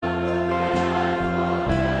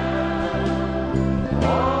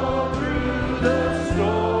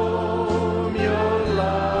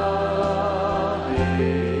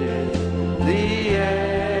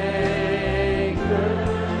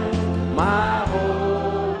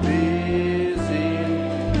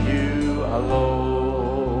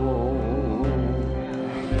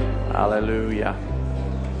Hallelujah.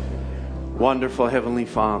 Wonderful Heavenly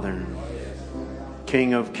Father,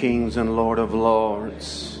 King of kings and Lord of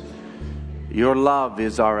lords, your love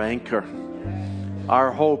is our anchor.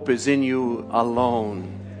 Our hope is in you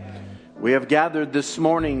alone. We have gathered this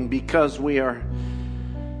morning because we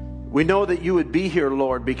know that you would be here,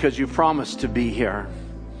 Lord, because you promised to be here.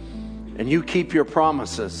 And you keep your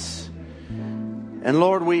promises. And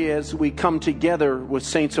Lord, as we come together with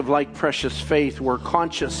saints of like precious faith, we're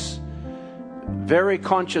conscious, very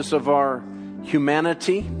conscious of our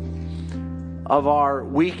humanity, of our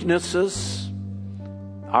weaknesses,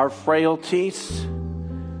 our frailties.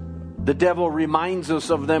 The devil reminds us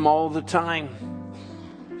of them all the time.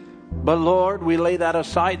 But Lord, we lay that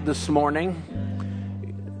aside this morning.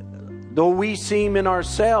 Though we seem in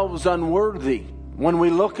ourselves unworthy when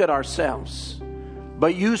we look at ourselves,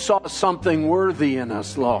 but you saw something worthy in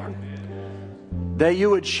us, Lord, that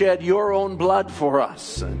you would shed your own blood for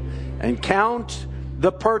us and count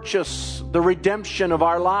the purchase, the redemption of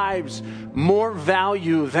our lives more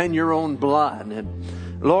value than your own blood. And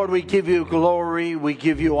Lord, we give you glory, we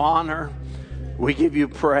give you honor, we give you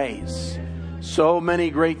praise. So many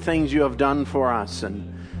great things you have done for us.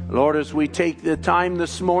 And Lord, as we take the time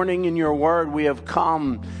this morning in your word, we have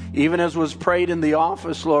come, even as was prayed in the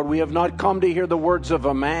office, Lord, we have not come to hear the words of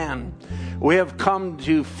a man. We have come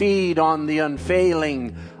to feed on the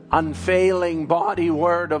unfailing body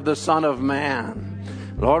word of the Son of Man.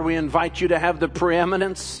 Lord, we invite you to have the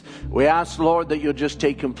preeminence. We ask, Lord, that you'll just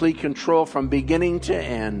take complete control from beginning to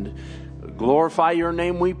end. Glorify your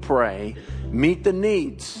name, we pray. Meet the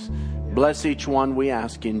needs. Bless each one, we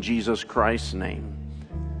ask in Jesus Christ's name.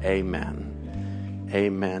 Amen.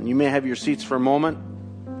 Amen. You may have your seats for a moment.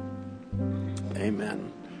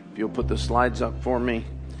 Amen. If you'll put the slides up for me.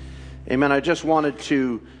 Amen. I just wanted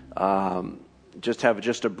to just have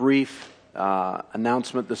a brief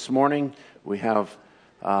announcement this morning. We have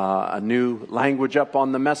a new language up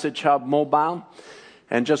on the Message Hub mobile.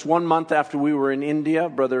 And just 1 month after we were in India,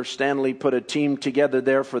 Brother Stanley put a team together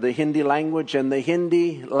there for the Hindi language. And the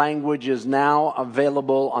Hindi language is now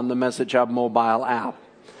available on the Message Hub mobile app.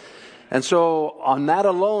 And so on that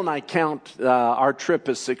alone, I count our trip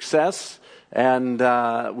as success. And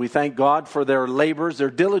we thank God for their labors, their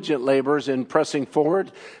diligent labors in pressing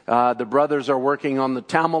forward. The brothers are working on the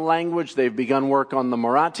Tamil language. They've begun work on the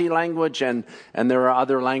Marathi language. And there are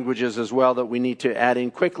other languages as well that we need to add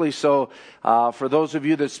in quickly. So for those of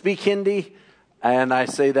you that speak Hindi, and I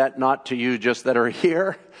say that not to you just that are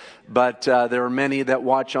here, but there are many that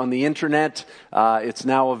watch on the internet. It's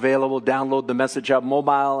now available. Download the Message Hub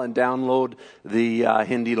mobile and download the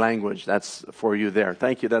Hindi language. That's for you there.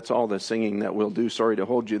 Thank you. That's all the singing that we'll do. Sorry to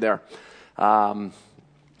hold you there. I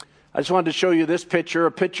just wanted to show you this picture.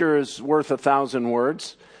 A picture is worth 1,000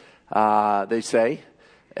 words, they say.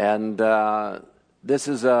 And this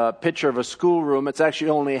is a picture of a schoolroom. It's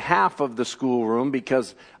actually only half of the schoolroom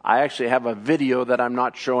because I actually have a video that I'm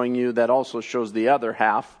not showing you that also shows the other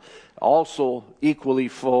half, also equally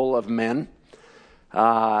full of men.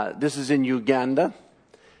 This is in Uganda,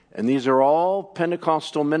 and these are all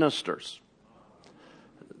Pentecostal ministers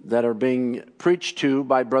that are being preached to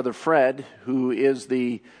by Brother Fred, who is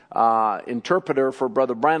the interpreter for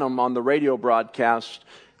Brother Branham on the radio broadcast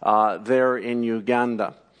there in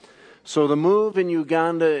Uganda. So the move in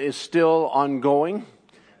Uganda is still ongoing,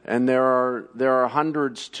 and there are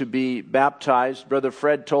hundreds to be baptized. Brother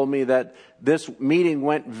Fred told me that this meeting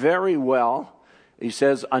went very well. He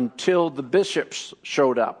says until the bishops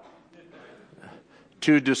showed up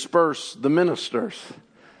to disperse the ministers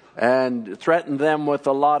and threatened them with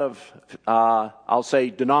a lot of, I'll say,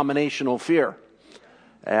 denominational fear.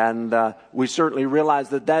 And we certainly realize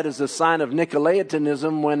that is a sign of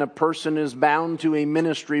Nicolaitanism when a person is bound to a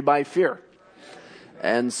ministry by fear.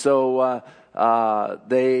 And so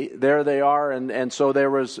there they are, and so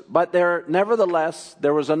nevertheless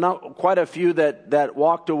there was quite a few that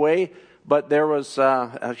walked away. But there was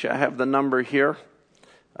actually I have the number here.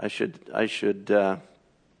 I should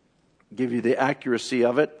give you the accuracy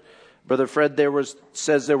of it. Brother Fred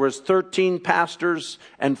says there was 13 pastors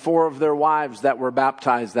and 4 of their wives that were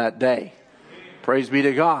baptized that day. Praise be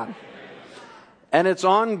to God. And it's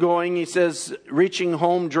ongoing. He says, reaching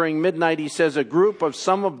home during midnight, he says, a group of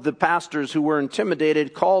some of the pastors who were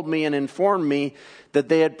intimidated called me and informed me that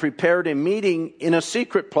they had prepared a meeting in a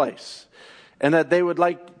secret place and that they would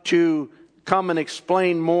like to come and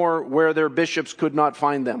explain more where their bishops could not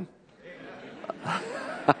find them.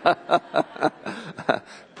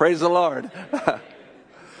 Praise the Lord.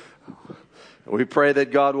 We pray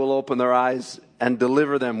that God will open their eyes and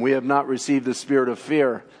deliver them. We have not received the spirit of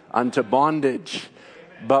fear unto bondage,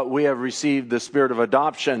 but we have received the spirit of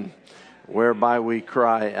adoption, whereby we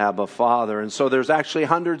cry, Abba, Father. And so there's actually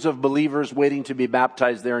hundreds of believers waiting to be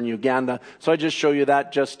baptized there in Uganda. So I just show you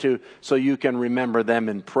that so you can remember them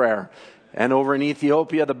in prayer. And over in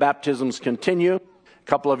Ethiopia, the baptisms continue. A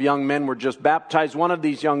couple of young men were just baptized. One of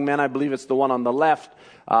these young men, I believe it's the one on the left,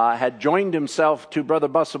 had joined himself to Brother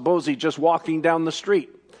Busabozi just walking down the street.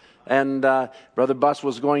 And Brother Bus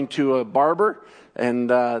was going to a barber. And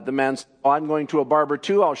the man said, "Oh, I'm going to a barber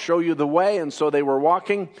too. I'll show you the way." And so they were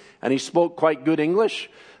walking, and he spoke quite good English.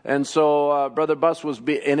 And so Brother Bus was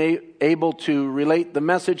able to relate the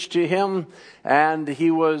message to him, and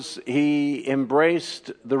he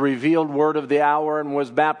embraced the revealed word of the hour and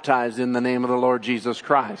was baptized in the name of the Lord Jesus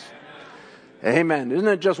Christ. Amen. Isn't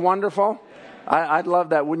it just wonderful? I'd love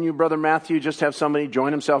that. Wouldn't you, Brother Matthew, just have somebody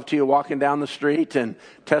join himself to you walking down the street and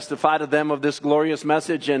testify to them of this glorious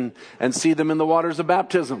message and see them in the waters of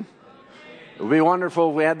baptism? It would be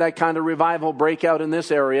wonderful if we had that kind of revival break out in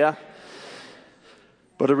this area.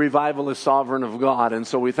 But a revival is sovereign of God. And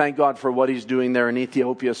so we thank God for what He's doing there in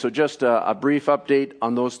Ethiopia. So just a brief update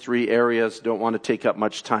on those three areas. Don't want to take up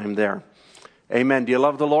much time there. Amen. Do you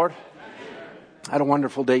love the Lord? I had a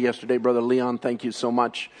wonderful day yesterday, Brother Leon. Thank you so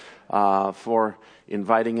much for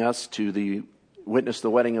inviting us to witness the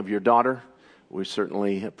wedding of your daughter. We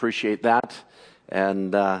certainly appreciate that.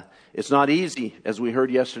 And it's not easy, as we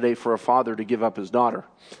heard yesterday, for a father to give up his daughter.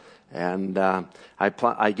 And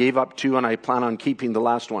I gave up two, and I plan on keeping the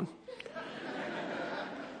last one.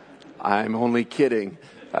 I'm only kidding.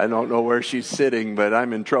 I don't know where she's sitting, but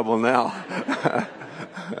I'm in trouble now.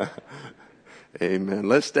 Amen.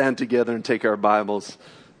 Let's stand together and take our Bibles.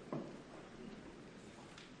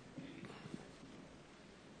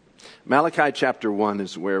 Malachi chapter 1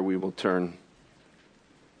 is where we will turn.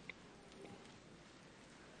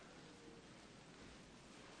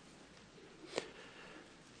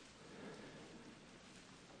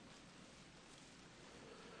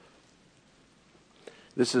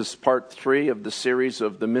 This is part 3 of the series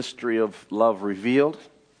of the mystery of love revealed.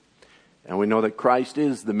 And we know that Christ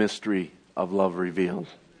is the mystery of love revealed.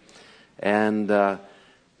 And I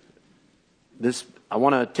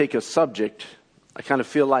want to take a subject. I kind of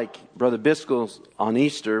feel like Brother Biscoe's on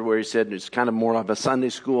Easter, where he said it's kind of more of a Sunday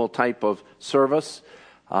school type of service,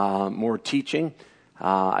 more teaching.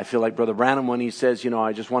 I feel like Brother Branham when he says,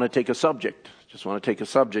 I just want to take a subject.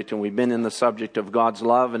 And we've been in the subject of God's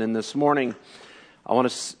love. And in this morning, I want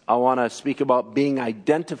to speak about being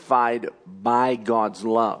identified by God's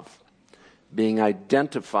love. Being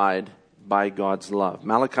identified by God's love.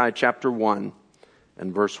 Malachi chapter 1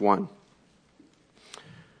 and verse 1.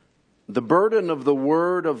 The burden of the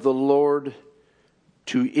word of the Lord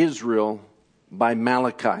to Israel by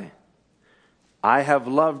Malachi. I have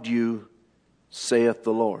loved you, saith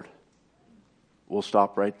the Lord. We'll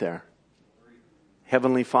stop right there.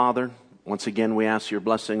 Heavenly Father, once again we ask your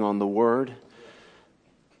blessing on the word.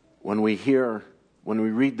 When we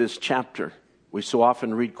read this chapter, we so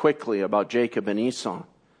often read quickly about Jacob and Esau.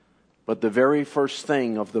 But the very first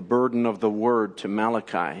thing of the burden of the word to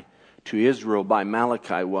Malachi, to Israel by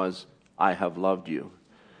Malachi was, I have loved you.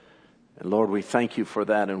 And Lord, we thank you for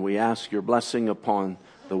that, and we ask your blessing upon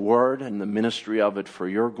the word and the ministry of it for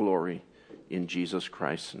your glory in Jesus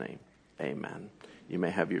Christ's name. Amen. You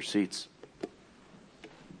may have your seats.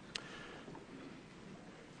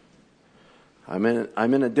 I'm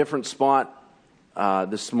in a different spot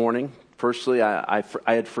this morning. Firstly, I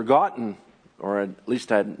had forgotten, or at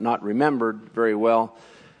least I had not remembered very well,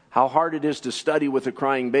 how hard it is to study with a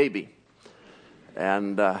crying baby.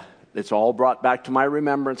 And it's all brought back to my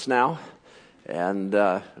remembrance now. And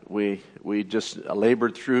we just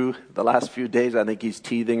labored through the last few days. I think he's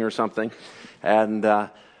teething or something. And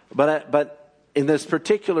but in this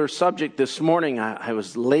particular subject this morning, I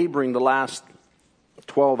was laboring the last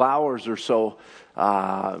 12 hours or so,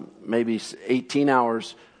 maybe 18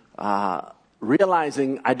 hours,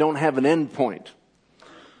 realizing I don't have an end point.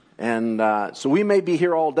 And so we may be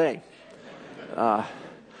here all day. I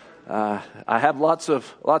have lots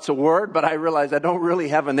of word, but I realize I don't really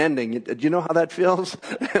have an ending. Do you know how that feels?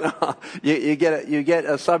 You get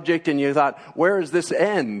a subject and you thought, where is this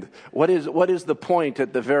end? What is the point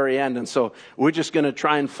at the very end? And so we're just going to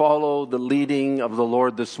try and follow the leading of the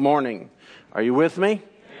Lord this morning. Are you with me?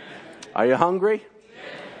 Are you hungry?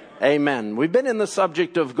 Amen. We've been in the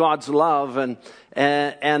subject of God's love and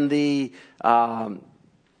the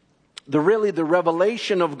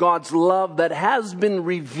revelation of God's love that has been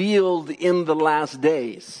revealed in the last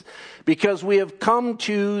days. Because we have come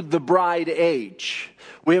to the bride age.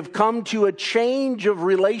 We have come to a change of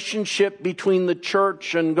relationship between the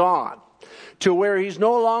church and God. to where he's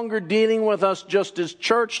no longer dealing with us just as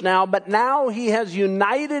church now, but now he has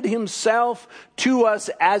united himself to us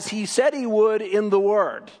as he said he would in the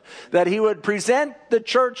Word. That he would present the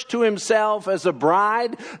church to himself as a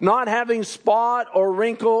bride, not having spot or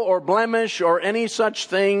wrinkle or blemish or any such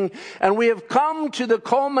thing. And we have come to the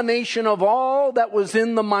culmination of all that was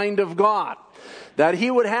in the mind of God. That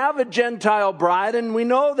he would have a Gentile bride, and we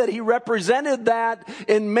know that he represented that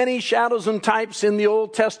in many shadows and types in the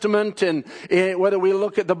Old Testament, and whether we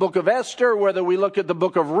look at the book of Esther, whether we look at the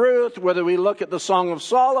book of Ruth, whether we look at the Song of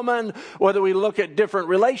Solomon, whether we look at different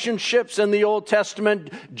relationships in the Old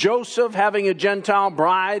Testament, Joseph having a Gentile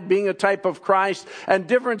bride, being a type of Christ, and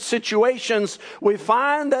different situations, we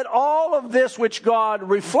find that all of this which God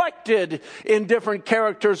reflected in different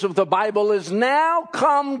characters of the Bible is now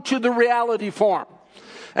come to the reality form.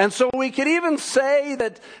 And so we could even say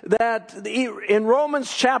that in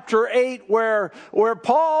Romans chapter 8, where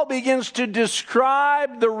Paul begins to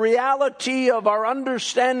describe the reality of our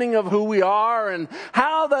understanding of who we are, and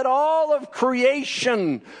how that all of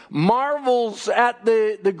creation marvels at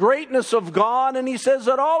the greatness of God. And he says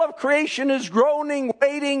that all of creation is groaning,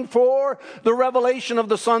 waiting for the revelation of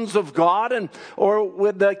the sons of God, or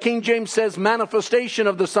with the King James says manifestation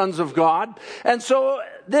of the sons of God. And so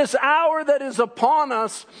this hour that is upon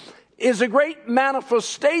us is a great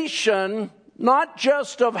manifestation, not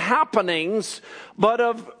just of happenings, but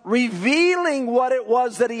of revealing what it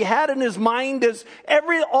was that he had in his mind as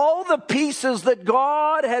all the pieces that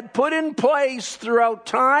God had put in place throughout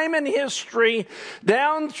time and history,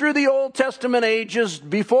 down through the Old Testament ages,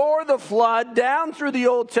 before the flood, down through the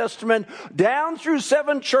Old Testament, down through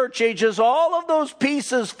 7 church ages. All of those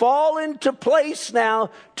pieces fall into place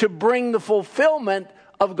now to bring the fulfillment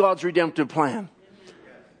of God's redemptive plan.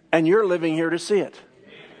 And you're living here to see it.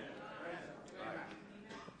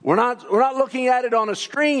 We're not looking at it on a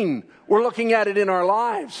screen. We're looking at it in our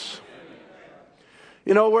lives.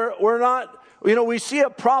 We see a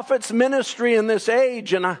prophet's ministry in this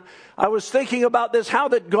age, and I was thinking about this, how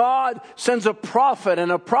that God sends a prophet,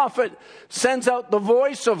 and a prophet sends out the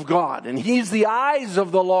voice of God, and he's the eyes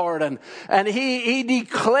of the Lord, and he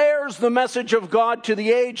declares the message of God to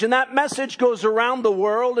the age, and that message goes around the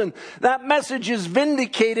world, and that message is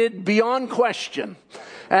vindicated beyond question.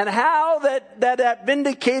 And how that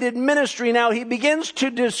vindicated ministry, now he begins to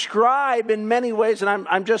describe in many ways, and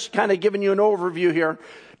I'm just kind of giving you an overview here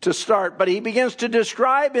to start, but he begins to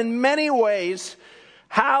describe in many ways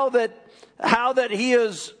how that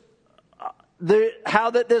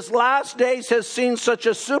this last days has seen such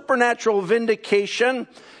a supernatural vindication,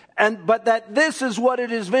 but that this is what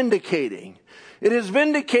it is vindicating. It is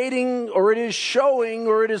vindicating, or it is showing,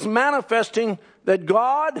 or it is manifesting that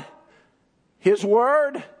God, His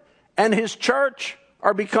Word, and His church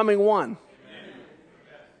are becoming one.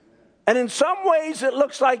 And in some ways it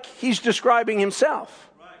looks like He's describing Himself.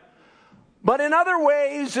 But in other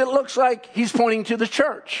ways, it looks like he's pointing to the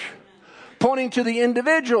church, pointing to the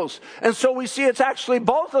individuals. And so we see it's actually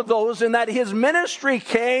both of those, in that his ministry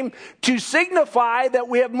came to signify that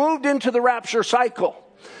we have moved into the rapture cycle.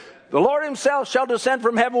 The Lord himself shall descend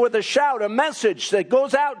from heaven with a shout, a message that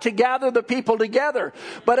goes out to gather the people together.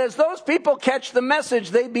 But as those people catch the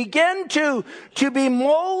message, they begin to be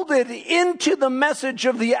molded into the message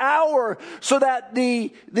of the hour, so that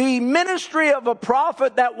the ministry of a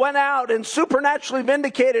prophet that went out and supernaturally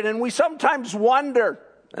vindicated. And we sometimes wonder,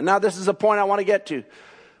 and now this is a point I want to get to.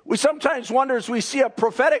 We sometimes wonder, as we see a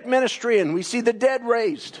prophetic ministry and we see the dead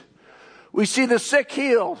raised, we see the sick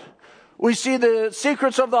healed, we see the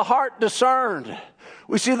secrets of the heart discerned,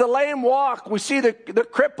 we see the lame walk, we see the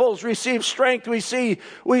cripples receive strength, we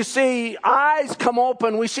see eyes come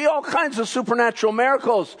open, we see all kinds of supernatural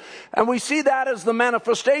miracles, and we see that as the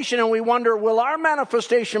manifestation, and we wonder, will our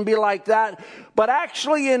manifestation be like that? But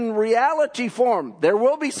actually, in reality form, there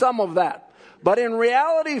will be some of that. But in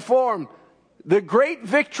reality form, the great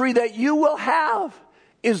victory that you will have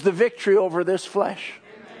is the victory over this flesh.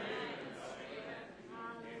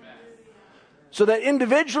 So that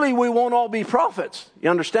individually we won't all be prophets. You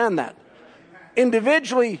understand that?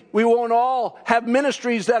 Individually we won't all have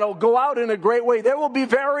ministries that'll go out in a great way. There will be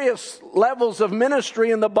various levels of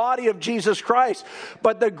ministry in the body of Jesus Christ.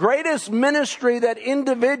 But the greatest ministry that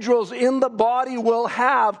individuals in the body will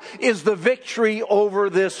have is the victory over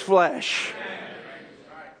this flesh.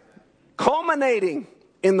 Culminating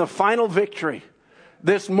in the final victory,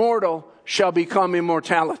 this mortal shall become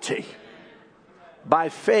immortality by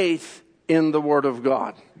faith in the Word of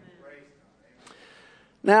God.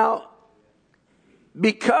 Now,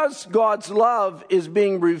 because God's love is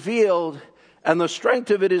being revealed and the strength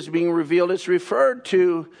of it is being revealed, it's referred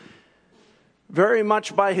to very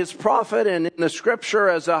much by his prophet and in the scripture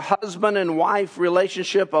as a husband and wife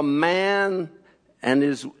relationship, a man and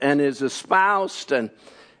is espoused.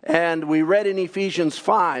 And we read in Ephesians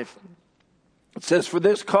 5, it says, "For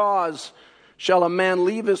this cause shall a man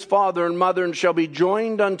leave his father and mother, and shall be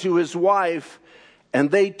joined unto his wife, and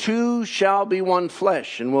they two shall be one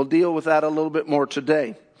flesh." And we'll deal with that a little bit more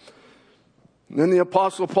today. And then the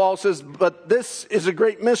Apostle Paul says, "But this is a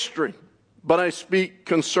great mystery, but I speak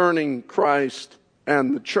concerning Christ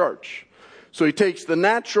and the church." So he takes the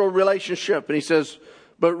natural relationship and he says,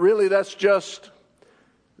 but really that's just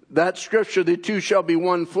that scripture, "the two shall be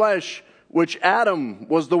one flesh," which Adam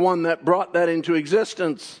was the one that brought that into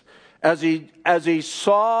existence. As he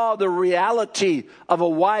saw the reality of a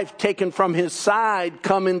wife taken from his side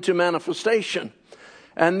come into manifestation.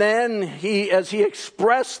 And then as he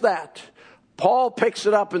expressed that, Paul picks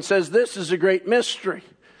it up and says, "This is a great mystery.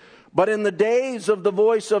 But in the days of the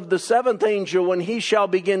voice of the seventh angel, when he shall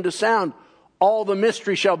begin to sound, all the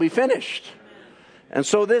mystery shall be finished." And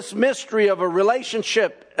so this mystery of a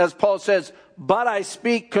relationship, as Paul says, "But I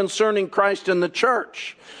speak concerning Christ and the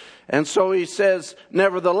church." And so he says,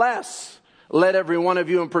 "Nevertheless, let every one of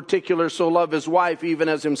you in particular so love his wife even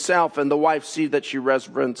as himself, and the wife see that she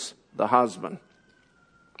reverence the husband."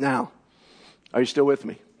 Now, are you still with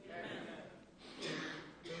me?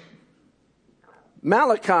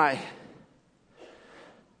 Malachi.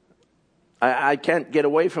 I can't get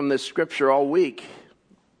away from this scripture all week.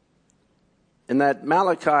 In that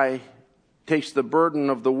Malachi takes the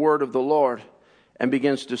burden of the word of the Lord and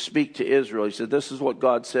begins to speak to Israel. He said, "This is what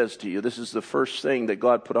God says to you. This is the first thing that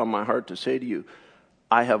God put on my heart to say to you.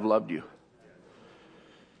 I have loved you."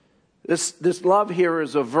 This love here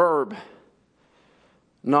is a verb,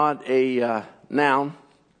 not a noun.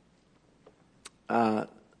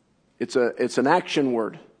 It's an action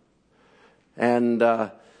word. And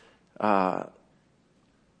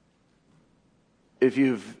if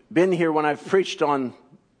you've been here when I've preached on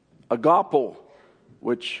agapo,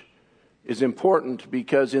 which is important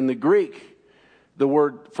because in the Greek, the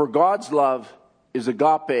word for God's love is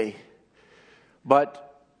agape,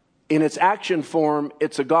 but in its action form,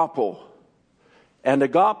 it's agapo. And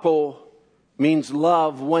agapo means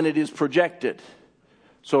love when it is projected.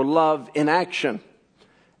 So love in action.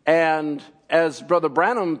 And as Brother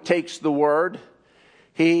Branham takes the word,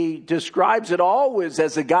 he describes it always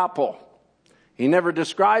as agapo. He never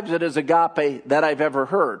describes it as agape that I've ever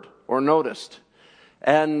heard or noticed.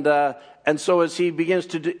 And so as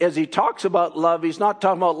he talks about love, he's not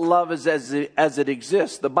talking about love as it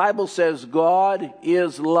exists. The Bible says God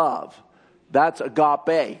is love. That's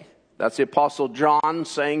agape. That's the Apostle John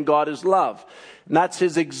saying God is love. And that's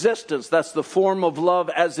his existence. That's the form of love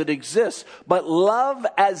as it exists. But love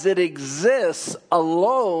as it exists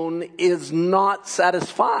alone is not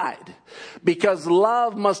satisfied. Because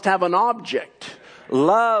love must have an object.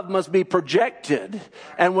 Love must be projected.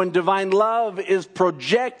 And when divine love is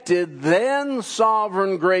projected, then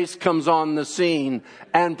sovereign grace comes on the scene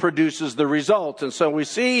and produces the result. And so we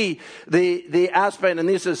see the aspect, and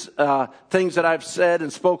this is things that I've said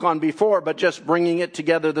and spoke on before, but just bringing it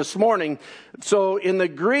together this morning. So in the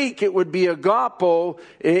Greek, it would be agapo.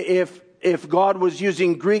 If God was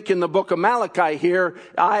using Greek in the book of Malachi here,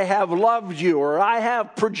 I have loved you, or I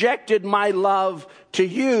have projected my love to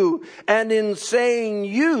you. And in saying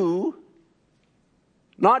you,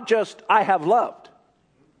 not just I have loved,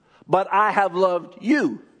 but I have loved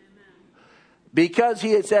you. Because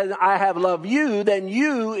he had said, I have loved you, then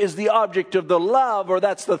you is the object of the love, or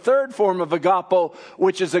that's the third form of agapo,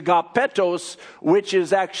 which is agapetos, which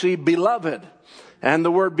is actually beloved. And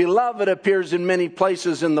the word beloved appears in many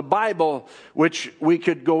places in the Bible, which we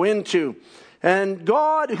could go into. And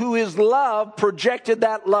God, who is love, projected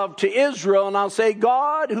that love to Israel. And I'll say,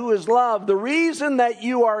 God, who is love, the reason that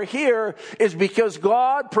you are here is because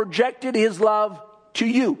God projected his love to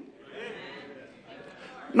you.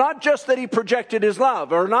 Not just that he projected his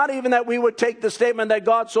love, or not even that we would take the statement that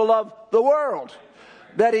God so loved the world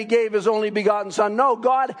that he gave his only begotten son. No,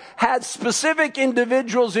 God had specific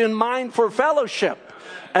individuals in mind for fellowship.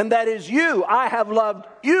 And that is you. I have loved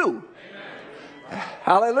you. Amen.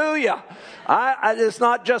 Hallelujah. It's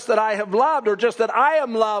not just that I have loved, or just that I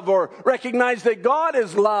am love, or recognize that God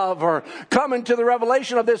is love, or come into the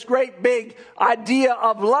revelation of this great big idea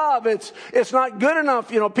of love. It's not good enough.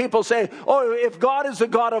 People say, oh, if God is a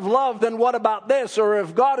God of love, then what about this? Or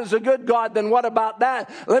if God is a good God, then what about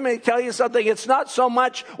that? Let me tell you something. It's not so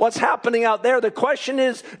much what's happening out there. The question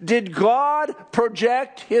is, did God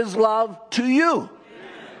project his love to you?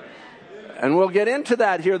 And we'll get into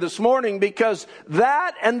that here this morning, because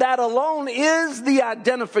that and that alone is the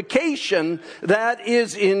identification that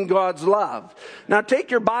is in God's love. Now take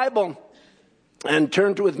your Bible and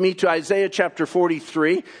turn with me to Isaiah chapter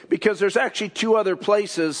 43, because there's actually two other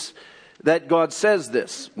places that God says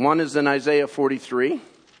this. One is in Isaiah 43.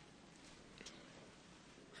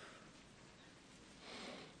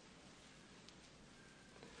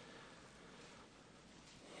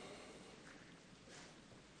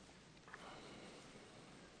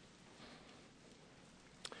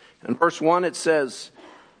 In verse 1 it says,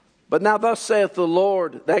 "But now thus saith the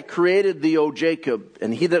Lord that created thee, O Jacob,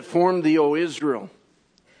 and he that formed thee, O Israel."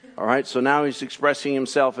 All right, so now he's expressing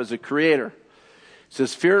himself as a creator. He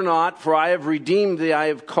says, "Fear not, for I have redeemed thee. I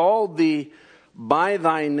have called thee by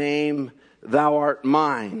thy name. Thou art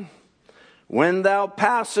mine. When thou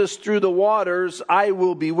passest through the waters, I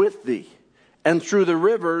will be with thee. And through the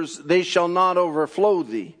rivers, they shall not overflow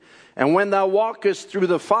thee. And when thou walkest through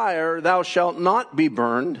the fire, thou shalt not be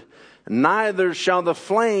burned, neither shall the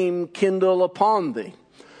flame kindle upon thee."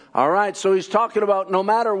 All right, so he's talking about no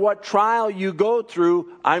matter what trial you go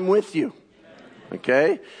through, I'm with you.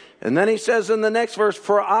 Okay? And then he says in the next verse,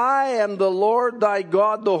 "For I am the Lord thy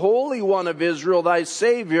God, the Holy One of Israel, thy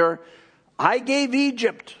Savior. I gave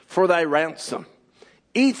Egypt for thy ransom,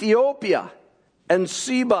 Ethiopia and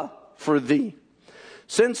Seba for thee.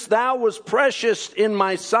 Since thou wast precious in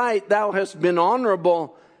my sight, thou hast been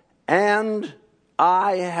honorable, and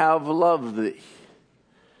I have loved thee.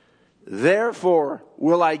 Therefore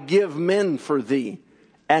will I give men for thee,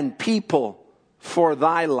 and people for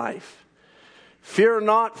thy life. Fear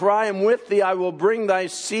not, for I am with thee. I will bring thy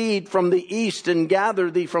seed from the east and gather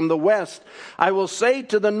thee from the west. I will say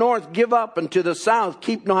to the north, give up, and to the south,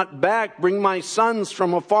 keep not back. Bring my sons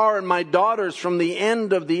from afar and my daughters from the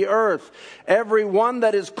end of the earth. Every one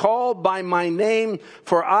that is called by my name,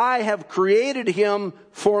 for I have created him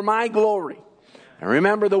for my glory." And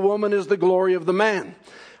remember, the woman is the glory of the man.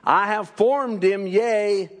 "I have formed him,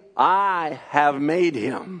 yea, I have made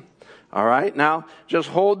him." All right, now just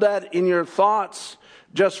hold that in your thoughts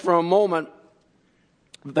just for a moment.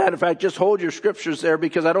 In fact, just hold your scriptures there,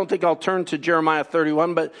 because I don't think I'll turn to Jeremiah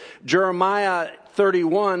 31, but Jeremiah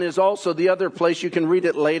 31 is also the other place, you can read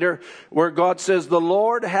it later, where God says, "The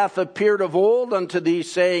Lord hath appeared of old unto thee,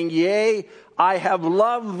 saying, Yea, I have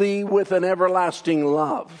loved thee with an everlasting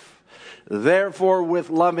love. Therefore with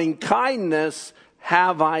loving kindness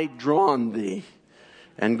have I drawn thee."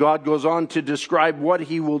 And God goes on to describe what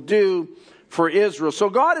he will do for Israel. So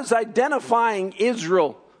God is identifying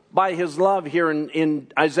Israel by his love here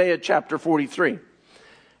in Isaiah chapter 43.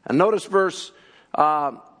 And notice verse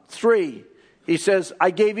 3. He says,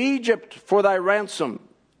 "I gave Egypt for thy ransom,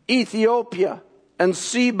 Ethiopia and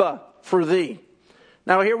Seba for thee."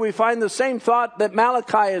 Now here we find the same thought that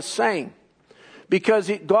Malachi is saying.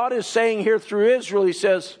 Because God is saying here through Israel, he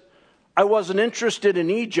says, "I wasn't interested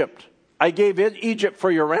in Egypt. I gave Egypt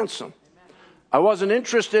for your ransom. I wasn't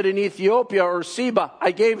interested in Ethiopia or Seba.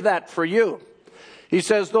 I gave that for you." He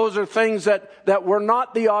says, those are things that were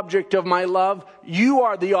not the object of my love. You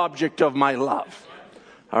are the object of my love.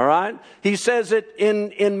 All right? He says it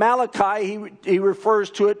in Malachi, he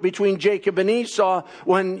refers to it between Jacob and Esau,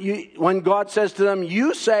 when God says to them,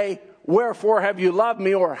 "You say, wherefore have you loved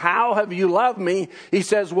me?" or "How have you loved me?" He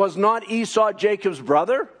says, "Was not Esau Jacob's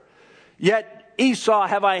brother? Yet Esau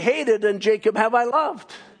have I hated, and Jacob have I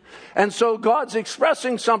loved." And so God's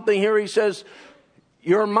expressing something here. He says,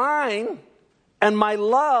 "You're mine, and my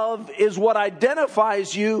love is what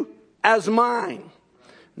identifies you as mine."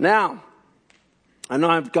 Now, I know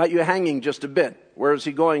I've got you hanging just a bit. Where is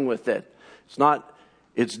he going with it?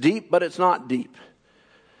 It's deep, but it's not deep.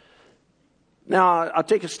 Now, I'll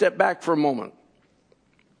take a step back for a moment.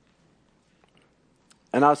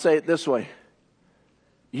 And I'll say it this way.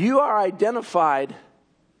 You are identified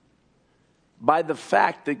by the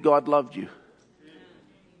fact that God loved you.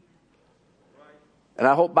 And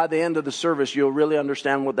I hope by the end of the service you'll really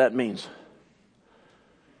understand what that means.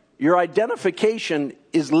 Your identification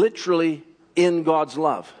is literally in God's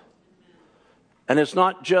love. And it's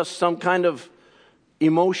not just some kind of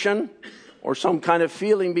emotion or some kind of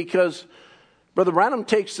feeling, because Brother Branham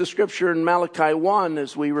takes the scripture in Malachi 1,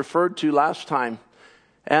 as we referred to last time,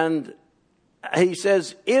 and he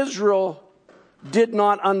says Israel did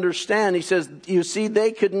not understand. He says, you see,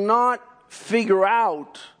 they could not figure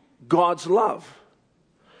out God's love.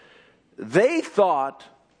 They thought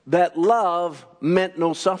that love meant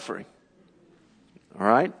no suffering. All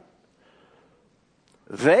right?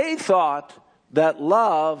 They thought that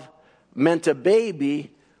love meant a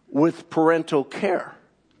baby with parental care.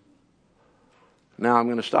 Now I'm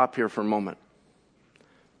going to stop here for a moment.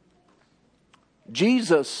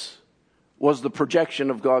 Jesus was the projection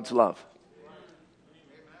of God's love.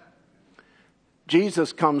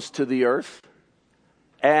 Jesus comes to the earth,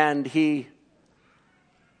 and the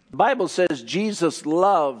Bible says Jesus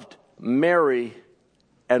loved Mary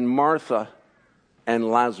and Martha and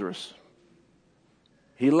Lazarus.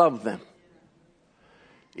 He loved them.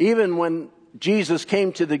 Even when Jesus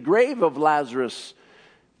came to the grave of Lazarus,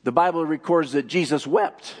 the Bible records that Jesus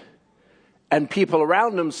wept. And people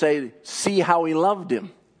around him say, see how he loved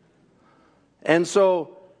him. And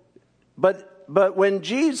so, but when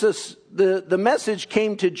Jesus, the message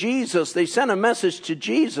came to Jesus, they sent a message to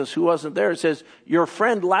Jesus who wasn't there. It says, your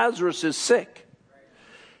friend Lazarus is sick.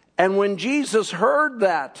 And when Jesus heard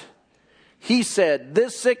that, he said,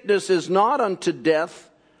 this sickness is not unto death,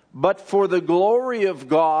 but for the glory of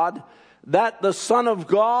God, that the Son of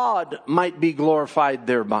God might be glorified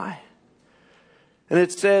thereby. And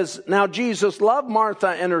it says, now Jesus loved Martha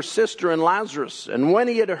and her sister and Lazarus. And when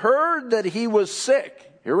he had heard that he was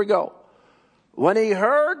sick, here we go. When he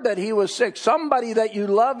heard that he was sick, somebody that you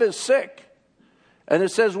love is sick. And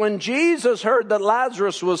it says, when Jesus heard that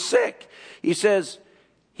Lazarus was sick, he says,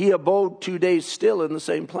 he abode 2 days still in the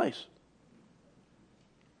same place.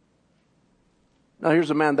 Now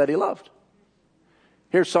here's a man that he loved.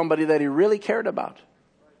 Here's somebody that he really cared about.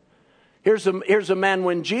 Here's a man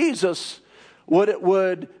when Jesus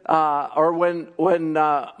when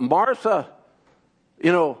Martha,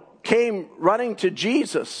 came running to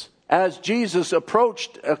Jesus as Jesus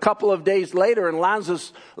approached a couple of days later, and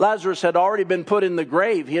Lazarus had already been put in the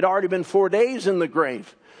grave. He had already been 4 days in the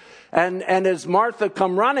grave. And as Martha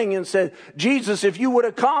come running and said, Jesus, if you would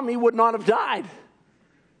have come, he would not have died.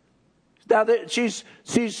 Now she's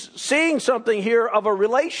seeing something here of a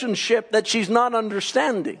relationship that she's not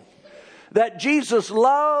understanding. That Jesus'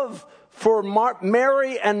 love for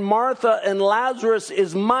Mary and Martha and Lazarus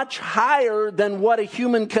is much higher than what a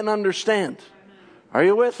human can understand. Are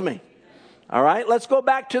you with me? All right, let's go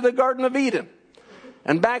back to the Garden of Eden.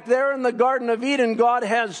 And back there in the Garden of Eden, God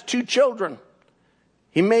has two children.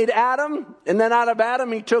 He made Adam, and then out of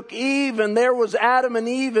Adam he took Eve, and there was Adam and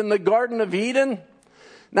Eve in the Garden of Eden.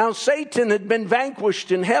 Now Satan had been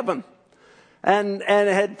vanquished in heaven and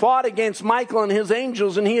had fought against Michael and his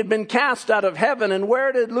angels, and he had been cast out of heaven. And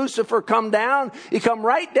where did Lucifer come down? He come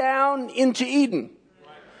right down into Eden.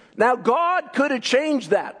 Now God could have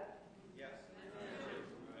changed that.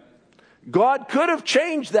 God could have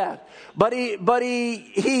changed that. But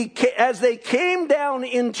he as they came down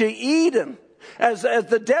into Eden, as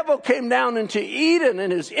the devil came down into Eden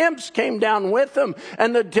and his imps came down with him,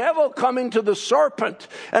 and the devil come into the serpent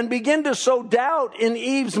and begin to sow doubt in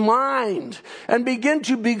Eve's mind and begin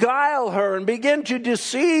to beguile her and begin to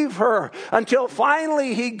deceive her until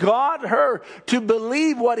finally he got her to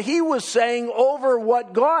believe what he was saying over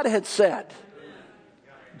what God had said.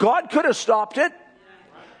 God could have stopped it.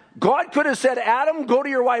 God could have said, Adam, go to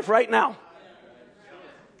your wife right now.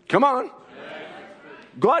 Come on.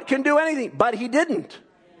 God can do anything, but he didn't.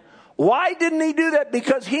 Why didn't he do that?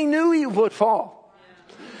 Because he knew Eve would fall.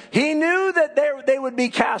 He knew that they would be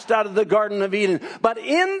cast out of the Garden of Eden. But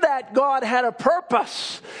in that, God had a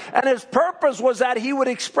purpose. And his purpose was that he would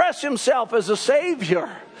express himself as a savior.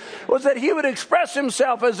 Was that he would express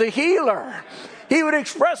himself as a healer. He would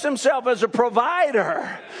express himself as a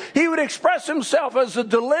provider. He would express himself as a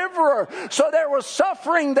deliverer. So there was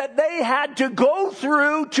suffering that they had to go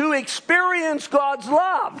through to experience God's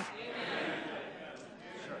love.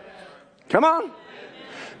 Come on.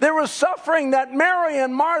 There was suffering that Mary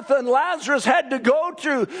and Martha and Lazarus had to go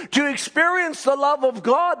through to experience the love of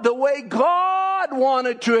God the way God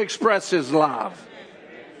wanted to express his love.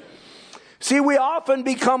 See, we often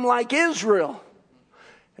become like Israel.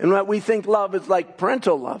 And what we think love is like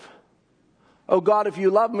parental love. Oh God, if you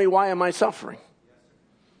love me, why am I suffering?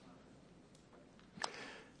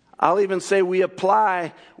 I'll even say we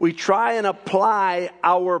try and apply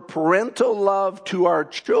our parental love to our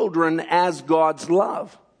children as God's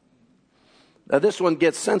love. Now this one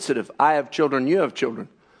gets sensitive. I have children, you have children.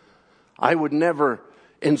 I would never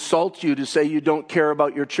insult you to say you don't care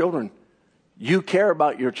about your children. You care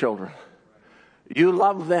about your children. You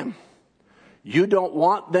love them. You don't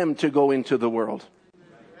want them to go into the world.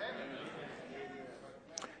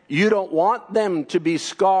 You don't want them to be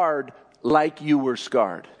scarred like you were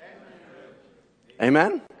scarred.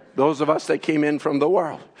 Amen? Those of us that came in from the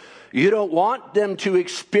world. You don't want them to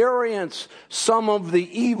experience some of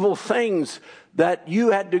the evil things that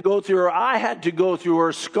you had to go through, or I had to go through,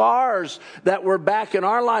 or scars that were back in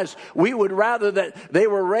our lives. We would rather that they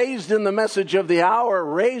were raised in the message of the hour,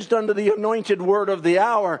 raised under the anointed word of the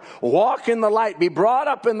hour, walk in the light, be brought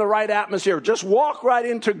up in the right atmosphere, just walk right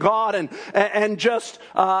into God and just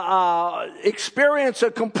experience a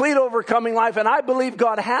complete overcoming life. And I believe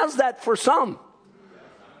God has that for some.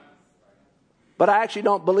 But I actually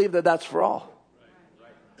don't believe that that's for all.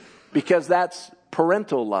 Because that's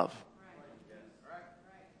parental love.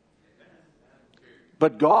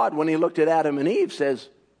 But God, when he looked at Adam and Eve, says,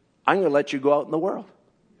 I'm going to let you go out in the world.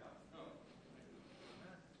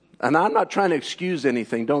 And I'm not trying to excuse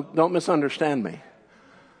anything. Don't misunderstand me.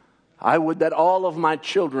 I would that all of my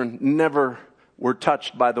children never were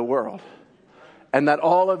touched by the world. And that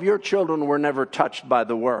all of your children were never touched by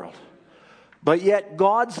the world. But yet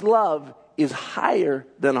God's love is higher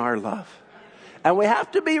than our love. And we have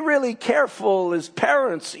to be really careful as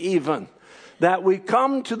parents even, that we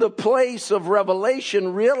come to the place of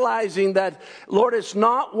revelation realizing that, Lord, it's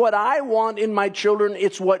not what I want in my children,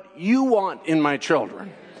 it's what you want in my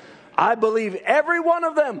children. I believe every one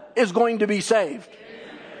of them is going to be saved.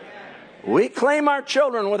 We claim our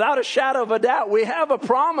children without a shadow of a doubt. We have a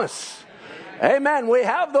promise. Amen. We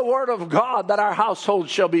have the word of God that our household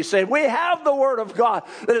shall be saved. We have the word of God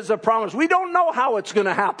that is a promise. We don't know how it's going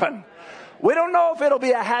to happen. We don't know if it'll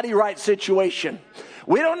be a Hattie Wright situation.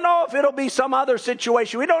 We don't know if it'll be some other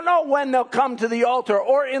situation. We don't know when they'll come to the altar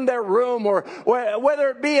or in their room, or whether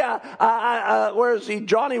it be where is he?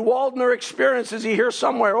 Johnny Waldner experience. Is he here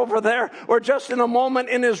somewhere over there? Or just in a moment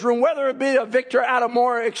in his room, whether it be a Victor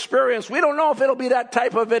Adamora experience. We don't know if it'll be that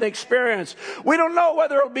type of an experience. We don't know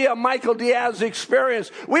whether it'll be a Michael Diaz experience.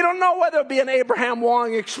 We don't know whether it'll be an Abraham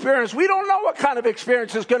Wong experience. We don't know what kind of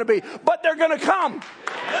experience it's going to be, but they're going to come.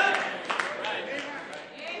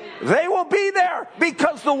 They will be there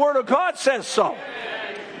because the Word of God says so.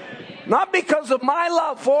 Not because of my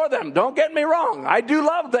love for them. Don't get me wrong. I do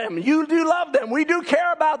love them. You do love them. We do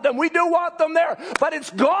care about them. We do want them there. But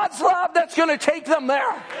it's God's love that's going to take them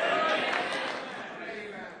there.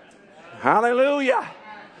 Hallelujah.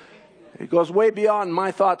 It goes way beyond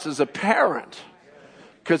my thoughts as a parent.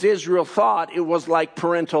 Because Israel thought it was like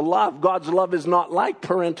parental love. God's love is not like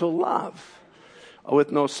parental love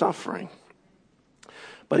with no suffering.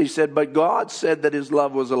 But he said, but God said that his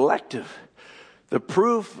love was elective. The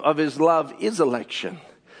proof of his love is election.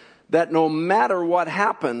 That no matter what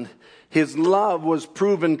happened, his love was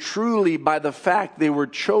proven truly by the fact they were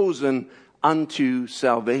chosen unto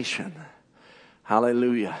salvation.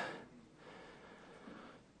 Hallelujah.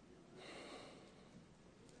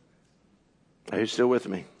 Are you still with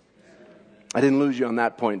me? I didn't lose you on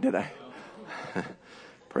that point, did I?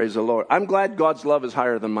 Praise the Lord. I'm glad God's love is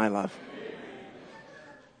higher than my love.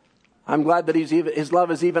 I'm glad that his love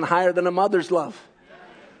is even higher than a mother's love.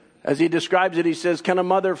 As he describes it, he says, can a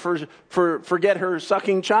mother forget her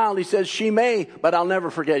sucking child? He says, she may, but I'll never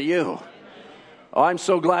forget you. Oh, I'm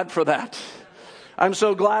so glad for that. I'm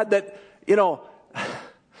so glad that,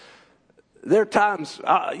 there are times,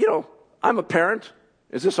 I'm a parent.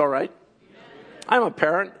 Is this all right? I'm a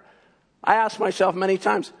parent. I ask myself many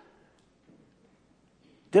times,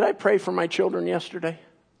 did I pray for my children yesterday?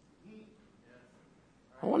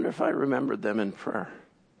 I wonder if I remembered them in prayer.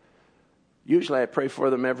 Usually I pray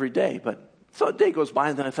for them every day, but so a day goes by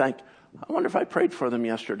and then I think, I wonder if I prayed for them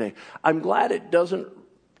yesterday. I'm glad it doesn't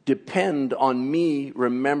depend on me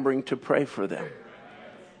remembering to pray for them.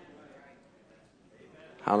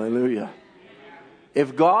 Hallelujah.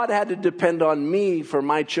 If God had to depend on me for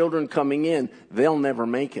my children coming in, they'll never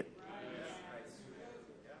make it.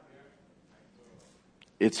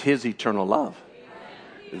 It's his eternal love.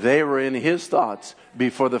 They were in his thoughts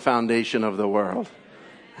before the foundation of the world.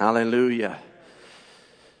 Hallelujah.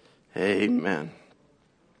 Amen.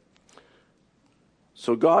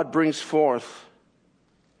 So God brings forth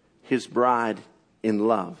his bride in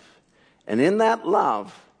love. And in that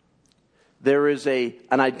love, there is an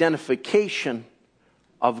identification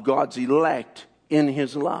of God's elect in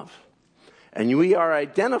his love. And we are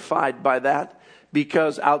identified by that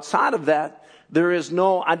because outside of that, there is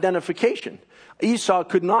no identification. Esau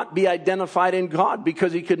could not be identified in God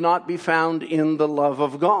because he could not be found in the love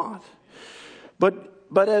of God.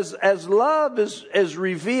 But as love is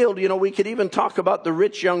revealed, we could even talk about the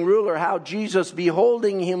rich young ruler, how Jesus,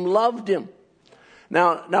 beholding him, loved him.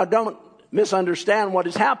 Now don't misunderstand what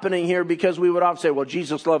is happening here, because we would often say, well,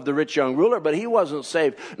 Jesus loved the rich young ruler, but he wasn't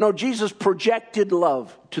saved. No, Jesus projected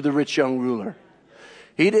love to the rich young ruler.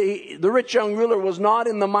 The rich young ruler was not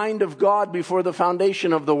in the mind of God before the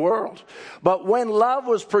foundation of the world. But when love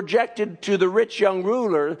was projected to the rich young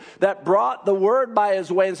ruler, that brought the word by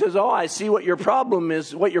his way and says, oh, I see what your problem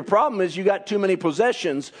is. What your problem is, you got too many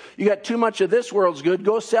possessions. You got too much of this world's good.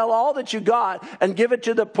 Go sell all that you got and give it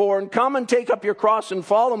to the poor and come and take up your cross and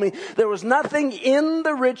follow me. There was nothing in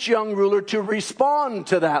the rich young ruler to respond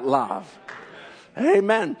to that love.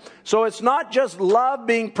 Amen. So it's not just love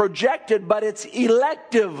being projected, but it's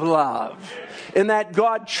elective love. In that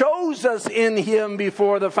God chose us in Him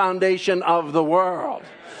before the foundation of the world.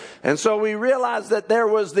 And so we realize that there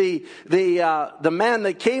was the man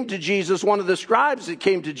that came to Jesus, one of the scribes that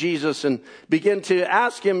came to Jesus and began to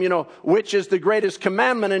ask him, which is the greatest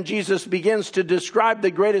commandment? And Jesus begins to describe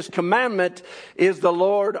the greatest commandment is the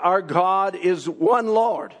Lord our God is one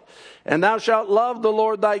Lord. And thou shalt love the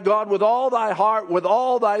Lord thy God with all thy heart, with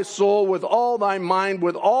all thy soul, with all thy mind,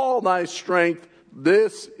 with all thy strength.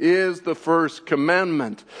 This is the first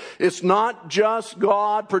commandment. It's not just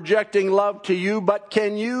God projecting love to you, but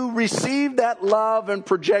can you receive that love and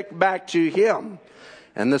project back to Him?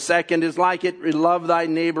 And the second is like it, love thy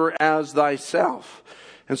neighbor as thyself.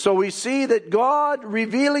 And so we see that God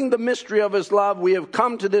revealing the mystery of His love, we have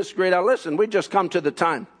come to this great, now listen, we just come to the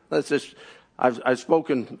time. I've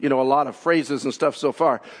spoken, a lot of phrases and stuff so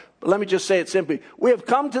far. But let me just say it simply. We have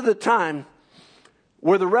come to the time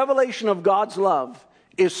where the revelation of God's love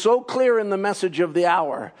is so clear in the message of the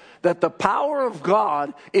hour that the power of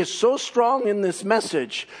God is so strong in this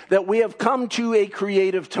message that we have come to a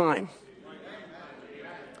creative time.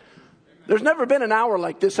 There's never been an hour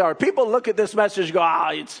like this hour. People look at this message and go,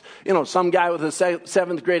 it's, some guy with a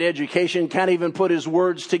seventh grade education can't even put his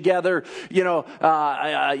words together.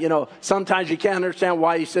 Sometimes you can't understand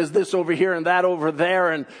why he says this over here and that over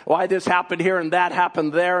there and why this happened here and that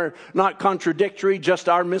happened there. Not contradictory, just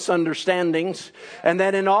our misunderstandings. And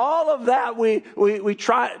then in all of that, we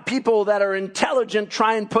try, people that are intelligent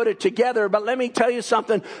try and put it together. But let me tell you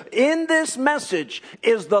something. In this message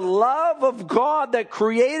is the love of God that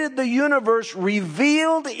created the universe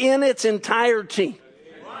revealed in its entirety.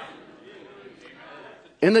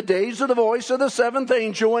 In the days of the voice of the seventh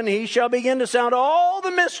angel, when he shall begin to sound, all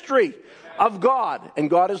the mystery of God, and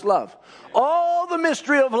God is love, all the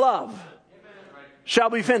mystery of love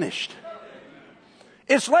shall be finished.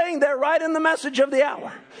 It's laying there right in the message of the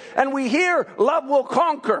hour. And we hear love will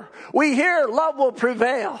conquer. We hear love will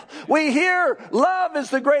prevail. We hear love is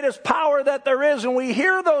the greatest power that there is. And we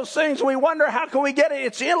hear those things and we wonder, how can we get it?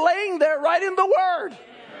 It's laying there right in the Word.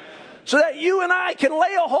 So that you and I can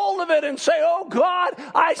lay a hold of it and say, oh God,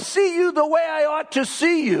 I see you the way I ought to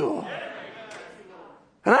see you.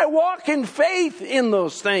 And I walk in faith in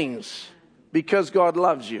those things because God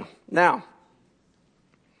loves you. Now,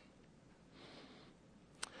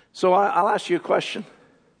 so I'll ask you a question.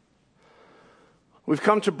 We've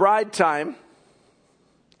come to bride time,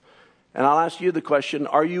 and I'll ask you the question,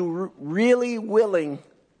 are you really willing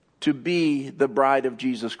to be the bride of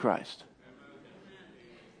Jesus Christ?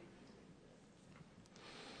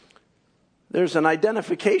 There's an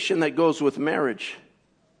identification that goes with marriage,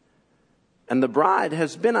 and the bride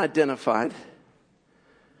has been identified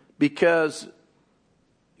because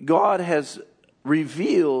God has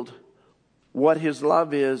revealed what His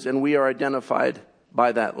love is, and we are identified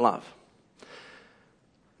by that love.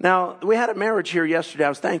 Now, we had a marriage here yesterday. I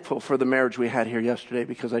was thankful for the marriage we had here yesterday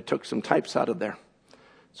because I took some types out of there.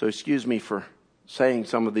 So excuse me for saying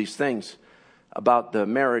some of these things about the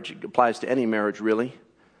marriage. It applies to any marriage, really.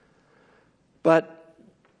 But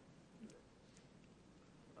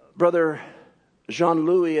Brother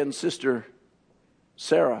Jean-Louis and Sister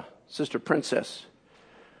Sarah, Sister Princess,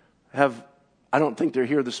 I don't think they're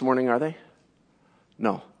here this morning, are they?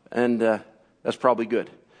 No. And that's probably good.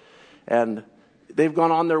 And they've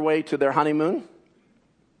gone on their way to their honeymoon.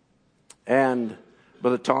 And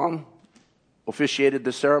Brother Tom officiated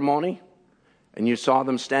the ceremony. And you saw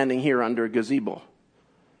them standing here under a gazebo.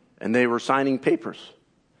 And they were signing papers.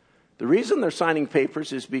 The reason they're signing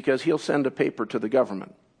papers is because he'll send a paper to the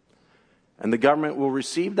government. And the government will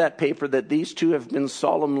receive that paper that these two have been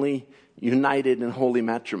solemnly united in holy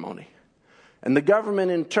matrimony. And the government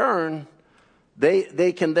in turn,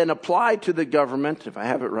 they can then apply to the government, if I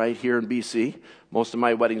have it right here in BC, most of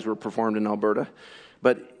my weddings were performed in Alberta,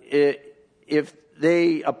 but if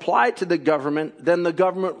they apply to the government, then the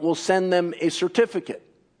government will send them a certificate.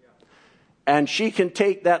 And she can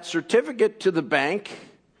take that certificate to the bank,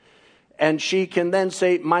 and she can then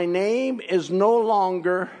say, my name is no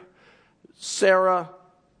longer Sarah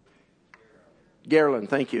Garland,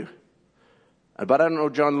 thank you. But I don't know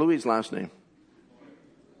John Louis' last name.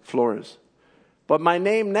 Flores. But my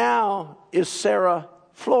name now is Sarah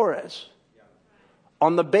Flores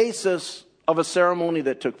on the basis of a ceremony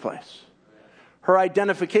that took place. Her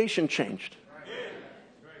identification changed.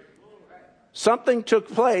 Something took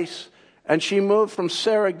place, and she moved from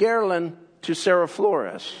Sarah Garland to Sarah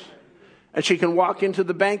Flores. And she can walk into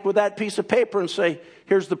the bank with that piece of paper and say,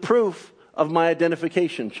 here's the proof of my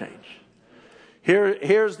identification change.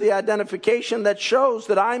 Here's the identification that shows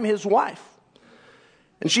that I'm his wife.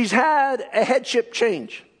 And she's had a headship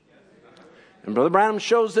change. And Brother Branham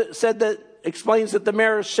explains that the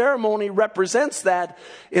marriage ceremony represents that,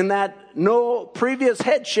 in that no previous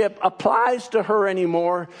headship applies to her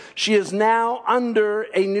anymore. She is now under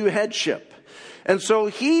a new headship. And so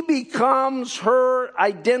he becomes her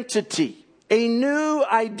identity, a new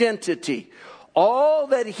identity. All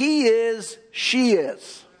that he is, she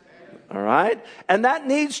is. All right? And that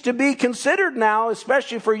needs to be considered now,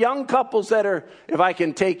 especially for young couples that are, if I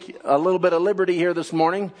can take a little bit of liberty here this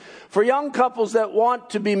morning, for young couples that want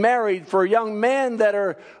to be married, for young men that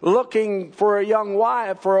are looking for a young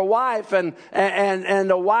wife, for a wife, and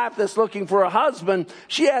a wife that's looking for a husband.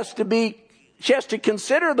 She has to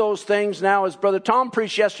consider those things now. As Brother Tom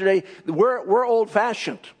preached yesterday, we're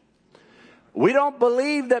old-fashioned. We don't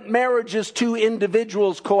believe that marriage is two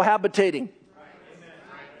individuals cohabitating.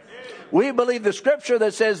 We believe the scripture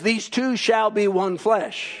that says these two shall be one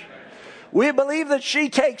flesh. We believe that she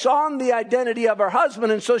takes on the identity of her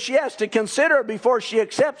husband, and so she has to consider before she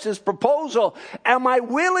accepts his proposal, am I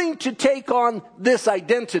willing to take on this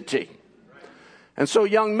identity? And so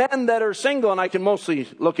young men that are single, and I can mostly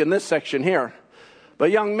look in this section here,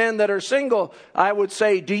 but young men that are single, I would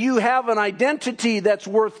say, do you have an identity that's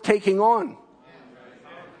worth taking on?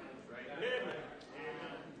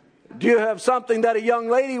 Do you have something that a young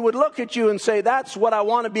lady would look at you and say, that's what I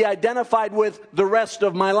want to be identified with the rest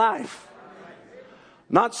of my life?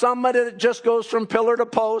 Not somebody that just goes from pillar to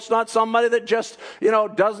post. Not somebody that just,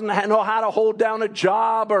 doesn't know how to hold down a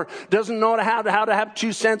job, or doesn't know how to have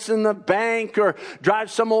 2 cents in the bank, or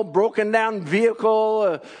drive some old broken down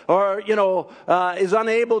vehicle, or is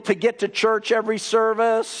unable to get to church every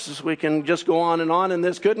service. We can just go on in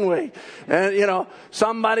this, couldn't we? And,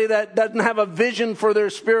 somebody that doesn't have a vision for their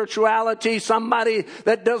spirituality, somebody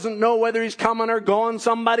that doesn't know whether he's coming or going,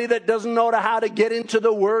 somebody that doesn't know how to get into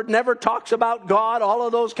the Word, never talks about God, all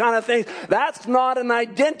of those kind of things. That's not an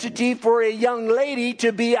identity for a young lady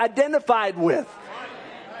to be identified with.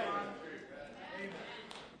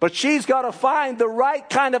 But she's got to find the right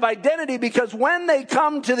kind of identity, because when they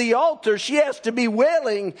come to the altar, she has to be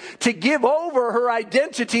willing to give over her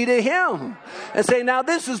identity to him and say, now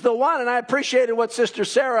this is the one. And I appreciated what Sister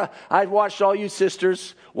Sarah, I watched all you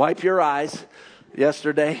sisters wipe your eyes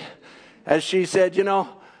yesterday as she said,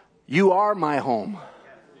 you are my home.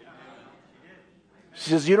 She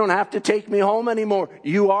says, you don't have to take me home anymore.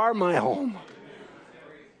 You are my home.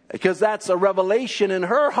 Because that's a revelation in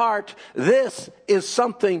her heart. This is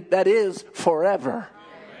something that is forever.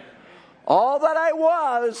 All that I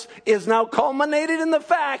was is now culminated in the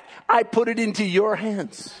fact I put it into your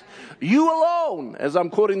hands. You alone, as I'm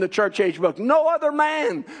quoting the church age book, no other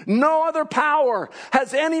man, no other power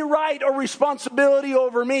has any right or responsibility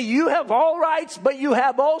over me. You have all rights, but you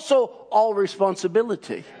have also all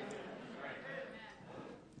responsibility.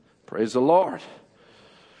 Praise the Lord.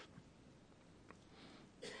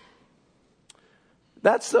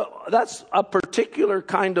 That's a particular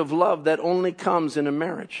kind of love that only comes in a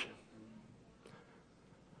marriage.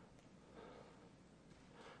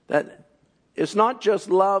 That it's not just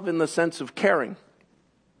love in the sense of caring.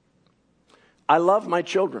 I love my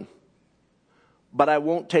children, but I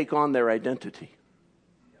won't take on their identity.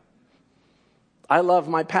 I love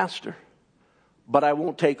my pastor, but I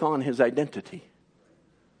won't take on his identity.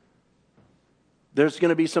 There's going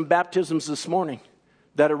to be some baptisms this morning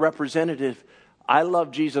that are representative. I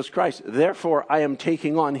love Jesus Christ, therefore I am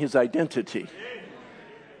taking on his identity.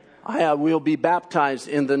 I will be baptized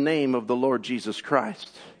in the name of the Lord Jesus Christ.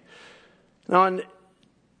 Now,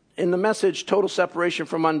 in the message, Total Separation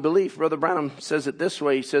from Unbelief, Brother Branham says it this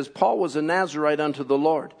way. He says, Paul was a Nazarite unto the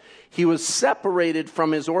Lord. He was separated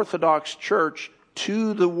from his Orthodox church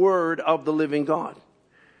to the word of the living God.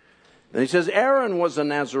 Then he says, Aaron was a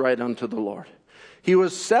Nazarite unto the Lord. He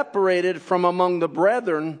was separated from among the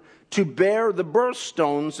brethren to bear the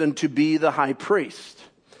birthstones and to be the high priest.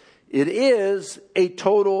 It is a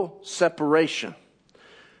total separation.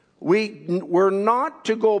 We're not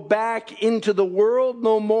to go back into the world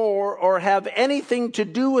no more or have anything to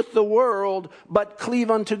do with the world, but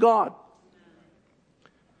cleave unto God.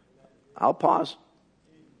 I'll pause.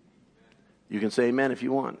 You can say amen if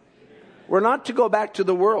you want. We're not to go back to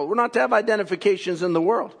the world. We're not to have identifications in the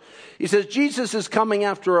world. He says Jesus is coming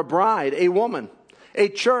after a bride, a woman. a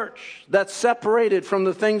church that's separated from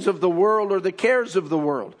the things of the world or the cares of the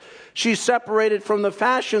world. She's separated from the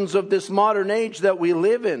fashions of this modern age that we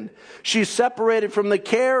live in. She's separated from the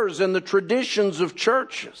cares and the traditions of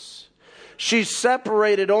churches. She's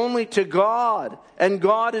separated only to God, and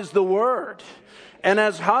God is the Word. And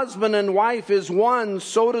as husband and wife is one,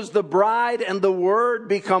 so does the bride and the Word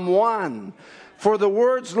become one. For the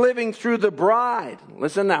Word's living through the bride.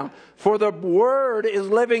 Listen now. For the Word is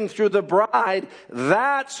living through the bride.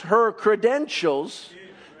 That's her credentials.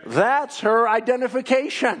 That's her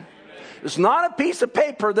identification. It's not a piece of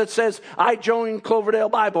paper that says, I joined Cloverdale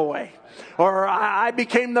Bible Way. Or I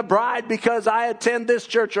became the bride because I attend this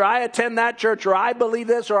church, or I attend that church, or I believe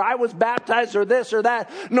this, or I was baptized, or this or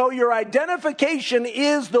that. No, your identification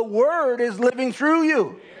is the Word is living through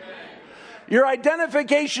you. Your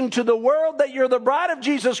identification to the world that you're the bride of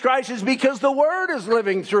Jesus Christ is because the Word is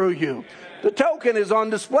living through you. The token is on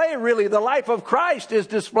display, really. The life of Christ is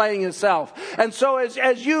displaying itself. And so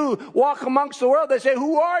as you walk amongst the world, they say,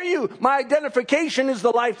 who are you? My identification is the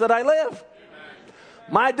life that I live.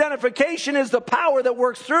 My identification is the power that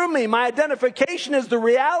works through me. My identification is the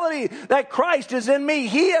reality that Christ is in me.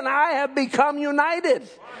 He and I have become united.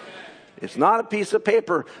 It's not a piece of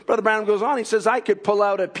paper. Brother Branham goes on. He says, I could pull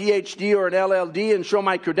out a PhD or an LLD and show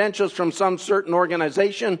my credentials from some certain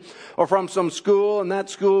organization or from some school, and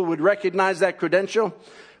that school would recognize that credential.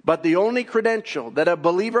 But the only credential that a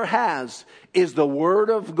believer has is the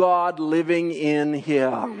Word of God living in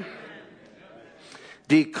him.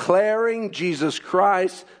 Declaring Jesus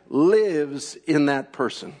Christ lives in that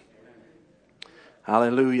person.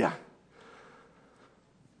 Hallelujah.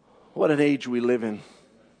 What an age we live in.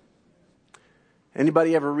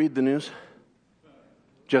 Anybody ever read the news?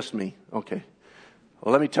 Just me. Okay.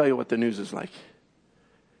 Well, let me tell you what the news is like.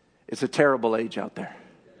 It's a terrible age out there.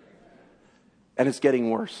 And it's getting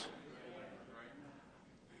worse.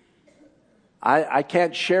 I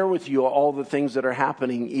can't share with you all the things that are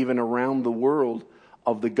happening even around the world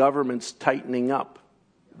of the governments tightening up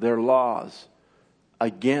their laws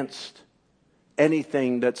against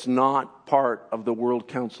anything that's not part of the World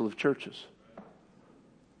Council of Churches.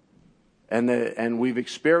 And we've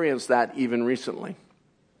experienced that even recently.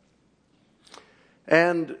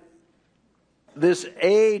 And this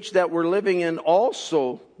age that we're living in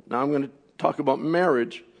also, now I'm going to talk about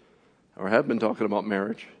marriage, or have been talking about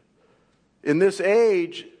marriage. In this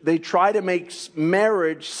age, they try to make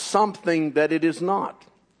marriage something that it is not.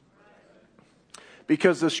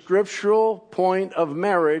 Because the scriptural point of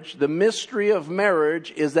marriage, the mystery of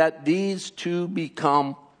marriage, is that these two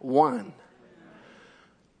become one.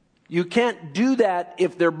 You can't do that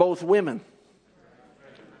if they're both women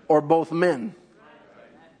or both men.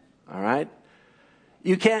 All right?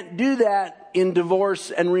 You can't do that in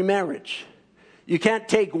divorce and remarriage. You can't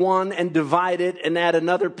take one and divide it and add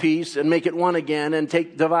another piece and make it one again, and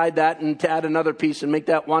divide that and add another piece and make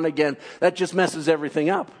that one again. That just messes everything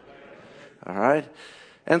up. All right?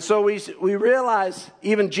 And so we realize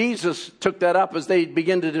even Jesus took that up as they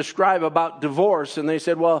begin to describe about divorce. And they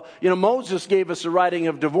said, well, Moses gave us a writing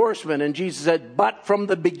of divorcement. And Jesus said, but from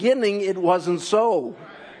the beginning it wasn't so.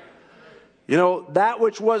 That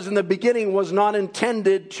which was in the beginning was not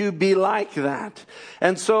intended to be like that.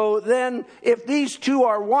 And so then, if these two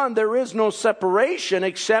are one, there is no separation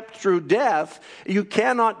except through death. You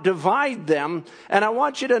cannot divide them. And I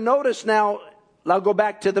want you to notice now, I'll go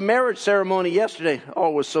back to the marriage ceremony yesterday. Oh,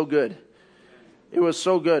 it was so good. It was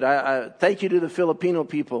so good. I thank you to the Filipino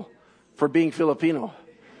people for being Filipino.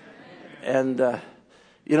 And,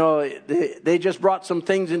 they just brought some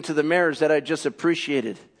things into the marriage that I just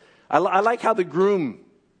appreciated. I like how the groom,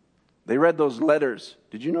 they read those letters.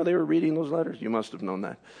 Did you know they were reading those letters? You must have known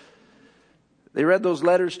that. They read those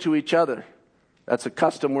letters to each other. That's a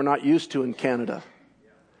custom we're not used to in Canada.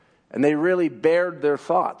 And they really bared their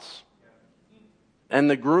thoughts. And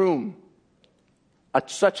the groom,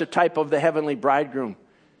 such a type of the heavenly bridegroom,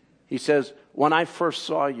 he says, when I first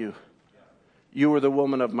saw you, you were the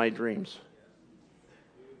woman of my dreams.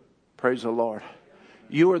 Praise the Lord.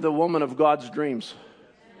 You were the woman of God's dreams.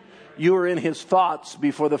 You were in his thoughts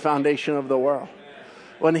before the foundation of the world.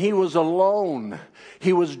 When he was alone,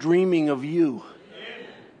 he was dreaming of you.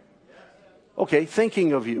 Okay,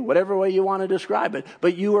 thinking of you, whatever way you want to describe it.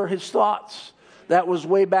 But you were his thoughts. That was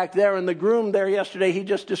way back there. And the groom there yesterday, he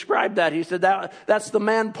just described that. He said, that's the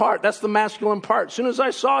man part. That's the masculine part. As soon as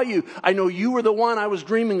I saw you, I know you were the one I was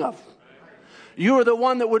dreaming of. You were the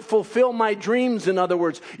one that would fulfill my dreams, in other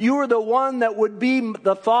words. You were the one that would be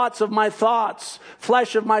the thoughts of my thoughts,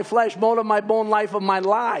 flesh of my flesh, bone of my bone, life of my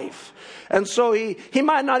life. And so he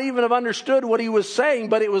might not even have understood what he was saying,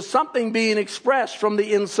 but it was something being expressed from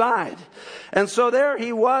the inside. And so there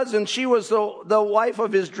he was, and she was the wife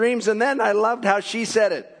of his dreams. And then I loved how she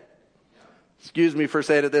said it. Excuse me for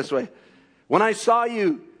saying it this way. When I saw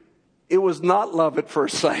you, it was not love at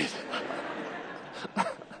first sight.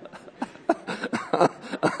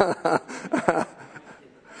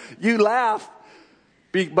 You laugh,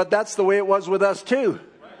 but that's the way it was with us too.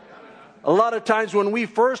 A lot of times when we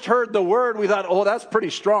first heard the word, we thought, oh, that's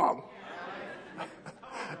pretty strong.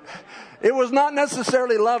 It was not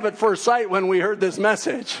necessarily love at first sight when we heard this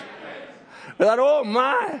message. We thought, oh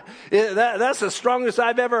my, that's the strongest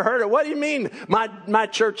I've ever heard it. What do you mean my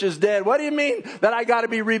church is dead? What do you mean that I got to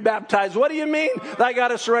be rebaptized? What do you mean that I got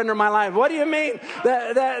to surrender my life? What do you mean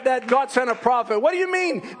that God sent a prophet? What do you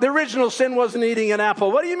mean the original sin wasn't eating an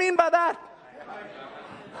apple? What do you mean by that?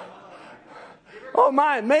 Oh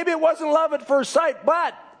my, maybe it wasn't love at first sight,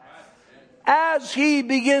 but as he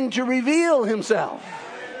began to reveal himself,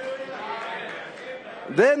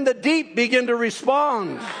 then the deep began to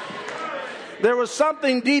respond. There was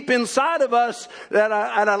something deep inside of us and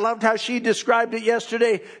I loved how she described it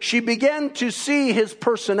yesterday. She began to see his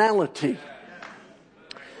personality.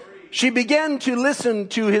 She began to listen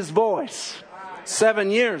to his voice.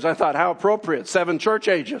 7 years, I thought, how appropriate. 7 church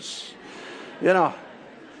ages. You know.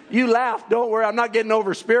 You laugh, don't worry, I'm not getting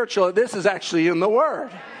over spiritual. This is actually in the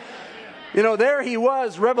Word. You know, there he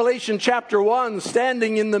was, Revelation chapter 1,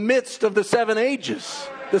 standing in the midst of the 7 ages,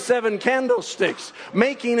 the 7 candlesticks,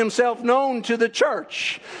 making himself known to the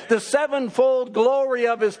church. The sevenfold glory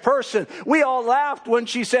of his person. We all laughed when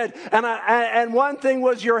she said, and one thing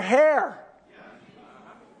was your hair.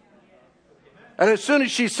 And as soon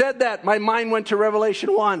as she said that, my mind went to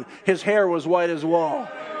Revelation 1. His hair was white as wool.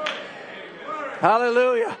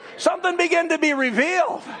 Hallelujah. Something began to be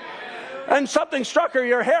revealed. And something struck her,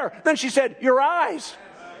 your hair. Then she said, your eyes.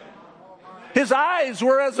 His eyes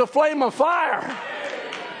were as a flame of fire.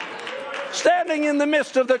 Standing in the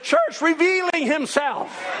midst of the church, revealing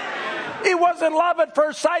himself. It wasn't love at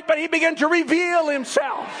first sight, but he began to reveal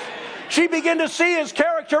himself. She began to see his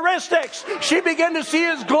characteristics. She began to see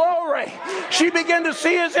his glory. She began to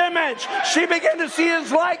see his image. She began to see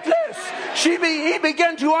his likeness. He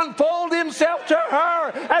began to unfold himself to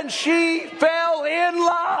her, and she fell in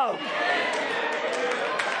love.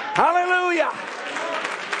 Hallelujah.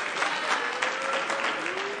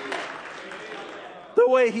 The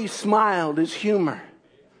way he smiled, his humor.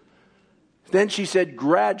 Then she said,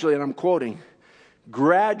 gradually, and I'm quoting,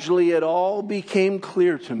 gradually it all became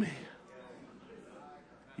clear to me.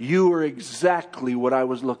 You were exactly what I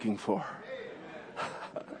was looking for.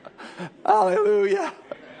 Hallelujah.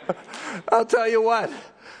 I'll tell you what.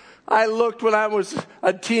 I looked when I was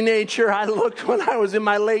a teenager. I looked when I was in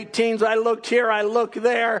my late teens. I looked here. I looked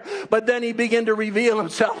there. But then he began to reveal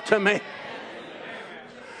himself to me.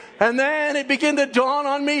 And then it began to dawn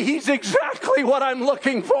on me. He's exactly what I'm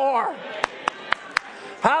looking for.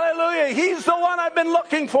 Hallelujah. He's the one I've been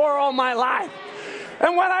looking for all my life.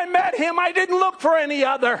 And when I met him, I didn't look for any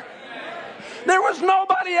other. There was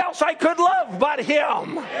nobody else I could love but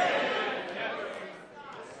him.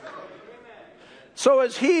 So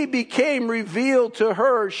as he became revealed to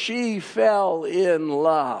her, she fell in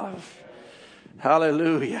love.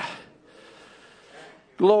 Hallelujah.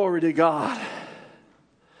 Glory to God.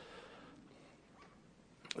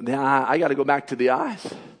 Now, I got to go back to the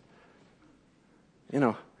eyes. You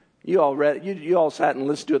know, you all sat and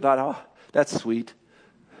listened to it, thought, oh, that's sweet.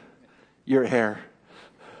 Your hair,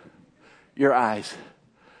 your eyes.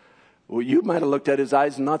 Well, you might have looked at his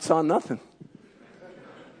eyes and not saw nothing.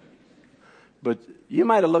 But you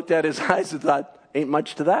might have looked at his eyes and thought, ain't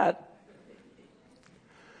much to that.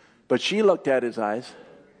 But she looked at his eyes.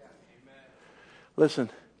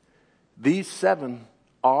 Listen, these 7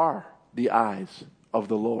 are the eyes of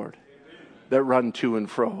the Lord that run to and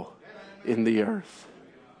fro in the earth.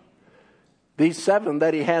 These 7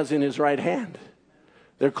 that he has in his right hand.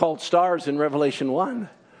 They're called stars in Revelation 1.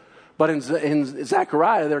 But in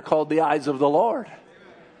Zechariah, they're called the eyes of the Lord.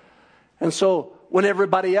 And so when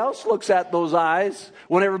everybody else looks at those eyes,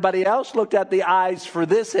 when everybody else looked at the eyes for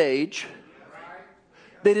this age,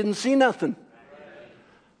 they didn't see nothing.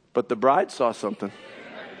 But the bride saw something.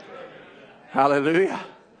 Hallelujah.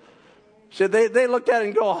 So they looked at it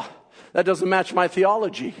and go, oh, that doesn't match my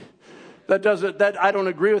theology. I don't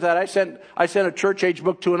agree with that. I sent a church age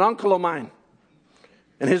book to an uncle of mine.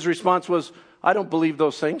 And his response was, I don't believe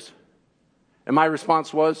those things. And my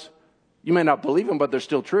response was, you may not believe them, but they're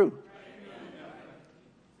still true.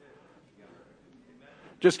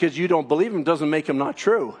 Just because you don't believe them doesn't make them not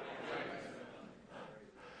true.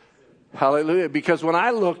 Hallelujah. Because when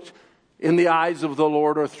I looked in the eyes of the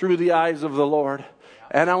Lord, or through the eyes of the Lord.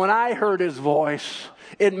 And when I heard his voice,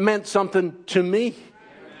 it meant something to me.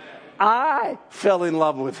 I fell in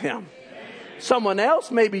love with him. Someone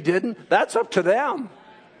else maybe didn't. That's up to them.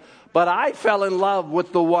 But I fell in love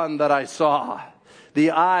with the one that I saw.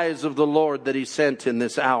 The eyes of the Lord that he sent in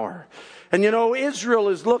this hour. And you know, Israel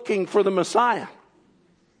is looking for the Messiah.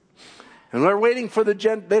 And they're waiting for they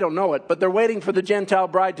don't know it, but they're waiting for the Gentile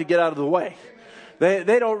bride to get out of the way.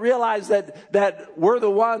 They don't realize that we're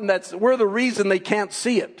the reason they can't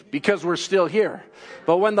see it, because we're still here.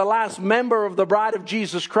 But when the last member of the bride of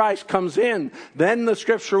Jesus Christ comes in, then the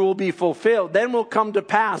scripture will be fulfilled. Then will come to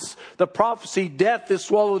pass the prophecy, death is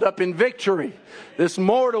swallowed up in victory. This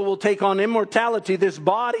mortal will take on immortality. This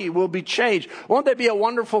body will be changed. Won't that be a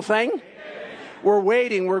wonderful thing? We're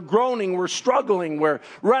waiting, we're groaning, we're struggling, we're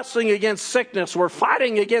wrestling against sickness, we're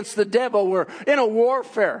fighting against the devil, we're in a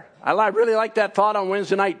warfare. I really like that thought on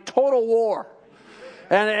Wednesday night, total war.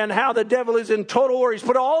 And how the devil is in total war. He's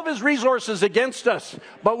put all of his resources against us,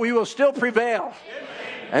 but we will still prevail.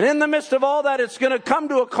 And in the midst of all that, it's going to come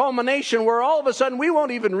to a culmination where all of a sudden we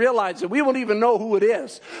won't even realize it. We won't even know who it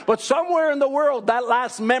is. But somewhere in the world, that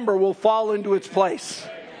last member will fall into its place.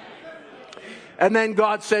 And then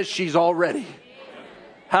God says she's all ready.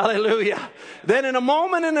 Hallelujah. Then in a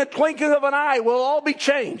moment, in a twinkling of an eye, we'll all be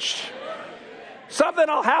changed. Something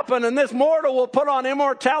will happen, and this mortal will put on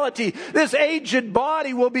immortality. This aged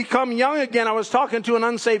body will become young again. I was talking to an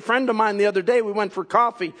unsaved friend of mine the other day. We went for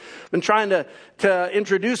coffee. Been trying to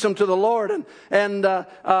introduce him to the Lord. And I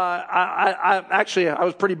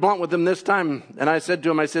was pretty blunt with him this time. And I said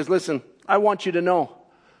to him, I says, listen, I want you to know,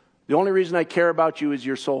 the only reason I care about you is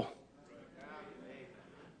your soul.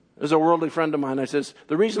 There's a worldly friend of mine. I says,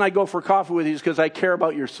 the reason I go for coffee with you is because I care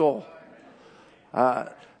about your soul.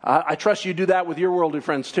 I trust you do that with your worldly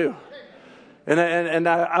friends too. And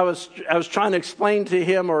I was trying to explain to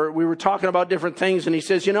him, or we were talking about different things, and he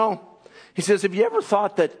says, have you ever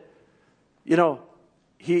thought that,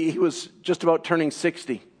 he was just about turning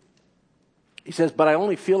 60. He says, but I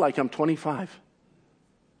only feel like I'm 25.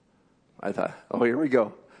 I thought, oh, here we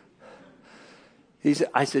go.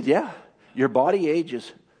 I said, yeah, your body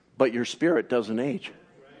ages, but your spirit doesn't age.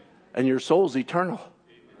 And your soul's eternal.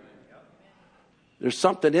 There's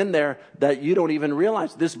something in there that you don't even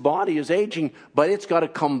realize. This body is aging, but it's got to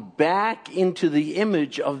come back into the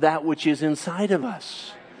image of that which is inside of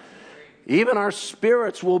us. Even our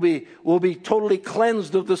spirits will be totally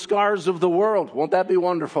cleansed of the scars of the world. Won't that be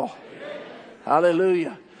wonderful?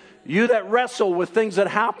 Hallelujah. You that wrestle with things that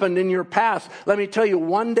happened in your past, let me tell you,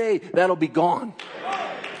 one day that'll be gone.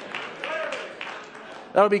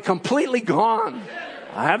 That'll be completely gone.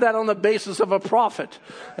 I have that on the basis of a prophet.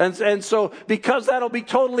 And so because that'll be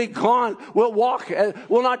totally gone, we'll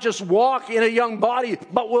not just walk in a young body,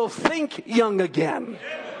 but we'll think young again.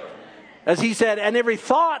 As he said, and every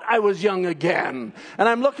thought I was young again. And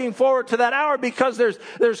I'm looking forward to that hour, because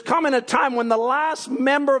there's coming a time when the last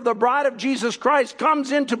member of the bride of Jesus Christ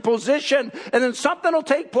comes into position, and then something will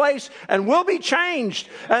take place and we'll be changed.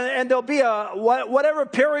 And there'll be whatever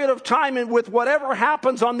period of time, and with whatever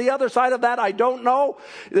happens on the other side of that, I don't know.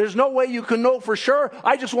 There's no way you can know for sure.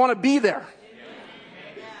 I just want to be there.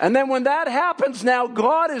 And then when that happens, now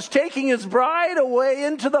God is taking his bride away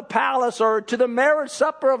into the palace, or to the marriage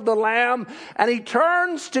supper of the Lamb, and he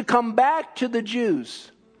turns to come back to the Jews.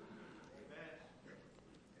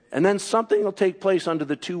 And then something will take place under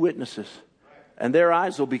the two witnesses, and their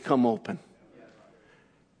eyes will become open.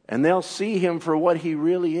 And they'll see him for what he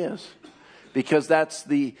really is, because that's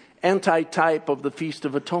the antitype of the Feast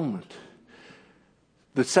of Atonement.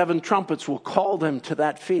 The 7 trumpets will call them to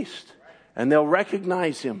that feast. And they'll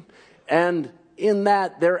recognize him. And in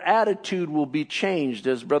that, their attitude will be changed.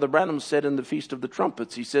 As Brother Branham said in the Feast of the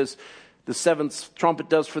Trumpets, he says, the 7th trumpet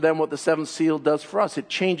does for them what the 7th seal does for us. It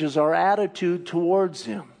changes our attitude towards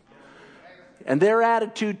him. And their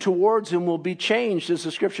attitude towards him will be changed. As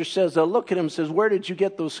the scripture says, they'll look at him and says, where did you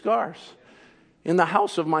get those scars? In the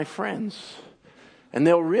house of my friends. And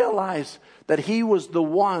they'll realize that he was the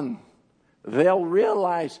one. They'll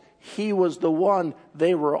realize he was the one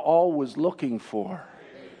they were always looking for.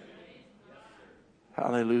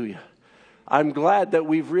 Hallelujah. I'm glad that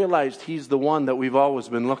we've realized he's the one that we've always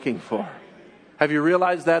been looking for. Have you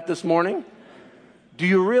realized that this morning? Do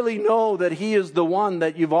you really know that he is the one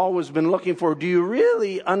that you've always been looking for? Do you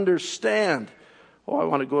really understand? Oh, I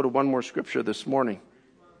want to go to one more scripture this morning.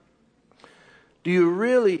 Do you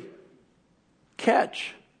really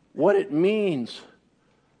catch what it means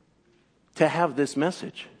to have this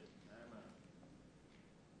message?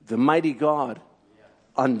 The mighty God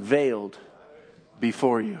unveiled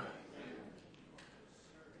before you.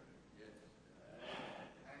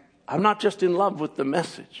 I'm not just in love with the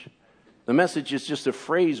message. The message is just a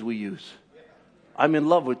phrase we use. I'm in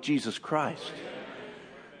love with Jesus Christ,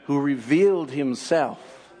 who revealed himself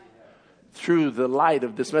through the light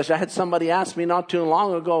of this message. I had somebody ask me not too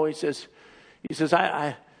long ago, he says,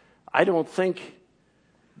 I don't think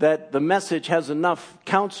that the message has enough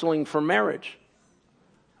counseling for marriage.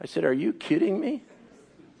 I said, are you kidding me?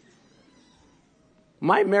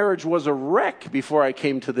 My marriage was a wreck before I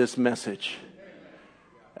came to this message.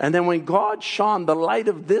 And then when God shone the light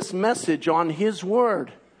of this message on his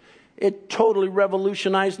word, it totally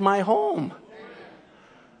revolutionized my home.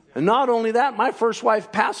 And not only that, my first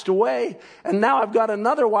wife passed away, and now I've got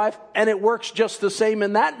another wife, and it works just the same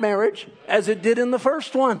in that marriage as it did in the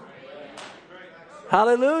first one.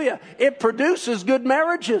 Hallelujah. It produces good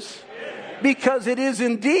marriages because it is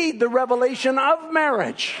indeed the revelation of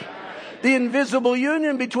marriage. The invisible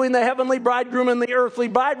union between the heavenly bridegroom and the earthly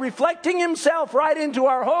bride, reflecting himself right into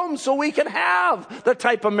our homes so we can have the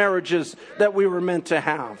type of marriages that we were meant to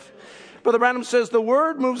have. Brother Branham says the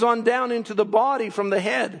word moves on down into the body from the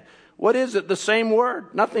head. What is it? The same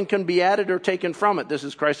word. Nothing can be added or taken from it. This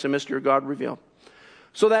is Christ, the mystery of God revealed.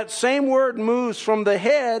 So that same word moves from the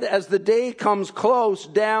head as the day comes close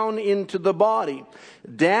down into the body.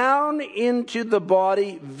 Down into the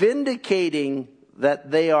body, vindicating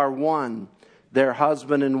that they are one, their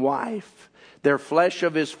husband and wife. Their flesh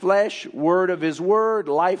of his flesh, word of his word,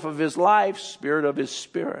 life of his life, spirit of his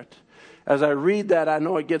spirit. As I read that, I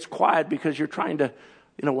know it gets quiet because you're trying to,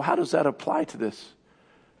 how does that apply to this?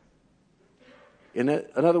 In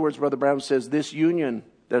other words, Brother Brown says this union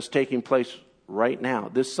that's taking place right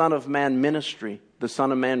now, this Son of Man ministry, the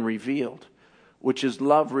Son of Man revealed, which is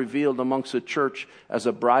love revealed amongst the church as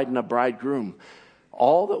a bride and a bridegroom.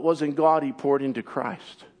 All that was in God, he poured into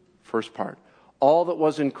Christ. First part. All that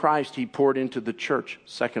was in Christ, he poured into the church.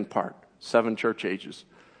 Second part. 7 church ages.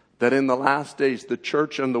 That in the last days, the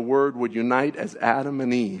church and the word would unite as Adam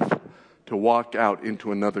and Eve to walk out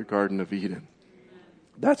into another Garden of Eden.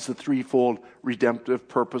 That's the threefold redemptive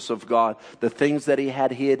purpose of God. The things that he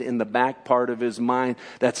had hid in the back part of his mind,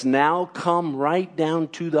 that's now come right down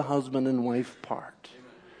to the husband and wife part.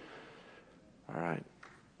 All right.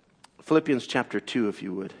 Philippians chapter 2, if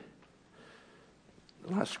you would.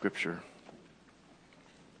 The last scripture.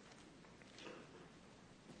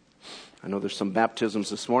 I know there's some baptisms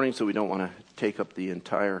this morning, so we don't want to take up the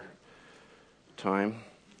entire time.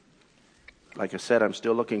 Like I said, I'm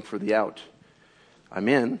still looking for the out. I'm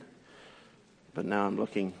in, but now I'm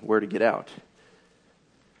looking where to get out.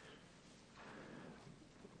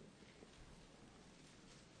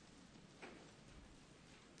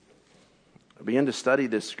 I began to study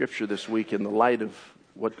this scripture this week in the light of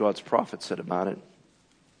what God's prophet said about it.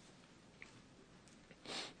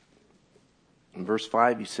 In verse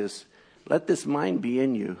 5, he says, let this mind be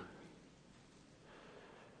in you.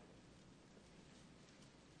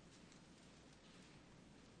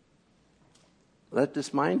 Let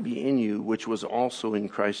this mind be in you, which was also in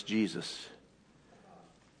Christ Jesus,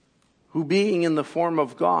 who being in the form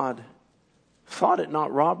of God, thought it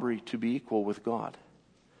not robbery to be equal with God,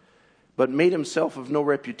 but made himself of no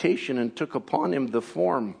reputation, and took upon him the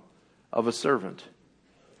form of a servant,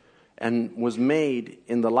 and was made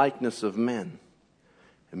in the likeness of men.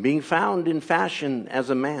 And being found in fashion as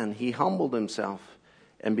a man, he humbled himself,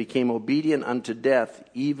 and became obedient unto death,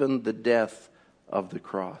 even the death of the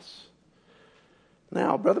cross.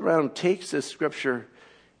 Now, Brother Branham takes this scripture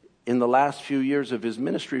in the last few years of his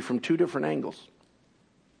ministry from 2 different angles.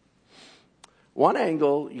 One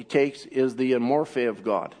angle he takes is the amorphe of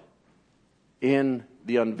God, in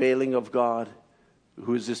the unveiling of God,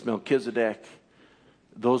 who is this Melchizedek,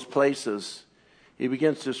 those places. He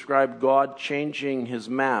begins to describe God changing his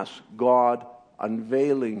mask, God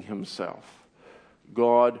unveiling himself,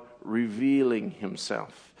 God revealing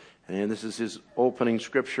himself. And this is his opening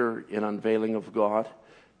scripture in unveiling of God.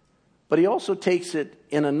 But he also takes it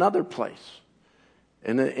in another place.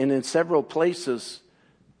 And in several places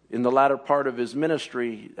in the latter part of his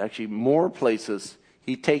ministry, actually more places,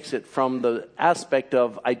 he takes it from the aspect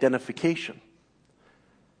of identification.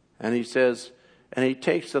 And he says, and he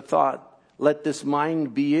takes the thought, let this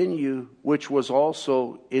mind be in you, which was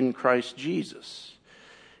also in Christ Jesus.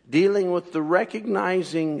 Dealing with the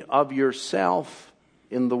recognizing of yourself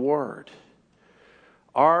in the Word.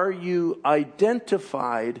 Are you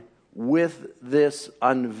identified with this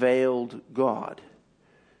unveiled God?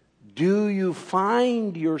 Do you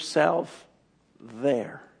find yourself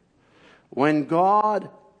there? When God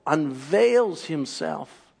unveils himself,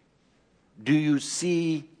 do you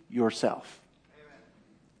see yourself?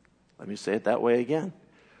 Let me say it that way again.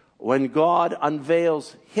 When God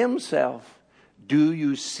unveils himself, do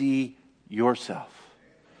you see yourself?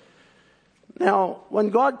 Now, when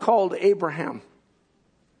God called Abraham,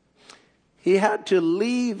 he had to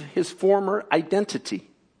leave his former identity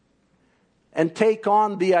and take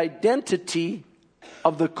on the identity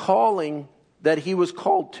of the calling that he was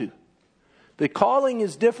called to. The calling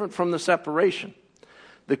is different from the separation.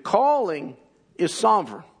 The calling is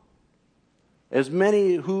sovereign. As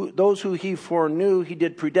those who he foreknew, he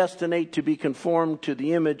did predestinate to be conformed to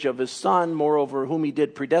the image of his Son. Moreover, whom he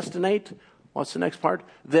did predestinate, what's the next part?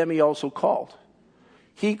 Them he also called.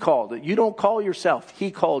 He called it. You don't call yourself.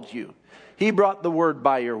 He called you. He brought the word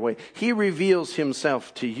by your way. He reveals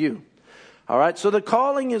himself to you. All right, so the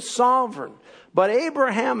calling is sovereign. But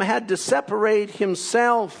Abraham had to separate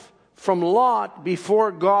himself from Lot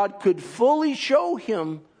before God could fully show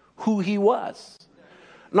him who he was.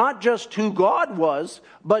 Not just who God was,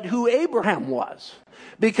 but who Abraham was.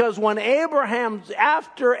 Because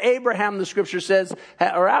after Abraham, the scripture says,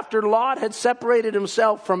 or after Lot had separated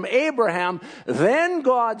himself from Abraham, then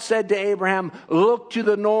God said to Abraham, look to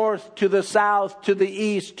the north, to the south, to the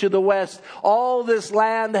east, to the west. All this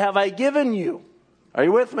land have I given you. Are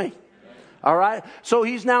you with me? All right. So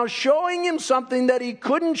he's now showing him something that he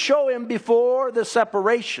couldn't show him before the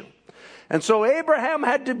separation. And so Abraham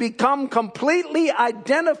had to become completely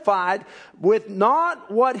identified with not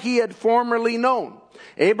what he had formerly known.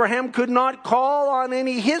 Abraham could not call on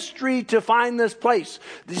any history to find this place.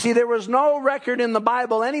 You see, there was no record in the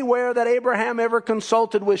Bible anywhere that Abraham ever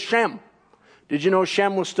consulted with Shem. Did you know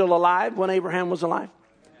Shem was still alive when Abraham was alive?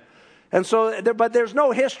 And so, but there's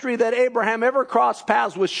no history that Abraham ever crossed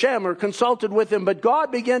paths with Shem or consulted with him. But God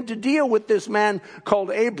began to deal with this man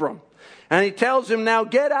called Abram. And he tells him, now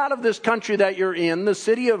get out of this country that you're in, the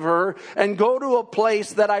city of Ur, and go to a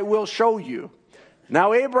place that I will show you.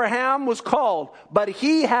 Now Abraham was called, but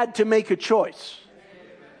he had to make a choice.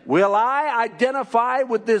 Will I identify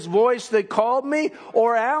with this voice that called me,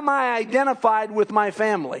 or am I identified with my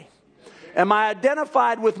family? Am I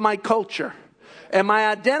identified with my culture? Am I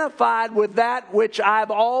identified with that which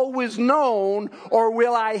I've always known, or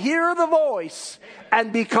will I hear the voice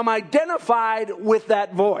and become identified with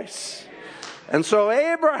that voice? And so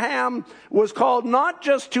Abraham was called not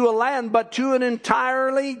just to a land, but to an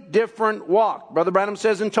entirely different walk. Brother Branham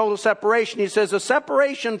says in Total Separation, he says a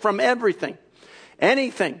separation from everything,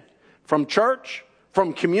 anything, from church,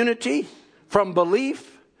 from community, from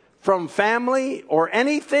belief, from family, or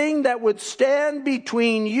anything that would stand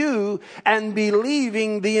between you and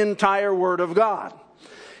believing the entire Word of God.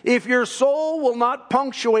 If your soul will not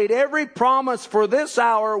punctuate every promise for this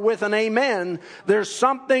hour with an amen, there's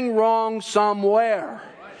something wrong somewhere.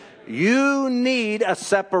 You need a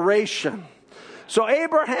separation. So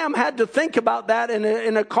Abraham had to think about that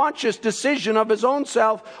in a conscious decision of his own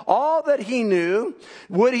self, all that he knew.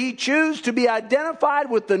 Would he choose to be identified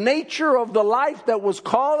with the nature of the life that was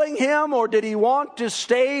calling him, or did he want to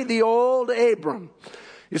stay the old Abram?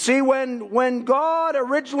 You see, when God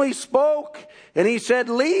originally spoke and he said,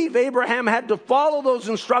 leave, Abraham had to follow those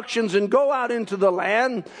instructions and go out into the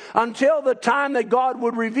land until the time that God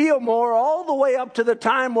would reveal more, all the way up to the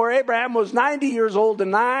time where Abraham was 90 years old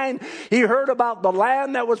and 9. He heard about the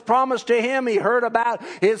land that was promised to him. He heard about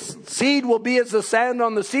his seed will be as the sand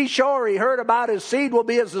on the seashore. He heard about his seed will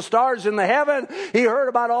be as the stars in the heaven. He heard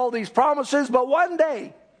about all these promises. But one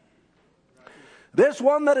day, this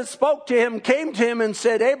one that had spoke to him came to him and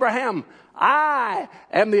said, Abraham, I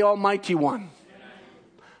am the Almighty One.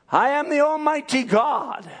 I am the Almighty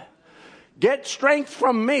God. Get strength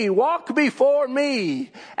from me. Walk before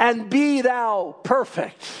me and be thou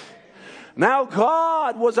perfect. Now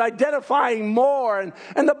God was identifying more.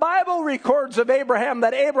 And the Bible records of Abraham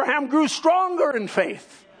that Abraham grew stronger in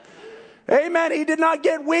faith. Amen. He did not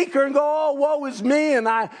get weaker and go, oh, woe is me. And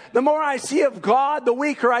the more I see of God, the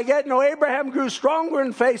weaker I get. No, Abraham grew stronger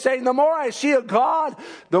in faith, saying, the more I see of God,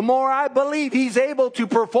 the more I believe he's able to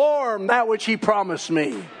perform that which he promised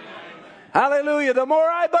me. Hallelujah. The more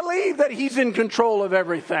I believe that he's in control of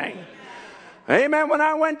everything. Amen. When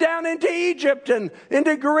I went down into Egypt and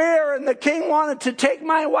into Gerar and the king wanted to take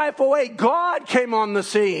my wife away, God came on the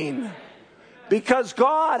scene. Because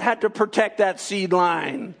God had to protect that seed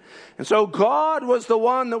line. And so God was the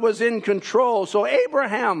one that was in control. So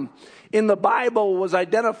Abraham in the Bible was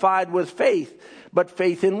identified with faith. But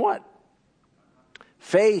faith in what?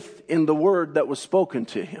 Faith in the word that was spoken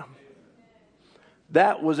to him.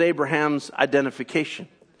 That was Abraham's identification.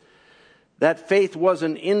 That faith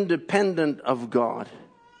wasn't independent of God.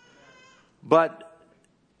 But,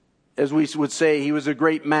 as we would say, he was a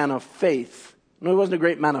great man of faith. No, he wasn't a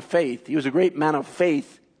great man of faith. He was a great man of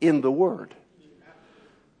faith in the Word.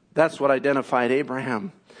 That's what identified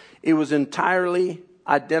Abraham. It was entirely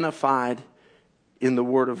identified in the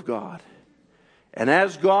Word of God. And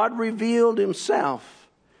as God revealed himself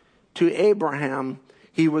to Abraham,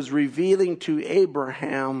 he was revealing to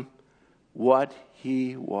Abraham what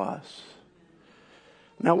he was.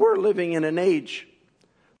 Now we're living in an age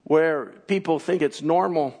where people think it's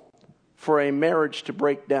normal for a marriage to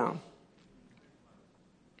break down.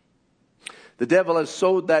 The devil has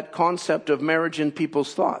sowed that concept of marriage in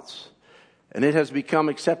people's thoughts, and it has become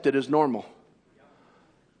accepted as normal.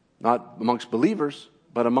 Not amongst believers,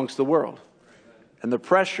 but amongst the world. And the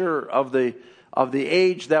pressure of the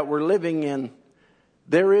age that we're living in,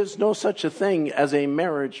 there is no such a thing as a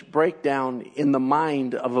marriage breakdown in the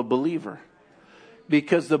mind of a believer.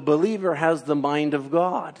 Because the believer has the mind of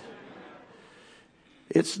God.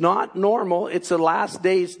 It's not normal. It's a last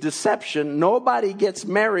days deception. Nobody gets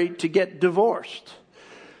married to get divorced.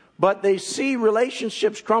 But they see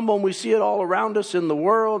relationships crumble, and we see it all around us in the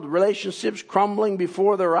world. Relationships crumbling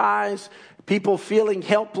before their eyes. People feeling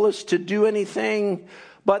helpless to do anything.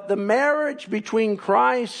 But the marriage between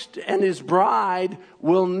Christ and his bride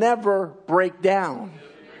will never break down.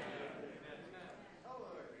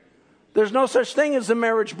 There's no such thing as a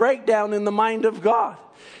marriage breakdown in the mind of God.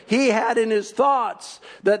 He had in his thoughts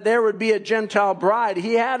that there would be a Gentile bride.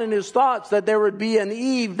 He had in his thoughts that there would be an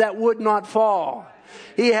Eve that would not fall.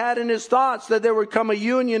 He had in his thoughts that there would come a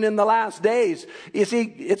union in the last days. You see,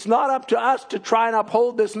 it's not up to us to try and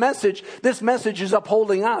uphold this message. This message is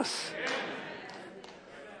upholding us.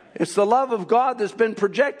 It's the love of God that's been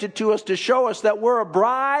projected to us to show us that we're a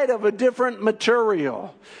bride of a different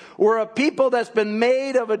material. We're a people that's been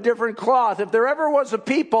made of a different cloth. If there ever was a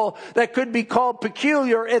people that could be called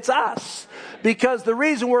peculiar, it's us. Because the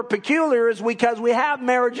reason we're peculiar is because we have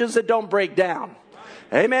marriages that don't break down.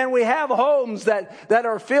 Amen. We have homes that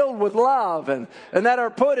are filled with love and that are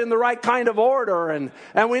put in the right kind of order.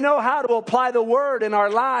 And we know how to apply the word in our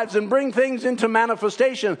lives and bring things into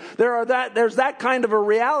manifestation. There's that kind of a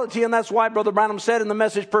reality. And that's why Brother Branham said in the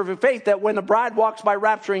message Perfect Faith that when the bride walks by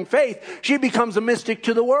rapturing faith, she becomes a mystic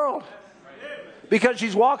to the world. Because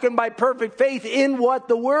she's walking by perfect faith in what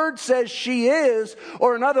the word says she is.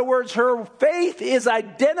 Or in other words, her faith is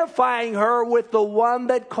identifying her with the one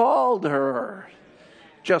that called her.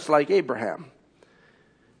 Just like Abraham.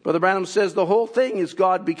 Brother Branham says the whole thing is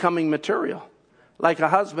God becoming material. Like a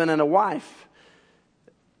husband and a wife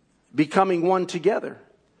becoming one together.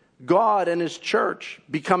 God and his church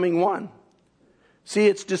becoming one. See,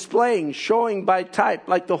 it's displaying, showing by type,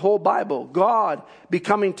 like the whole Bible. God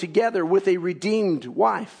becoming together with a redeemed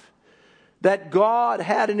wife. That God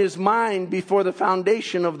had in his mind before the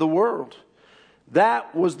foundation of the world.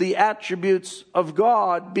 That was the attributes of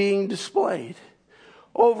God being displayed.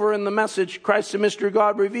 Over in the message, Christ the mystery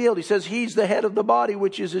God revealed, he says he's the head of the body,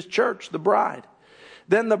 which is his church, the bride.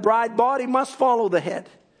 Then the bride body must follow the head,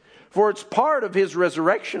 for it's part of his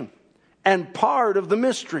resurrection and part of the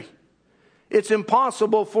mystery. It's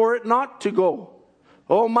impossible for it not to go.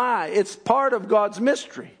 Oh my, it's part of God's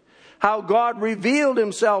mystery. How God revealed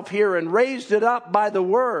himself here and raised it up by the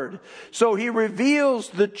word. So he reveals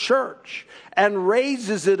the church and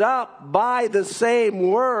raises it up by the same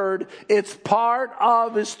word. It's part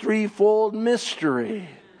of his threefold mystery.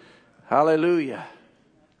 Hallelujah.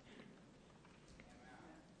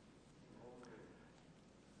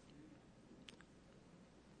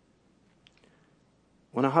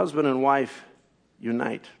 When a husband and wife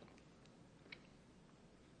unite,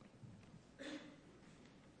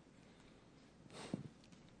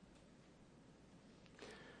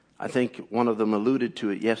 I think one of them alluded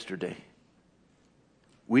to it yesterday.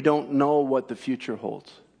 We don't know what the future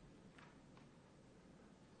holds.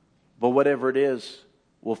 But whatever it is,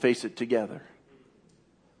 we'll face it together.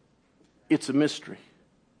 It's a mystery.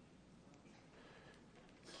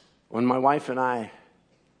 When my wife and I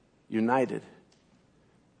united,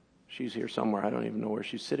 she's here somewhere. I don't even know where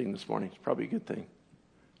she's sitting this morning. It's probably a good thing.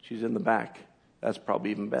 She's in the back. That's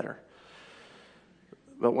probably even better.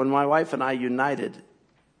 But when my wife and I united,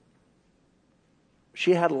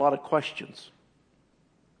 she had a lot of questions.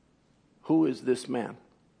 Who is this man?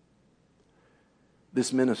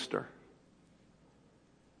 This minister?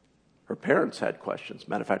 Her parents had questions.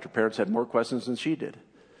 Matter of fact, her parents had more questions than she did.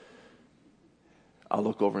 I'll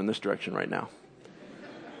look over in this direction right now.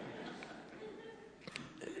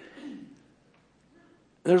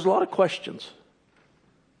 There's a lot of questions.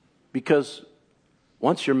 Because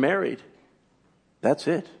once you're married, that's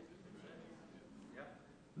it.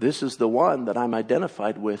 This is the one that I'm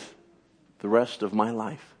identified with the rest of my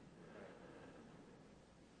life.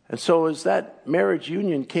 And so as that marriage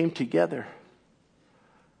union came together,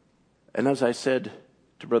 and as I said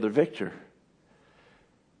to Brother Victor,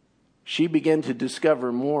 she began to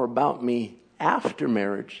discover more about me after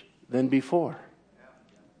marriage than before.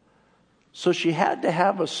 So she had to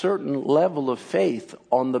have a certain level of faith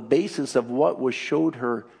on the basis of what was showed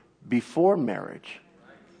her before marriage,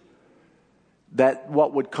 that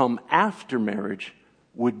what would come after marriage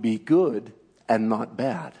would be good and not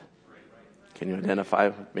bad. Can you identify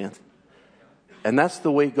with me? And that's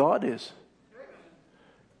the way God is.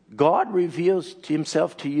 God reveals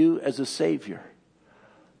himself to you as a Savior.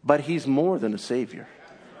 But he's more than a Savior.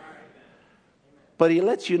 But he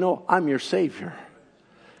lets you know, I'm your Savior.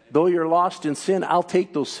 Though you're lost in sin, I'll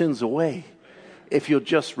take those sins away. If you'll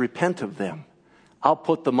just repent of them, I'll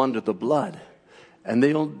put them under the blood. And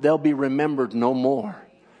they'll be remembered no more.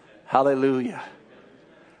 Hallelujah.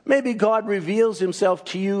 Maybe God reveals himself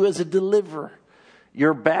to you as a deliverer.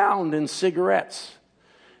 You're bound in cigarettes.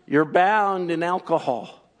 You're bound in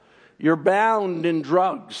alcohol. You're bound in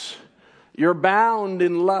drugs. You're bound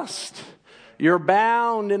in lust. You're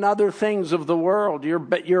bound in other things of the world.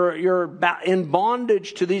 You're in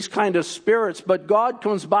bondage to these kind of spirits. But God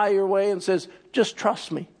comes by your way and says, just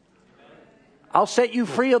trust me. I'll set you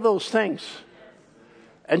free of those things.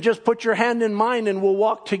 And just put your hand in mine and we'll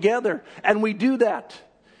walk together. And we do that.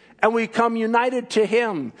 And we come united to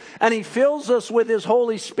him. And he fills us with his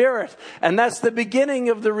Holy Spirit. And that's the beginning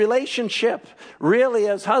of the relationship, really,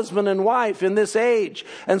 as husband and wife in this age.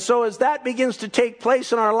 And so as that begins to take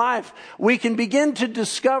place in our life, we can begin to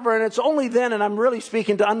discover, and it's only then, and I'm really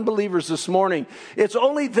speaking to unbelievers this morning, it's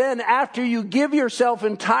only then after you give yourself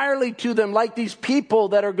entirely to them, like these people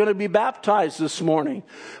that are going to be baptized this morning.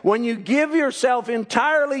 When you give yourself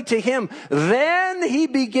entirely to him, then he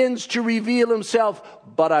begins to reveal himself.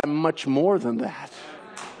 But I'm much more than that.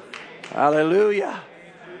 Hallelujah.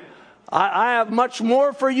 I have much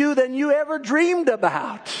more for you than you ever dreamed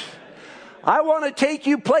about. I want to take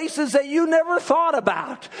you places that you never thought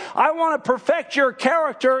about. I want to perfect your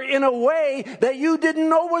character in a way that you didn't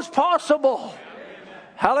know was possible.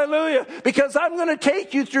 Hallelujah. Because I'm going to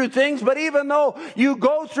take you through things, but even though you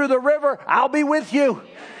go through the river, I'll be with you.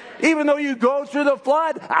 Even though you go through the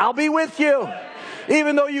flood, I'll be with you.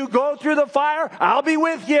 Even though you go through the fire, I'll be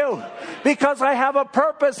with you. Because I have a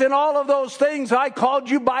purpose in all of those things. I called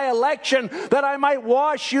you by election that I might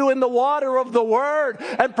wash you in the water of the word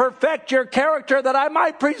and perfect your character, that I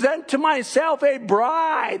might present to myself a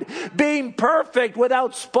bride being perfect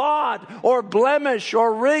without spot or blemish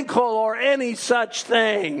or wrinkle or any such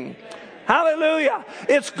thing. Hallelujah.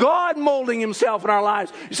 It's God molding himself in our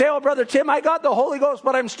lives. You say, oh, Brother Tim, I got the Holy Ghost,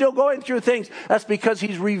 but I'm still going through things. That's because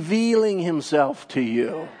he's revealing himself to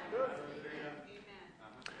you.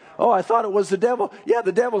 Oh, I thought it was the devil. Yeah,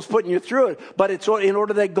 the devil's putting you through it, but it's in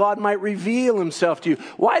order that God might reveal himself to you.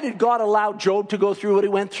 Why did God allow Job to go through what he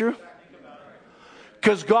went through?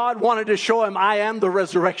 Because God wanted to show him, I am the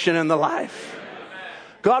resurrection and the life.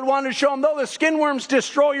 God wanted to show him, though the skin worms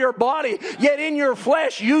destroy your body, yet in your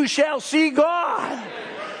flesh you shall see God.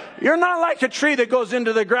 You're not like a tree that goes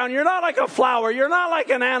into the ground. You're not like a flower. You're not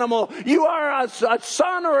like an animal. You are a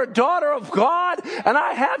son or a daughter of God, and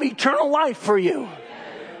I have eternal life for you.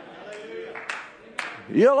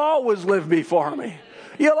 You'll always live before me.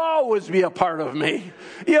 You'll always be a part of me.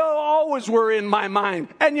 You'll always were in my mind,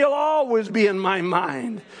 and you'll always be in my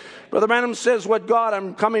mind. Brother Branham says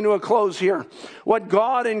I'm coming to a close here. What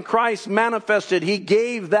God in Christ manifested, he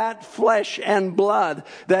gave that flesh and blood,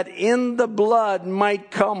 that in the blood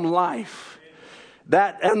might come life.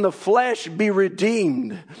 And the flesh be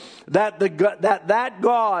redeemed. That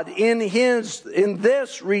God in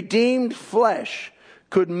this redeemed flesh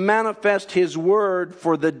could manifest his word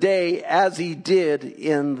for the day as he did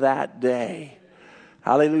in that day.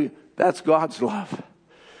 Hallelujah. That's God's love.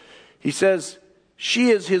 He says,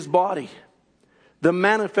 she is his body, the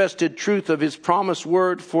manifested truth of his promised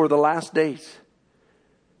word for the last days.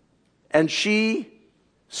 And she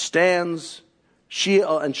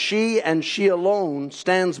alone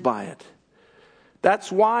stands by it.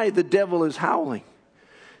 That's why the devil is howling.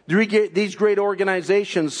 These great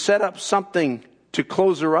organizations set up something to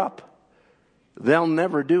close her up. They'll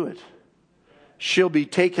never do it. She'll be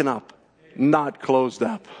taken up, not closed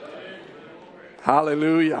up.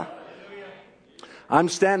 Hallelujah. I'm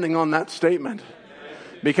standing on that statement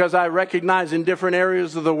because I recognize in different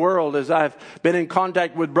areas of the world, as I've been in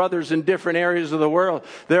contact with brothers in different areas of the world,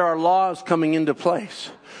 there are laws coming into place.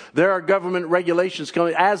 There are government regulations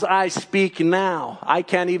coming. As I speak now, I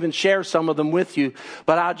can't even share some of them with you,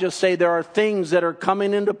 but I'll just say there are things that are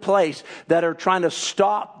coming into place that are trying to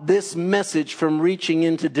stop this message from reaching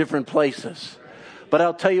into different places. But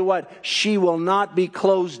I'll tell you what, she will not be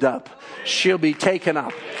closed up. She'll be taken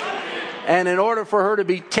up. And in order for her to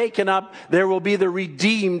be taken up, there will be the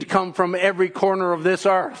redeemed come from every corner of this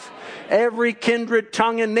earth. Every kindred,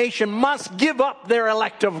 tongue, and nation must give up their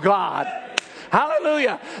elect of God.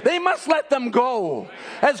 Hallelujah. They must let them go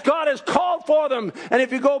as God has called for them. And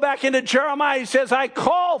if you go back into Jeremiah, he says, I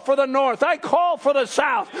call for the north. I call for the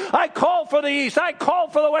south. I call for the east. I call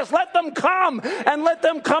for the west. Let them come, and let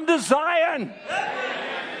them come to Zion.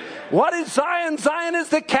 What is Zion? Zion is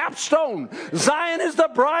the capstone. Zion is the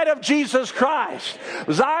bride of Jesus Christ.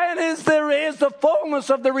 Zion is the fullness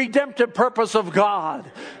of the redemptive purpose of God.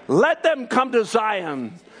 Let them come to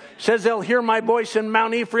Zion. Says they'll hear my voice in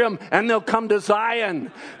Mount Ephraim, and they'll come to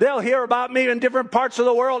Zion. They'll hear about me in different parts of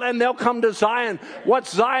the world, and they'll come to Zion.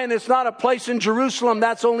 What's Zion? It's not a place in Jerusalem.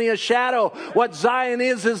 That's only a shadow. What Zion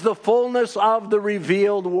is the fullness of the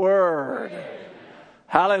revealed word.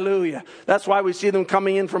 Hallelujah. That's why we see them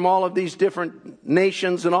coming in from all of these different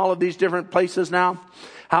nations and all of these different places now.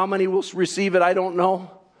 How many will receive it? I don't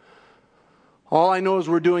know. All I know is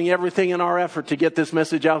we're doing everything in our effort to get this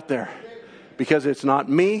message out there. Because it's not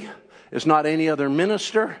me, it's not any other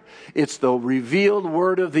minister, it's the revealed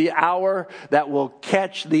word of the hour that will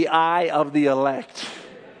catch the eye of the elect.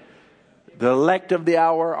 The elect of the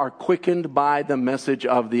hour are quickened by the message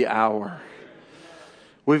of the hour.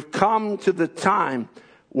 We've come to the time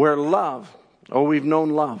where we've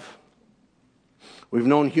known love. We've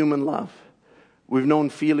known human love. We've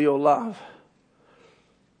known filial love.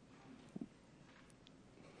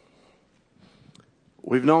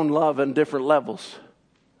 We've known love on different levels.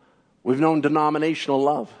 We've known denominational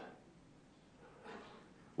love.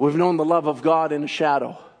 We've known the love of God in a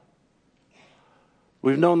shadow.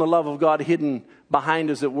 We've known the love of God hidden behind,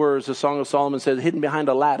 as it were, as the Song of Solomon says, hidden behind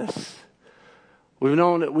a lattice. We've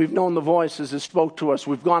known the voice as it spoke to us.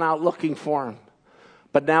 We've gone out looking for Him.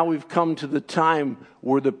 But now we've come to the time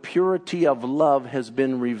where the purity of love has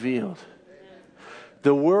been revealed.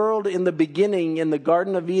 The world in the beginning in the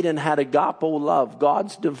Garden of Eden had agape love,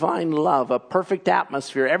 God's divine love, a perfect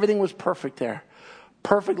atmosphere. Everything was perfect there.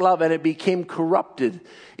 Perfect love, and it became corrupted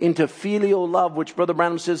into filial love, which Brother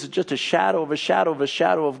Branham says is just a shadow of a shadow of a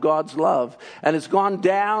shadow of God's love. And it's gone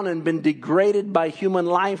down and been degraded by human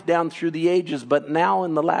life down through the ages. But now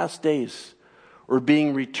in the last days, we're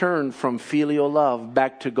being returned from filial love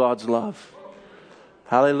back to God's love.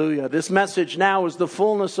 Hallelujah. This message now is the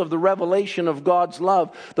fullness of the revelation of God's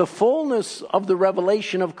love. The fullness of the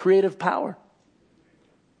revelation of creative power.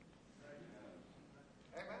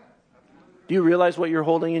 Do you realize what you're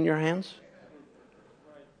holding in your hands?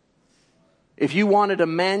 If you wanted a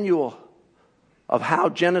manual of how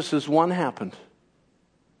Genesis 1 happened,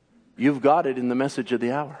 you've got it in the message of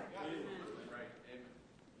the hour.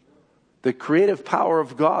 The creative power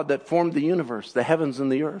of God that formed the universe, the heavens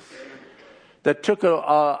and the earth. That took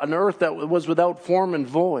an earth that was without form and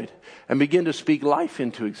void and began to speak life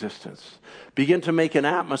into existence. Begin to make an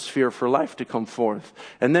atmosphere for life to come forth.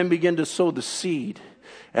 And then begin to sow the seed.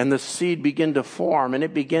 And the seed began to form, and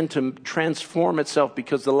it began to transform itself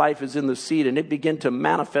because the life is in the seed, and it began to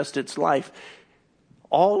manifest its life.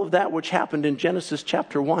 All of that which happened in Genesis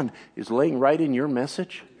chapter 1 is laying right in your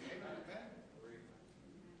message.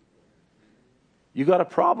 You got a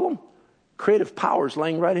problem? Creative power is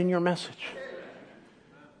laying right in your message.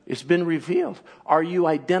 It's been revealed. Are you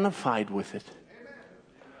identified with it?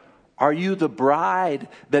 Are you the bride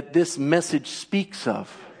that this message speaks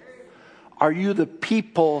of? Are you the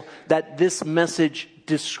people that this message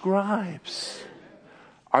describes?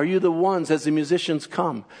 Are you the ones, as the musicians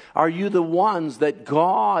come, are you the ones that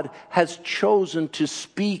God has chosen to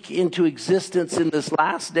speak into existence in this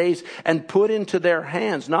last days and put into their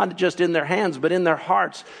hands, not just in their hands, but in their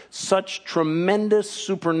hearts, such tremendous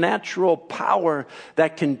supernatural power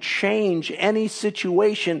that can change any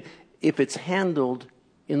situation if it's handled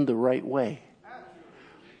in the right way?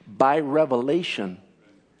 By revelation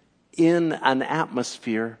in an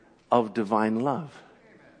atmosphere of divine love.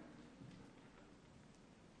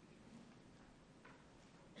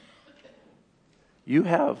 You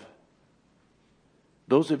have,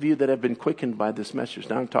 those of you that have been quickened by this message,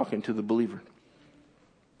 now I'm talking to the believer.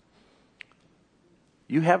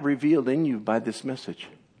 You have revealed in you by this message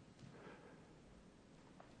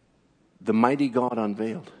the mighty God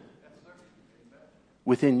unveiled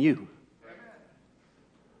within you.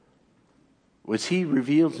 As He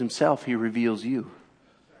reveals Himself, He reveals you.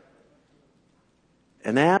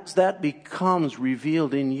 And as that becomes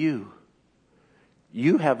revealed in you,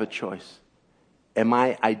 you have a choice. Am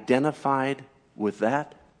I identified with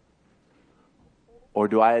that? Or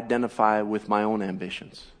do I identify with my own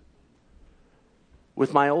ambitions?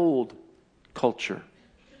 With my old culture?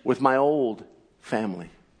 With my old family? With my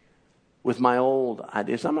old with my old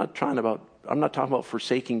ideas. I'm not talking about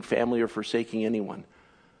forsaking family or forsaking anyone.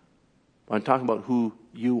 I'm talking about who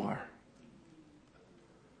you are.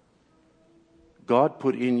 God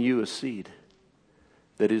put in you a seed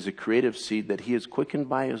that is a creative seed that He has quickened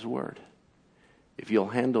by His word. If you'll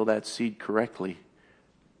handle that seed correctly,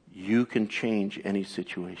 you can change any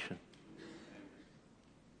situation.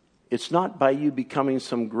 It's not by you becoming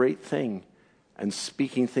some great thing and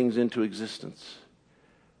speaking things into existence.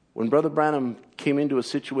 When Brother Branham came into a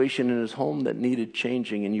situation in his home that needed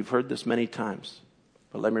changing, and you've heard this many times,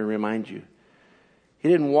 but let me remind you, he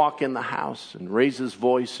didn't walk in the house and raise his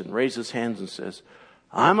voice and raise his hands and says,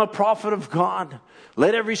 I'm a prophet of God.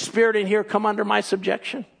 Let every spirit in here come under my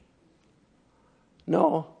subjection.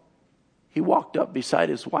 No, he walked up beside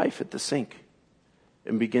his wife at the sink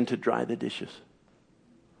and began to dry the dishes.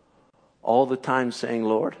 All the time saying,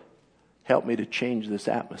 Lord, help me to change this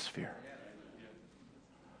atmosphere.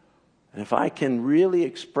 And if I can really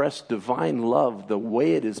express divine love the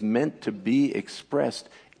way it is meant to be expressed,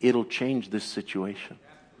 it'll change this situation.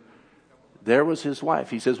 There was his wife.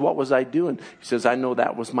 He says, what was I doing? He says, I know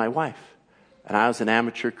that was my wife. And I was an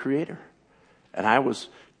amateur creator. And I was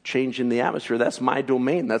changing the atmosphere. That's my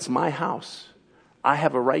domain. That's my house. I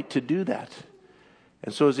have a right to do that.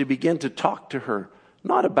 And so as he began to talk to her,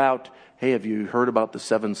 not about, hey, have you heard about the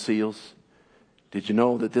 7 seals? Did you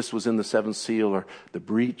know that this was in the 7th seal, or the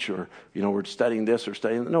breach, or, we're studying this or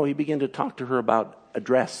studying that? No, he began to talk to her about a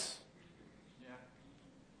dress. Yeah.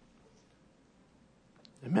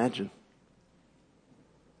 Imagine.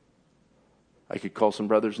 I could call some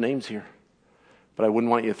brothers' names here, but I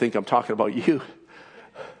wouldn't want you to think I'm talking about you.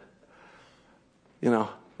 But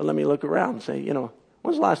let me look around and say,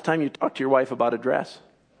 when's the last time you talked to your wife about a dress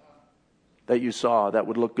that you saw that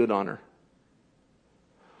would look good on her?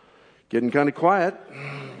 Getting kind of quiet.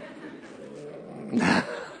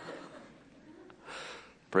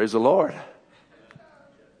 Praise the Lord.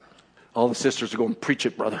 All the sisters are going, preach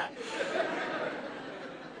it, brother.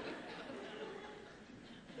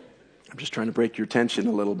 I'm just trying to break your tension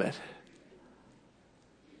a little bit.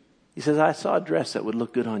 He says, I saw a dress that would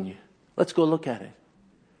look good on you. Let's go look at it.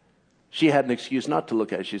 She had an excuse not to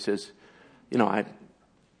look at it. She says, I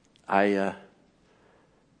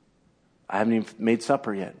haven't even made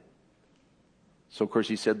supper yet. So, of course,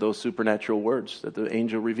 he said those supernatural words that the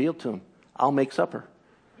angel revealed to him. I'll make supper.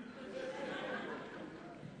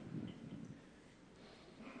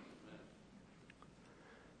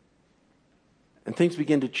 And things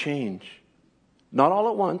begin to change. Not all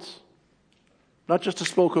at once. Not just a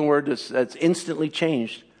spoken word that's instantly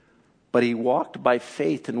changed. But he walked by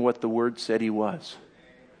faith in what the word said he was.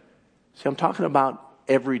 See, I'm talking about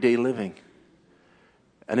everyday living.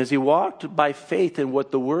 And as he walked by faith in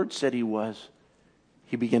what the word said he was,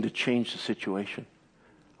 he began to change the situation.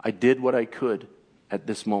 I did what I could at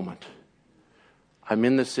this moment. I'm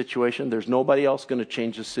in this situation. There's nobody else going to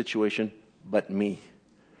change this situation but me.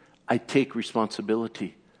 I take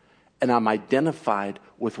responsibility. And I'm identified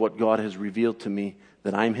with what God has revealed to me,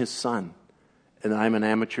 that I'm His son and I'm an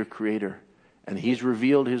amateur creator. And He's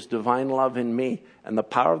revealed His divine love in me. And the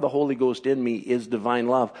power of the Holy Ghost in me is divine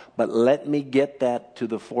love. But let me get that to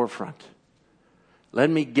the forefront. Let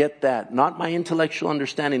me get that. Not my intellectual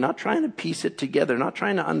understanding. Not trying to piece it together. Not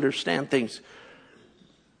trying to understand things.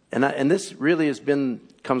 And this really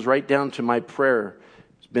comes right down to my prayer.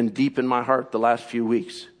 It's been deep in my heart the last few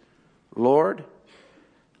weeks. Lord,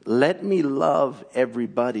 let me love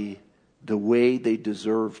everybody the way they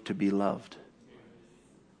deserve to be loved.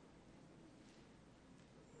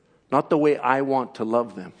 Not the way I want to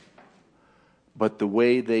love them, but the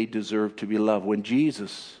way they deserve to be loved. When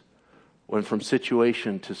Jesus went from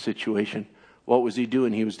situation to situation, what was He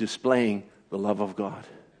doing? He was displaying the love of God.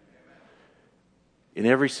 In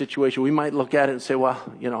every situation, we might look at it and say, well,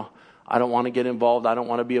 I don't want to get involved. I don't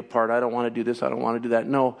want to be a part. I don't want to do this. I don't want to do that.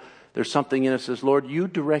 No, there's something in us that says, Lord, you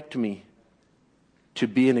direct me to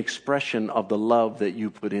be an expression of the love that you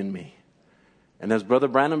put in me. And as Brother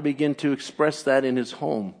Branham began to express that in his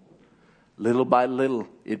home, little by little,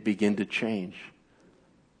 it began to change.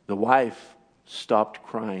 The wife stopped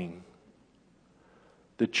crying.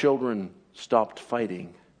 The children stopped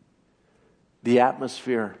fighting. The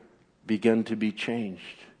atmosphere began to be changed.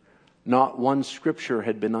 Not one scripture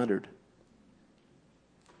had been uttered.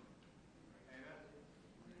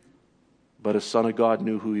 But a son of God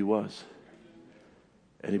knew who he was.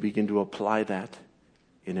 And he began to apply that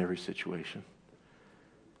in every situation.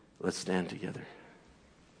 Let's stand together.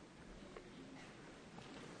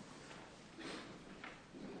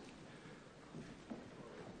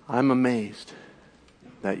 I'm amazed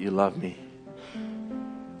that you love me.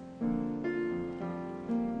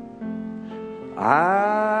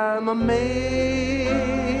 I'm amazed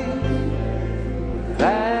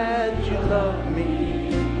that you love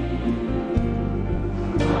me.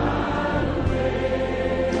 I'm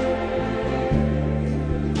amazed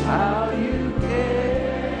how you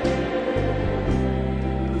care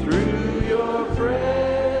through your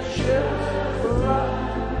precious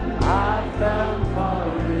blood. I found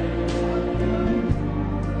pardon,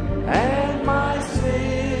 and my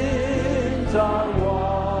sins are washed.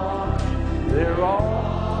 They're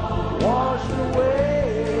all washed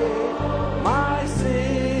away. My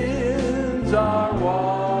sins are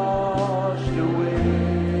washed away.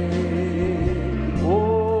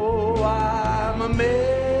 Oh, I'm amazed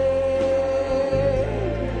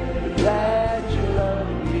that you love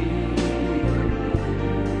me.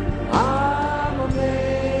 I'm amazed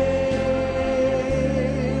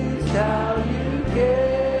how you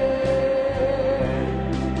care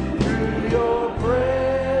through your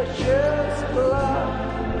precious blood.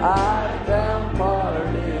 I found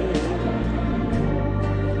pardon,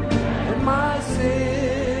 and my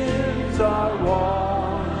sins are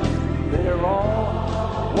washed. They're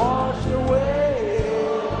all washed away.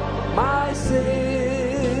 My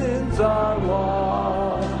sins are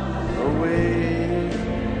washed away.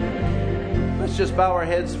 Let's just bow our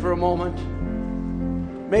heads for a moment.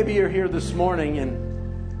 Maybe you're here this morning and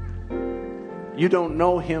you don't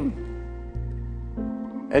know Him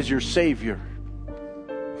as your Savior.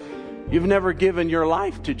 You've never given your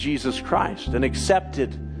life to Jesus Christ and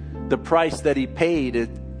accepted the price that He paid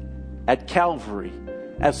at Calvary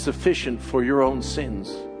as sufficient for your own sins.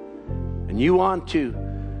 And you want to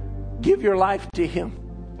give your life to Him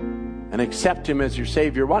and accept Him as your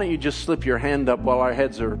Savior. Why don't you just slip your hand up while our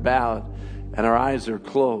heads are bowed and our eyes are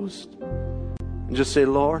closed, and just say,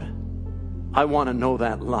 Lord, I want to know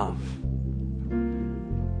that love.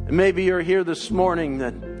 And maybe you're here this morning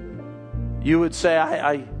that you would say,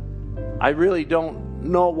 I really don't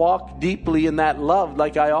walk deeply in that love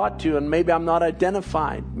like I ought to, and maybe I'm not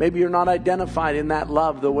identified. Maybe you're not identified in that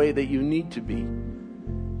love the way that you need to be.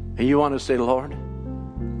 And you want to say, Lord,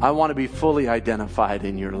 I want to be fully identified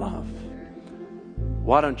in your love.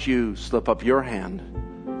 Why don't you slip up your hand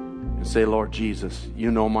and say, Lord Jesus,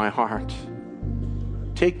 you know my heart.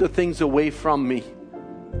 Take the things away from me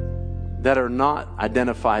that are not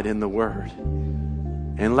identified in the Word,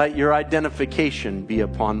 and let your identification be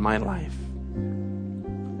upon my life.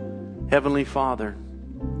 Heavenly Father,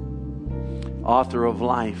 author of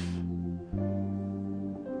life,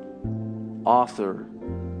 author,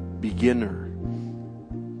 beginner,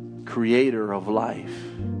 creator of life,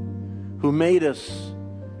 who made us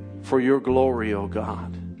for your glory, O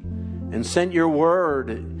God, and sent your word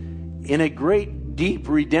in a great, deep,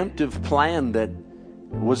 redemptive plan that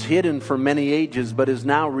was hidden for many ages, but is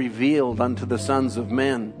now revealed unto the sons of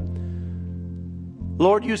men.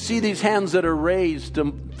 Lord, you see these hands that are raised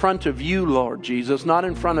in front of you, Lord Jesus, not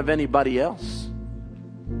in front of anybody else.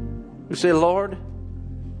 You say, Lord,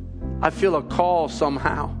 I feel a call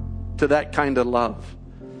somehow to that kind of love.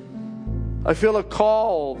 I feel a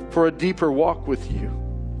call for a deeper walk with you.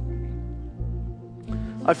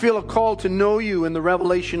 I feel a call to know you in the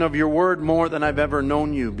revelation of your word more than I've ever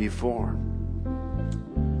known you before.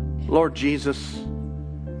 Lord Jesus,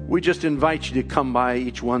 we just invite you to come by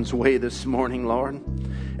each one's way this morning, Lord.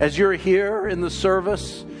 As you're here in the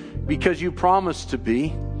service, because you promised to be.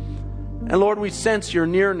 And Lord, we sense your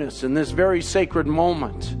nearness in this very sacred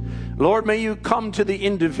moment. Lord, may you come to the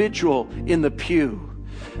individual in the pew.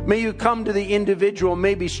 May you come to the individual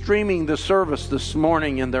maybe streaming the service this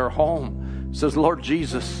morning in their home. Says, Lord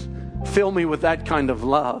Jesus, fill me with that kind of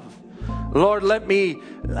love. Lord, let me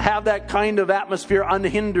have that kind of atmosphere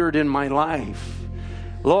unhindered in my life.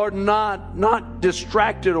 Lord, not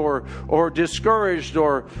distracted or discouraged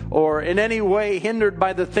or in any way hindered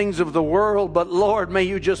by the things of the world. But Lord, may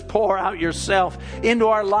you just pour out yourself into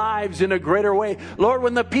our lives in a greater way. Lord,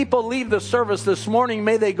 when the people leave the service this morning,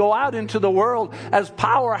 may they go out into the world as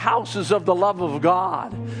powerhouses of the love of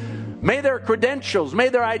God. May their credentials, may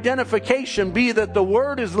their identification be that the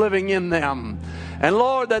Word is living in them. And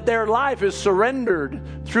Lord, that their life is surrendered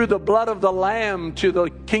through the blood of the Lamb to the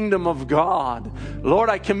kingdom of God. Lord,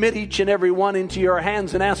 I commit each and every one into your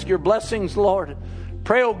hands and ask your blessings, Lord.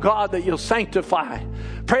 Pray, oh God, that you'll sanctify.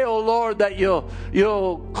 Pray, oh Lord, that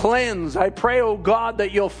you'll cleanse. I pray, oh God,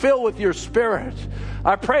 that you'll fill with your Spirit.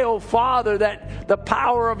 I pray, oh Father, that the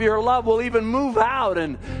power of your love will even move out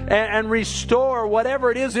and restore whatever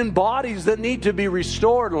it is in bodies that need to be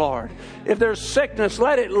restored, Lord. If there's sickness,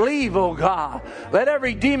 let it leave, oh God. Let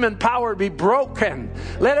every demon power be broken.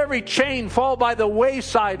 Let every chain fall by the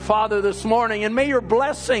wayside, Father, this morning. And may your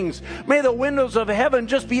blessings, may the windows of heaven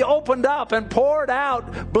just be opened up and poured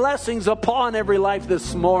out blessings upon every life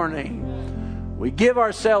this morning. We give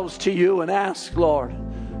ourselves to you and ask, Lord,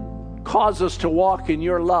 cause us to walk in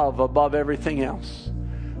your love above everything else.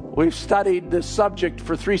 We've studied this subject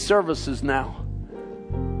for 3 services now.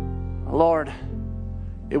 Lord,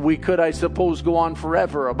 if we could, I suppose, go on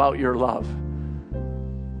forever about your love.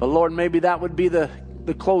 But Lord, maybe that would be the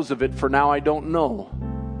close of it for now. I don't know.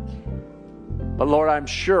 But Lord, I'm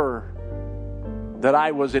sure that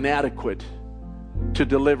I was inadequate to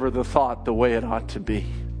deliver the thought the way it ought to be.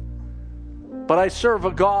 But I serve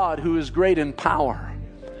a God who is great in power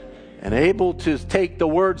and able to take the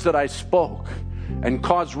words that I spoke and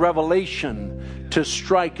cause revelation to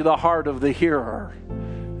strike the heart of the hearer.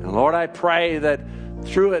 And Lord, I pray that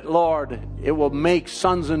through it, Lord, it will make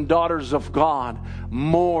sons and daughters of God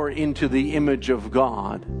more into the image of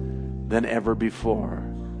God than ever before.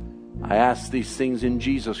 I ask these things in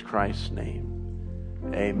Jesus Christ's name.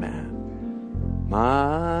 Amen.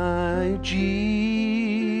 My Jesus,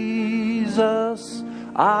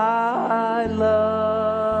 I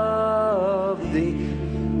love thee.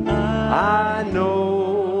 I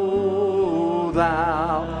know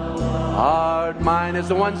thou art mine. As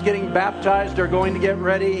the ones getting baptized are going to get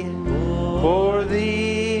ready, for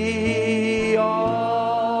thee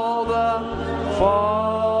all the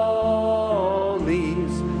follies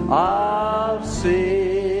of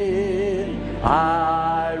sin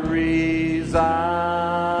I resign.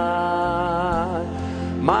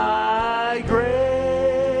 My gracious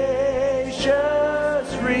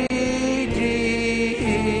Redeemer,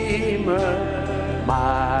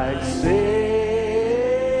 my Savior,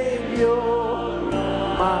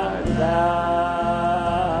 my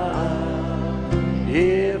God,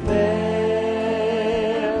 if ever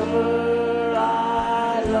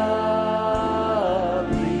I love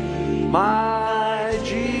thee, my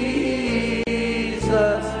Jesus,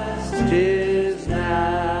 'tis now.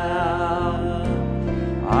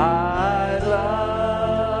 I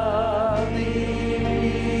love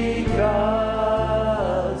thee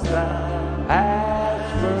because thou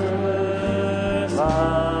hast first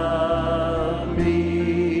loved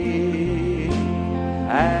me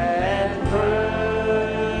and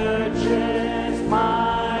purchased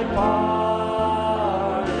my pardon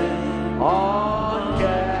on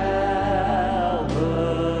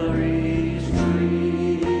Calvary's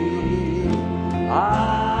tree.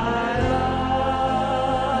 I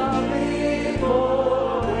love thee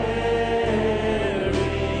for wearing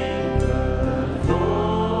the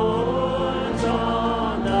thorns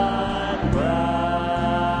on thy brow.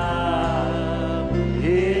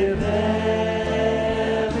 If ever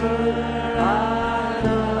I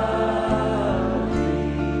love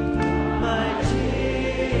thee, my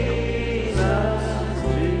Jesus,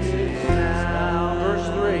 'tis now. Verse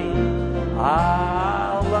 3.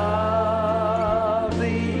 I'll love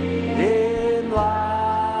thee in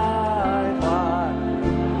life, I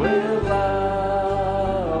will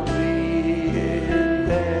love thee in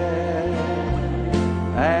death,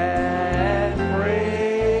 and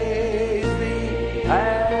praise thee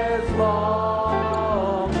as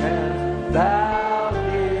long as thou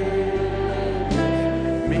givest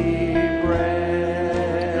me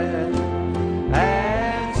breath,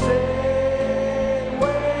 and say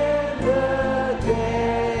when the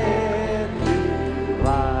dead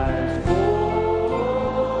lies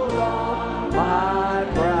cold on my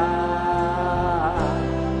brow,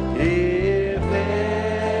 if ever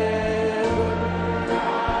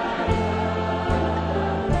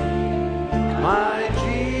my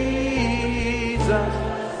Jesus.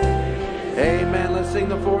 Amen. Let's sing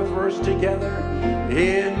the 4th verse together.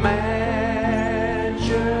 In mansions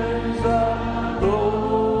of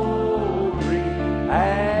glory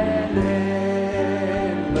and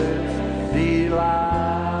endless delight,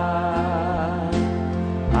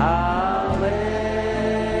 I'll ever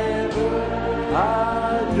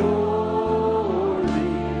adore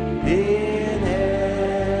thee in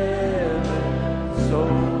heaven so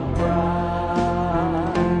bright.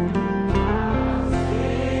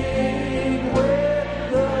 Sing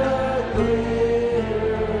with the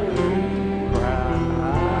glittering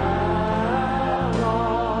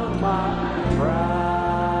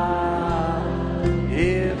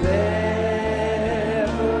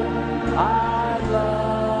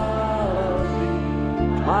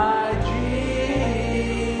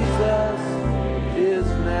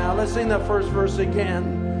Let's sing that first verse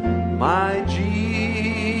again. My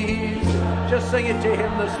Jesus. Just sing it to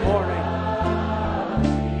Him this morning.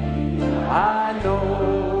 I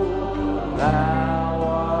know Thou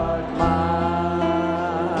art mine.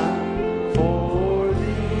 For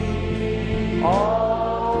Thee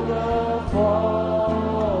all the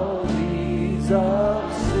follies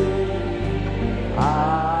of sin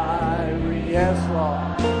yes, Lord.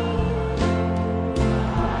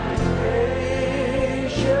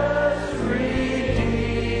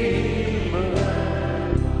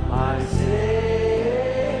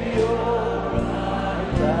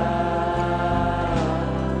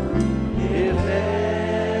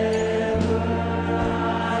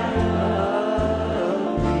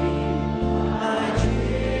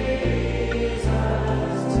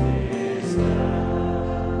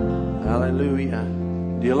 Hallelujah.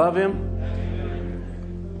 Do you love Him?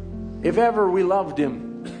 If ever we loved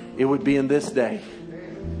Him, it would be in this day.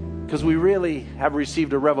 Because we really have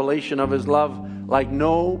received a revelation of His love like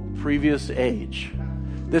no previous age.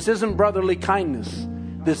 This isn't brotherly kindness.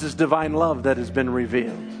 This is divine love that has been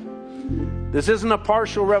revealed. This isn't a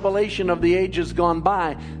partial revelation of the ages gone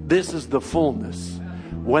by. This is the fullness.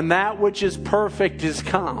 When that which is perfect is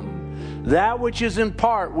come, that which is in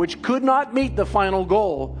part, which could not meet the final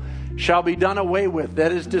goal, shall be done away with.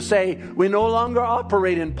 That is to say, we no longer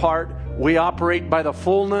operate in part, we operate by the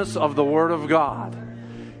fullness of the Word of God.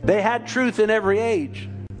 They had truth in every age,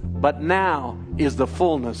 but now is the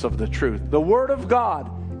fullness of the truth. The Word of God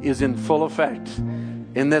is in full effect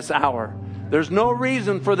in this hour. There's no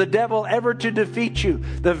reason for the devil ever to defeat you.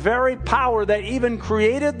 The very power that even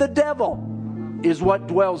created the devil is what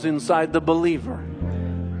dwells inside the believer.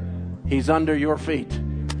 He's under your feet,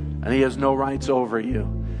 and he has no rights over you.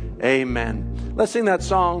 Amen. Let's sing that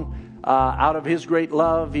song, Out of His Great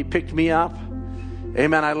Love, He Picked Me Up.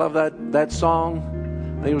 Amen. I love that song.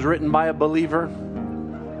 I think it was written by a believer.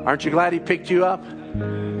 Aren't you glad He picked you up?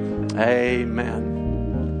 Amen.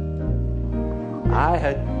 I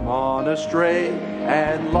had gone astray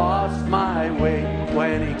and lost my way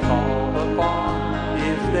when He called upon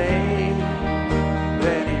His name.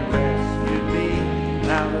 Then He rescued me.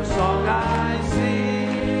 Now the song I sing.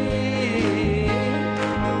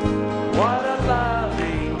 What a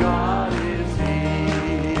loving God is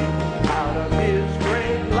He. Out of His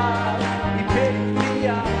great love, He picked me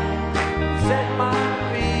up, set my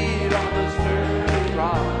feet on the sturdy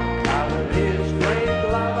rock. Out of His great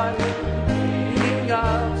love, I'm King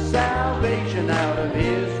of salvation. Out of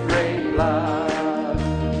His great love,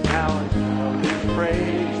 now I tell His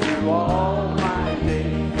praise through all my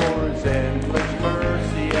days for His endless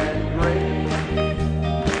mercy and grace.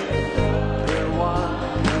 The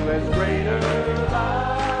one who has greater love,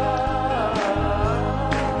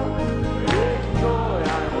 with joy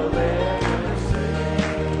I will ever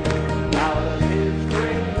sing. Out of His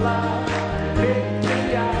great love, picked me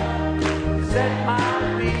up, set my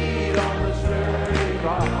feet on the sturdy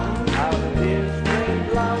rock. Out of His great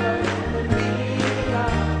love, the meaning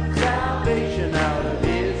of salvation. Out of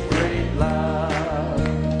His great love,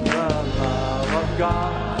 the love of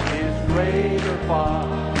God is greater far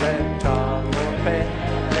than tongue or pen.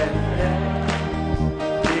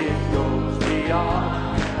 It goes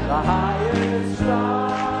beyond the highest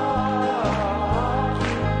star,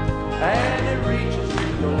 and it reaches to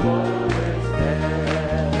the lowest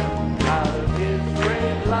depth. Out of His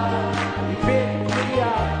great love, He picked me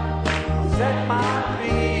up, set my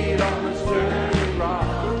feet on the sturdy rock.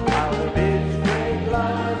 Out of His great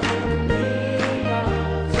love, the meaning of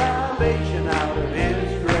salvation. Out of His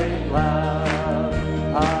great love,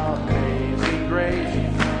 amazing grace,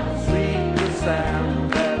 sweet the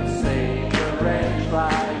sound that saved a wretch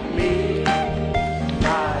like me. I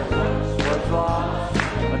once was lost,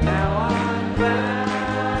 but now I'm found.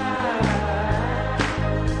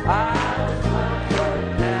 I was blind, but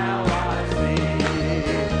now I see.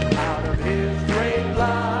 Out of His great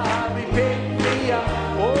love, He picked me up.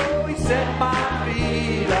 Oh, He set my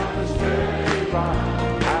feet on the sturdy rock.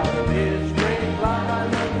 Out of His great love, I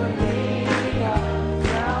learned the meaning of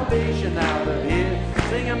salvation. Out of His,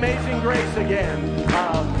 sing Amazing Grace again.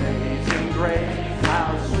 Amazing grace,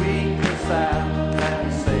 how sweet the sound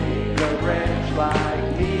that saved a wretch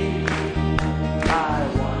like me. I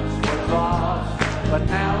once was lost, but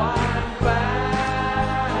now I'm found.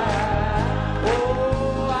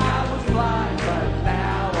 Oh, I was blind, but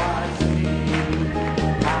now I see.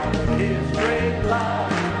 Out of His great love,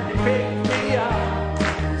 He picked me up,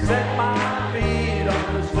 set my feet on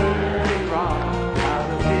the sturdy rock. Out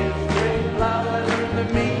of His great love, I learned the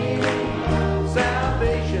meaning of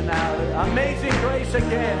salvation. Out of Amazing Grace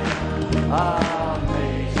again.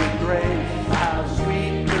 Amazing grace, how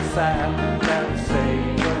sweet the sad that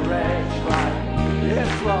saved a wretch like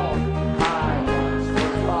this, Lord. I once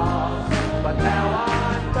was lost, but now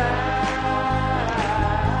I'm found.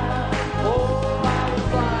 Oh, I was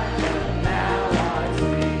blind, but now I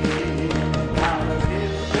see. Out of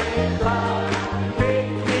His great love, He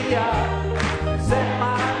picked me up, set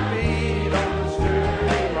my feet on the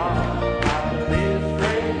sturdy rock. Out of His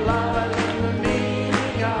great love, I learned the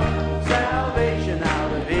meaning of salvation.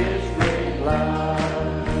 Out of His great love,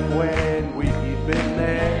 when we've been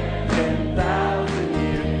there 10,000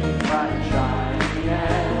 years, bright shining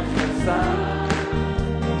as the sun.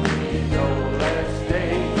 No less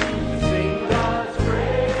days to sing God's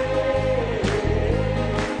praise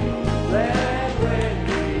than when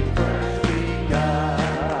we first begun.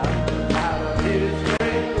 Out of His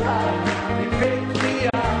great love, He picked me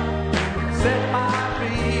up, set my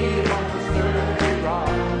feet on the sturdy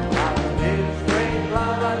rock. Out of His great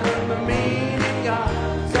love, I learned the meaning of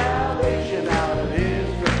salvation. Out of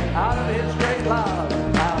His great love,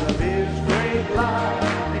 out of His great love,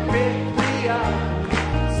 He picked me up,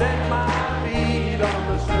 set my feet on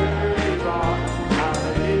the sturdy rock. Out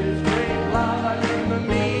of His great love, I learned the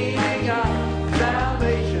meaning of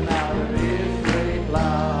salvation. Out of His great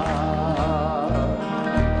love.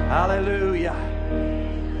 Hallelujah.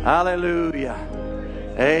 Hallelujah.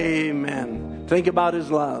 Amen. Think about His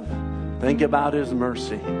love. Think about His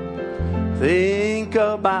mercy. Think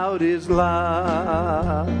about His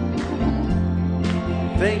love.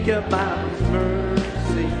 Think about His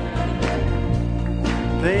mercy.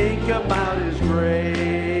 Think about His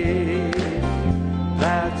grace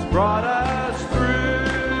that's brought us through.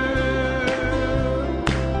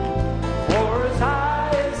 For as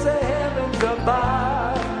high as the heavens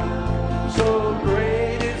above, so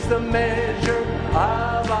great is the measure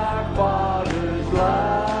of our Father's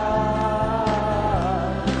love.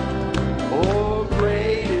 Oh,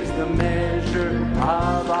 great is the measure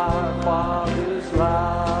of our Father's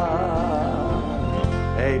love.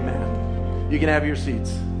 Amen. You can have your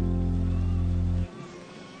seats.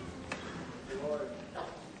 Lord,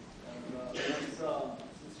 and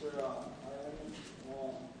Sister Irene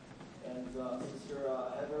and Sister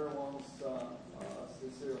Heather wants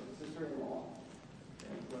sister-in-law,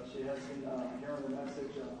 and she has been hearing the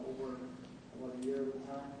message over about a year at a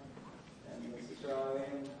time. And Sister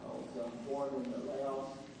Irene was born in Laos,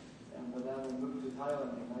 and then we moved to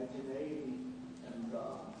Thailand in 1980 and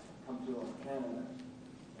come to Canada.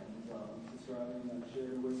 And Sister Irene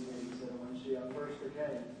shared with me that when she first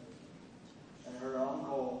came, and her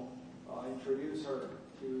uncle introduced her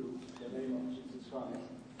to the name of Jesus Christ.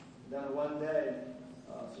 Then one day,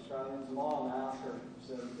 Sister Irene's mom asked her,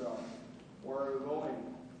 said, where are you going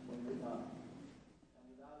when you're done?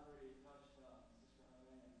 And that really touched Sister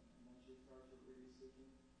Irene. And then she started really seeking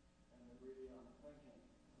and really thinking.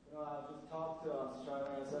 I just talked to Sister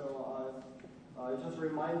Irene. I said, it just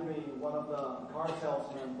reminded me one of the car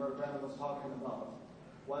salesmen where Brandon was talking about.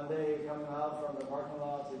 One day, coming out from the parking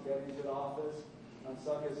lot to get into the office, and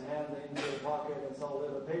stuck his hand into the pocket and saw a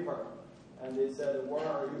little paper. And he said, where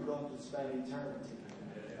are you going to spend eternity?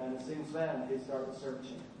 And since then, he started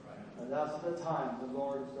searching. And that's the time the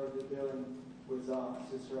Lord started dealing with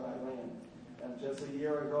Sister Irene. And just a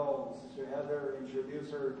year ago, Sister Heather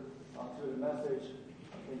introduced her to the message.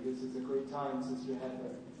 I think this is a great time, Sister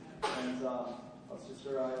Heather. And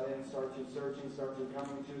Sister Irene started searching, started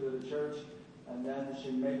coming to the church. And then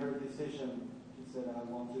she made her decision. She said, I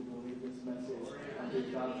want to believe this message and be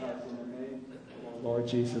baptized in the name of Lord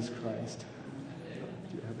Jesus Christ.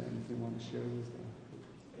 Do you have anything you want to share with them?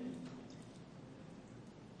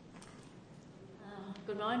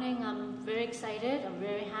 Good morning. I'm very excited. I'm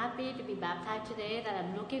very happy to be baptized today. That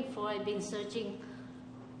I'm looking for. I've been searching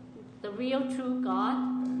the real, true God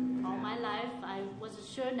all my life. I wasn't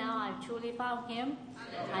sure. Now I've truly found Him,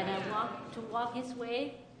 and I want to walk His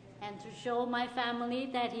way and to show my family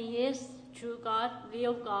that He is true God,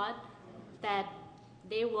 real God, that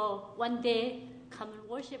they will one day come and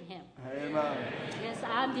worship Him. Amen. Yes,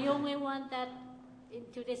 I'm the only one that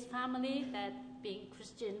into this family that being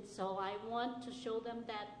Christian, so I want to show them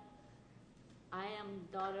that I am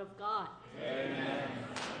daughter of God. Amen.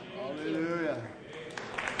 Thank Hallelujah. You.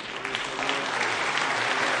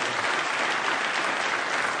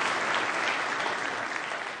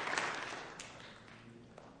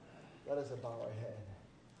 Let us bow our head.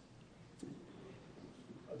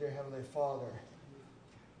 Oh, dear Heavenly Father,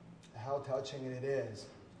 how touching it is.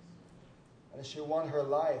 And she wants her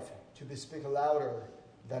life to be speak louder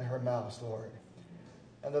than her mouth, Lord.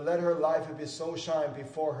 And to let her life be so shine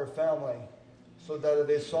before her family, so that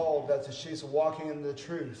they saw that she's walking in the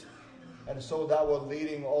truth, and so that will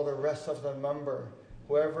leading all the rest of the member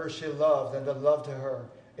whoever she loved and that loved her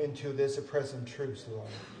into this present truth, Lord.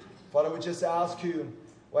 Father, we just ask you,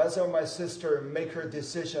 as my sister make her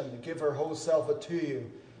decision, give her whole self to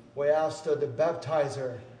you, we ask the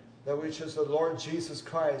baptizer, that which is the Lord Jesus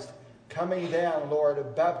Christ, coming down, Lord, to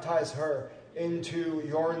baptize her into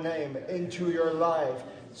your name, into your life,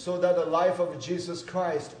 so that the life of Jesus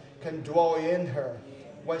Christ can dwell in her.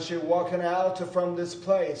 When she walking out from this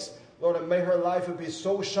place, Lord, may her life be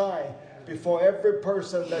so shine before every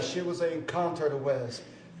person that she was encountered with.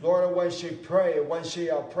 Lord, when she pray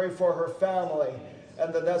for her family,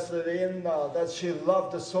 and that she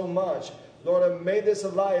loved so much, Lord, may this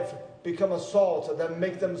life become a salt that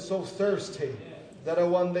make them so thirsty that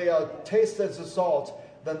when they tasted the salt,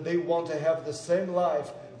 then they want to have the same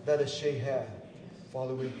life that she had.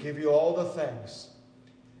 Father, we give you all the thanks.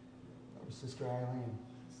 Our Sister Eileen,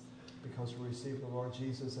 because we received the Lord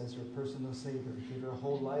Jesus as your personal Savior, give your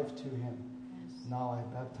whole life to Him. Yes. Now I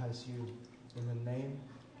baptize you in the name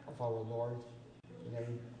of our Lord,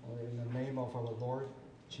 in the name of our Lord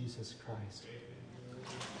Jesus Christ.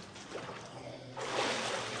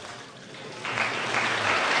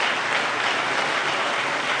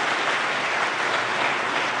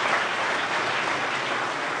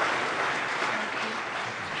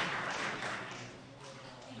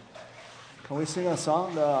 Can we sing a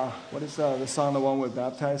song? What is the song, the one we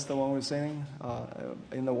baptized, the one we're singing?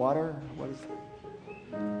 In the water? What is it?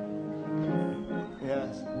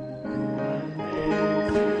 Yes.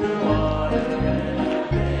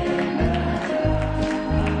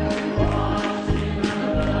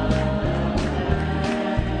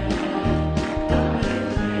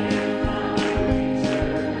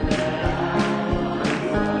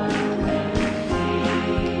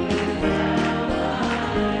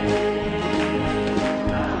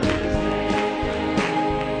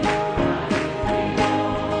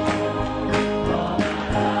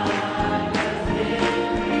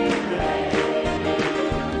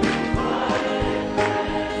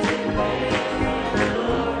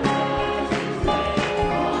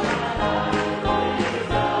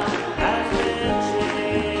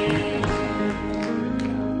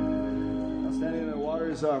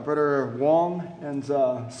 Brother Wong and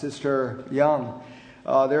Sister Yang.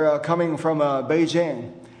 They're coming from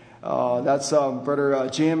Beijing. That's Brother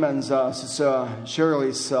Jim and Sister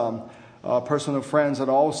Shirley's personal friends, and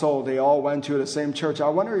also they all went to the same church. I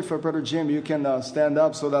wonder if Brother Jim, you can stand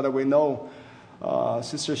up so that we know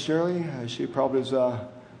Sister Shirley. She probably is.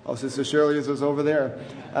 Sister Shirley is over there,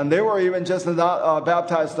 and they were even just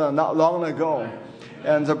baptized not long ago.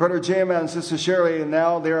 And Brother Jim and Sister Shirley,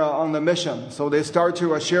 now they're on the mission. So they start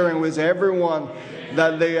to sharing with everyone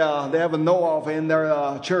that they have a know of in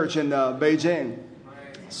their church in Beijing.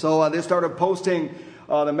 So they started posting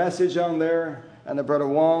the message on there. And Brother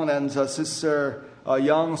Wong and Sister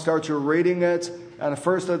Young start to reading it. And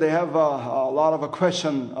first they have a lot of a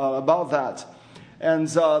question about that. And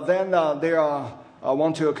then they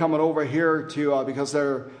want to come over here to because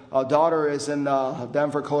their daughter is in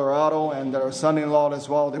Denver, Colorado, and their son-in-law as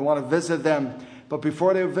well. They want to visit them. But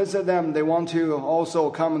before they visit them, they want to also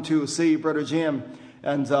come to see Brother Jim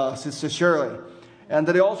and Sister Shirley. And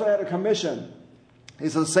they also had a commission.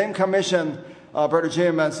 It's the same commission Brother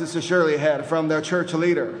Jim and Sister Shirley had from their church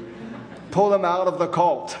leader. Pull them out of the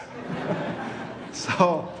cult.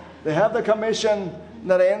 So they have the commission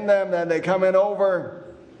that in them, and they come in over.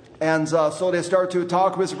 And so they start to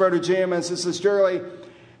talk with Brother Jim and Sister Shirley.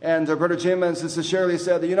 And Brother Jim and Sister Shirley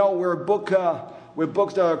said, we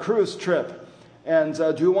booked a cruise trip. And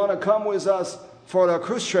do you want to come with us for the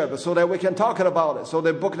cruise trip so that we can talk about it? So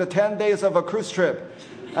they booked 10 days of a cruise trip.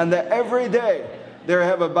 And every day they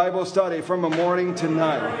have a Bible study from morning to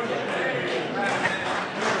night.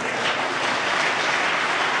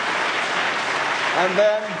 And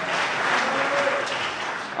then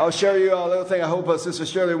I'll share you a little thing. I hope Sister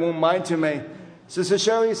Shirley won't mind to me. Sister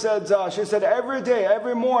Shirley said, every day,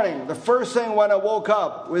 every morning, the first thing when I woke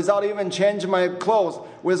up, without even changing my clothes,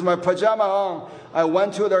 with my pajama on, I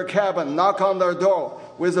went to their cabin, knock on their door,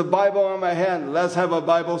 with a Bible in my hand. Let's have a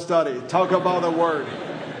Bible study. Talk about the Word.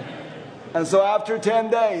 And so after 10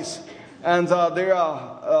 days, and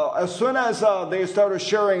as soon as they started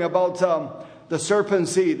sharing about the serpent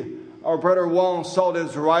seed, our Brother Wong saw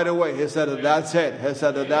this right away. He said, that's it. He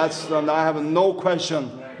said, I have no question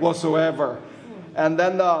whatsoever. And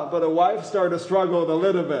then but the wife started to struggle a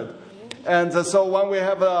little bit. And so when we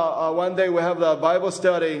have one day we have the Bible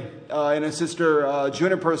study in a Sister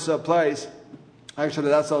Juniper's place. Actually,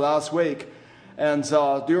 that's the last week. And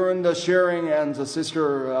during the sharing, and the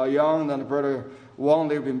Sister Young and Brother Wong,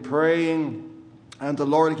 they've been praying. And the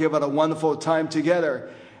Lord gave us a wonderful time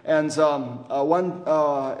together. And one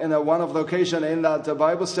of the occasion in that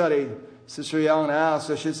Bible study, Sister Young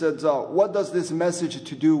asked, she said, what does this message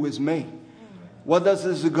to do with me? What does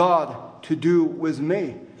this God to do with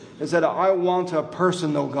me? He said, I want a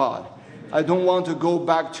personal God. I don't want to go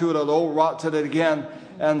back to the old rot again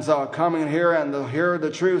and come in here and hear the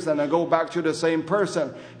truth and then go back to the same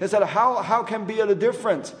person. He said, how can be a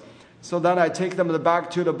different? So then I take them back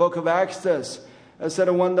to the book of Exodus. I said,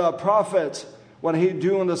 when the prophet, when he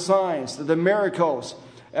doing the signs, the miracles,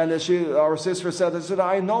 and our sister said,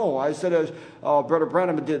 I know. I said, Brother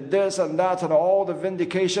Branham did this and that and all the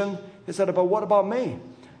vindication. He said, but what about me?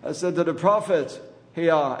 I said to the prophet, he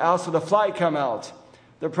asked the fly come out.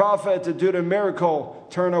 The prophet did a miracle,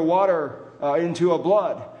 turn the water into a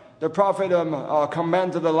blood. The prophet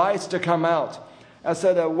commanded the lights to come out. I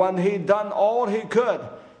said, when he done all he could,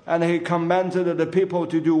 and he commanded the people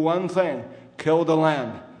to do one thing, kill the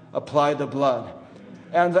lamb, apply the blood.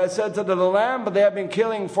 And I said to the lamb, but they have been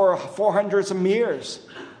killing for 400 some years.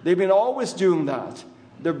 They've been always doing that.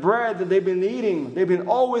 The bread that they've been eating, they've been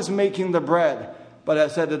always making the bread. But I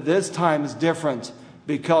said that this time is different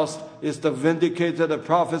because it's the vindicated the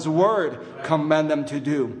prophet's word command them to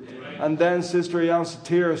do. And then Sister Young's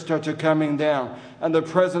tears started coming down. And the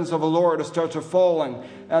presence of the Lord started falling.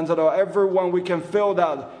 And everyone, we can feel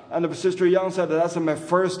that. And the Sister Young said, that's my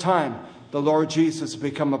first time the Lord Jesus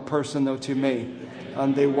become a personal to me.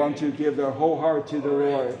 And they want to give their whole heart to the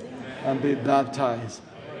Lord and be baptized.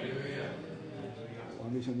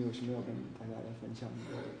 王弟兄，你有什么要跟大家来分享的？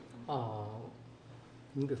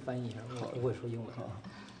你给翻译一下，我不会说英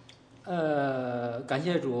文。感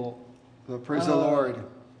谢主。Praise the Lord.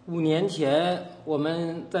 5年前我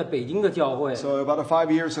们在北京的教会。So about 5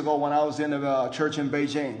 years ago, when I was in a church in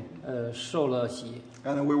Beijing. 受了洗。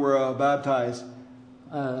And we were baptized.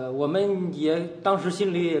 我们也当时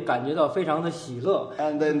心里感觉到非常的喜乐。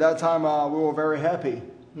And in that time, we were very happy.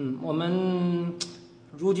 我们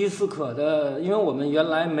如饥似渴的，因为我们原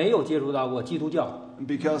来没有接触到过基督教。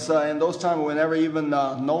Because in those times we never even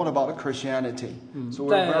known about Christianity, so we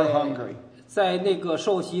were very hungry. 在那个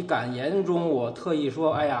受洗感言中，我特意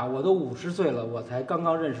说：“哎呀，我都50岁了，我才刚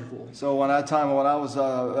刚认识主。” So when that time, when I was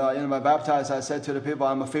in my baptized, I said to the people,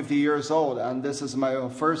 "I'm 50 years old, and this is my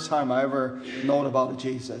first time I ever known about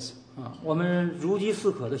Jesus." 我们如饥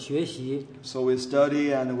似渴的学习。So we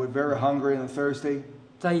study and we're very hungry and thirsty.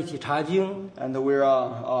 在一起查经。And we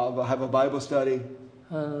have a Bible study.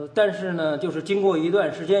 但是呢，就是经过一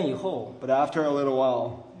段时间以后。But after a little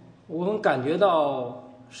while, 我们感觉到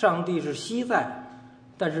上帝是昔在，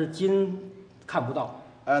但是今看不到。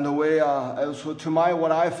And to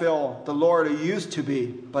what I feel, the Lord used to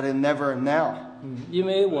be, but it never now. 因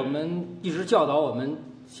为我们一直教导我们，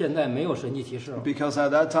现在没有神迹奇事。Because at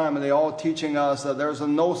that time they all teaching us that there's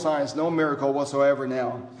no signs, no miracle whatsoever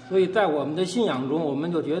now. 所以在我们的信仰中，我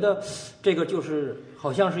们就觉得这个就是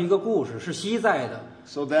好像是一个故事，是昔在的。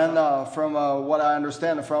So then, from what I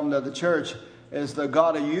understand from the church, is the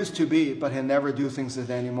God that used to be, but He never do things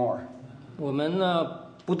anymore. 我们呢，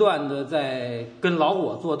不断的在跟老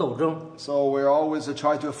我做斗争。So we're always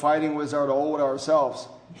try to fighting with our old ourselves.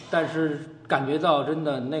 但是感觉到真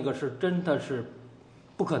的那个是真的是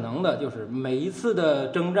不可能的，就是每一次的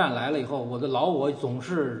征战来了以后，我的老我总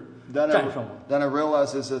是战胜我。Then I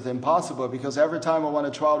realize this is impossible because every time I want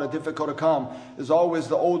to try the difficult to come, is always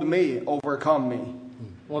the old me overcome me.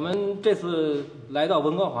 我们这次来到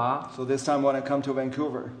温哥华。So this time when I come to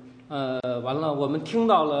Vancouver. 完了，我们听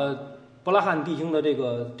到了伯拉罕弟兄的这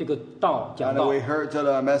个道讲道。And we heard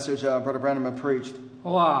the message Brother Branham preached.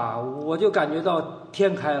 哇，我就感觉到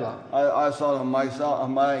天开了。I saw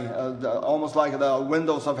almost like the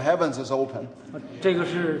windows of heavens is open. 这个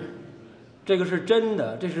是真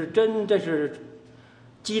的，这是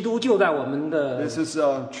基督就在我们的。This is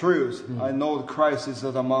truth. I know Christ is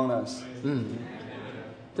among us.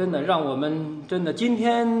 真的让我们真的今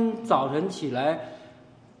天早晨起来，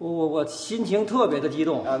我心情特别的激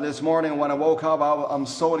动。And this morning when I woke up, I'm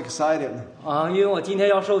so excited. 因为我今天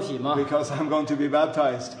要受洗嘛。Because I'm going to be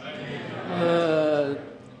baptized.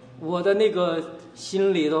 我的那个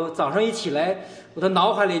心里头，早上一起来，我的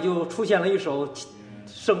脑海里就出现了一首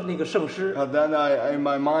圣诗。Then in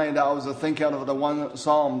my mind, I was thinking of the one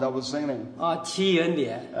psalm that was singing. 奇异恩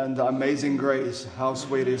典。And Amazing Grace, how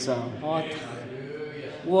sweet it sounds.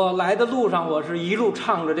 我来的路上，我是一路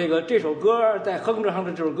唱着这首歌，在哼着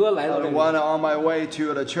这首歌来到这里。When on my way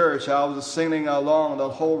to the church, I was singing along the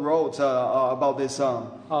whole road about this song.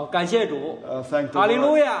 好，感谢主。Thank the Lord. 哈利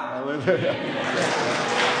路亚。哈利路亚。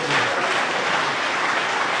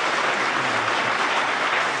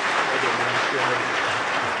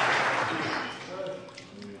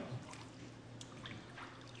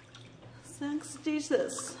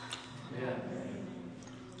Jesus.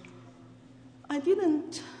 I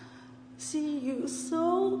didn't see you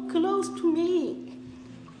so close to me.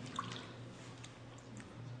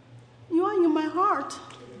 You are in my heart.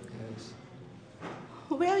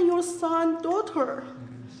 We are your son, daughter.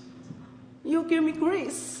 You give me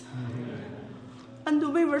grace. And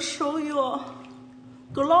we will show your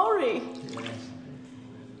glory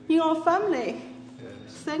in our family.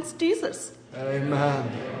 Thanks, Jesus. Amen.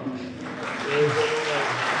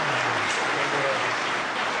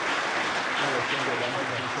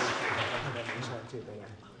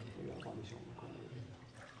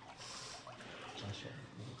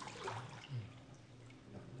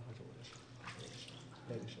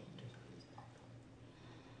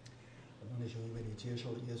 弟兄，因为你接受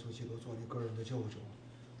了耶稣基督做你个人的救主，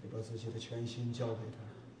你把自己的全心交给他。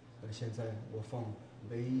现在我奉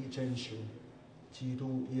唯一真实基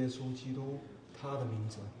督耶稣基督他的名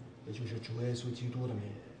字，也就是主耶稣基督的名，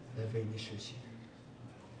来为你实行。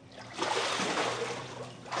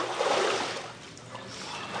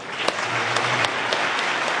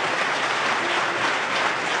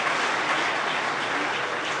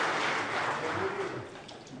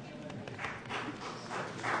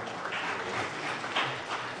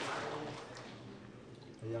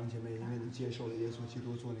杨姐妹，因为你接受了耶稣基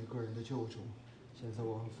督做你个人的救主，现在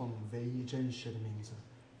我奉唯一真实的名字，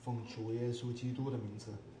奉主耶稣基督的名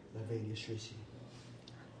字来为你实行。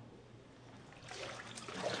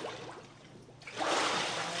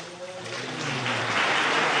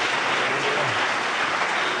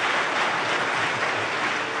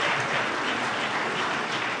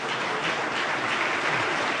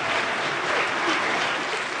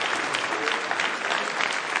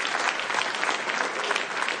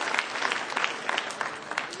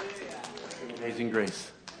Amazing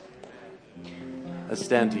grace. Let's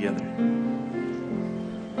stand together.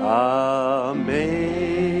 Amazing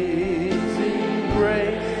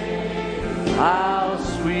grace, how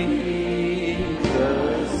sweet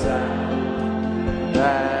the sound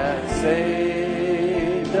that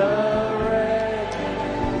saved a wretch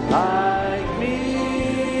like me.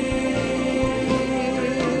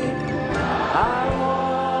 I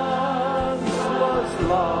once was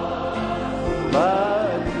lost,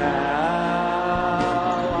 but now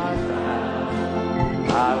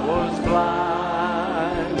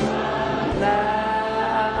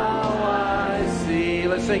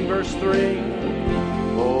sing verse 3.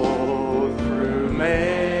 Oh, through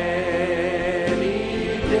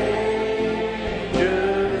many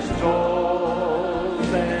dangers,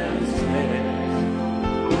 toils, and snares,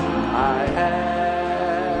 I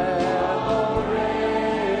have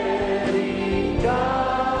already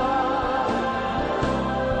gone.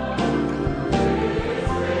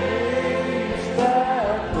 Grace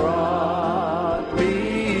that brought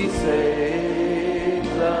me safe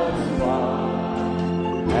thus far.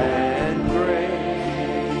 And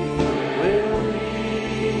grace will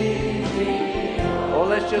lead me. Oh,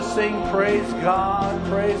 let's just sing, praise God,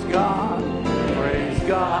 praise God, praise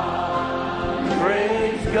God,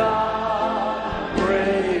 praise God,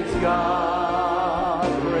 praise God,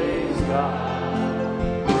 praise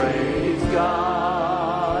God, praise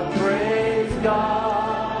God, praise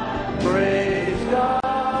God, praise God.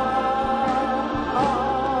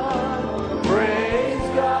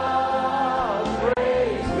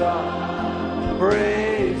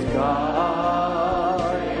 Praise God,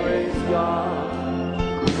 praise God,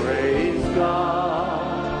 praise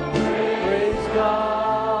God, praise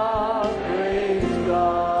God, praise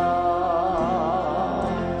God.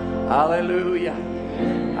 Hallelujah,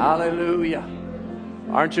 hallelujah.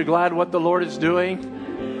 Aren't you glad what the Lord is doing?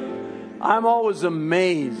 I'm always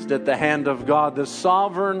amazed at the hand of God, the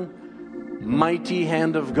sovereign, mighty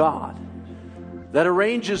hand of God that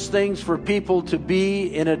arranges things for people to be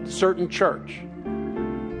in a certain church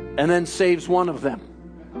and then saves one of them,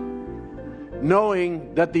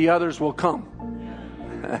 knowing that the others will come.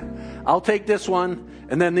 I'll take this one,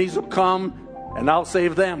 and then these will come, and I'll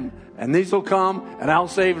save them. And these will come, and I'll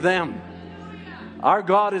save them. Our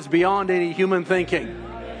God is beyond any human thinking.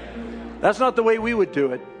 That's not the way we would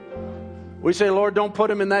do it. We say, Lord, don't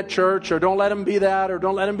put him in that church, or don't let him be that, or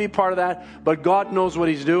don't let him be part of that. But God knows what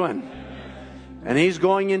he's doing. And he's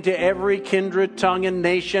going into every kindred, tongue, and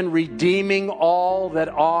nation, redeeming all that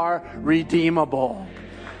are redeemable.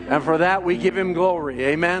 And for that, we give him glory.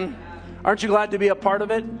 Amen. Aren't you glad to be a part of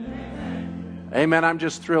it? Amen. I'm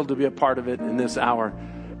just thrilled to be a part of it in this hour.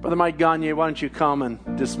 Brother Mike Gagne, why don't you come and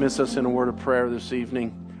dismiss us in a word of prayer this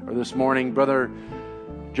evening or this morning. Brother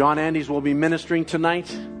John Andes will be ministering tonight.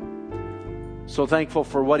 So thankful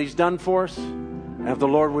for what he's done for us. And if the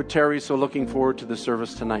Lord would tarry, so looking forward to the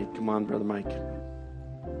service tonight. Come on, Brother Mike.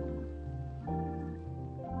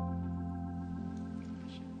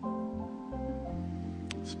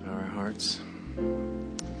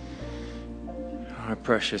 our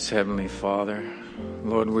precious Heavenly Father.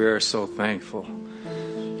 Lord, we are so thankful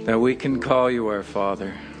that we can call you our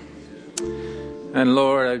Father. And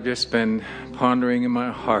Lord, I've just been pondering in my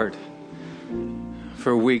heart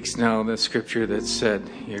for weeks now the scripture that said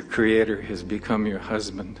your Creator has become your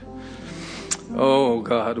husband. Oh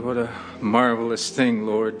God, what a marvelous thing,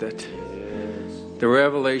 Lord, that the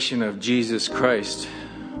revelation of Jesus Christ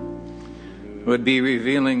would be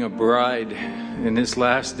revealing a bride in His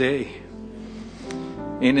last day,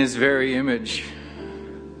 in His very image,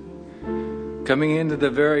 coming into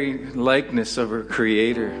the very likeness of her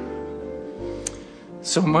Creator,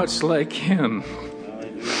 so much like Him.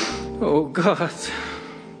 Oh God,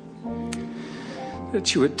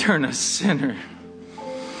 that you would turn a sinner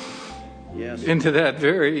into that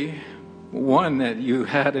very one that you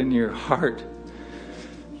had in your heart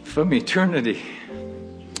from eternity,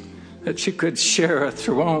 that you could share a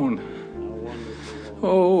throne.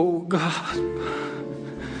 Oh God,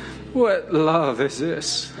 what love is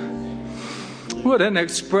this? What an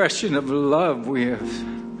expression of love we have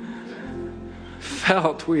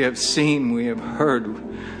felt, we have seen, we have heard,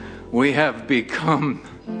 we have become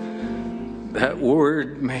that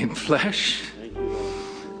Word made flesh.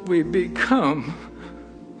 We become,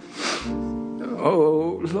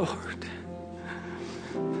 oh Lord,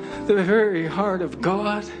 the very heart of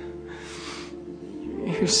God.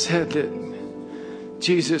 You said that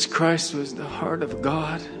Jesus Christ was the heart of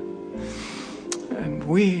God, and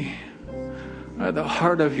we are the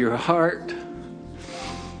heart of your heart.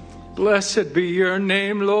 Blessed be your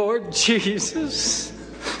name, Lord Jesus.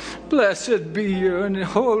 Blessed be your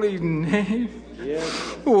holy name.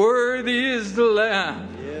 Yes. Worthy is the Lamb.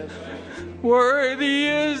 Yes. Worthy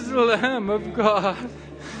is the Lamb of God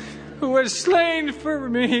who was slain for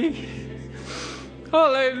me.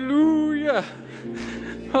 Hallelujah.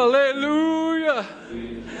 Hallelujah.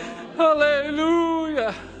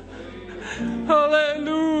 Hallelujah.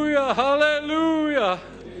 Hallelujah. Hallelujah.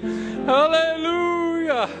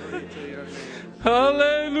 Hallelujah.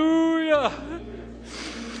 Hallelujah.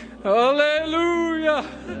 Hallelujah.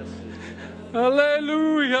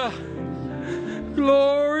 Hallelujah.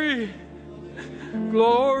 Glory.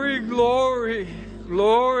 Glory, glory,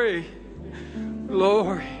 glory,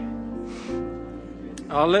 glory.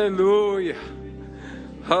 Hallelujah.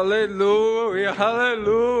 Hallelujah.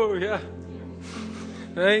 Hallelujah.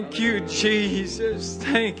 Thank you, Jesus.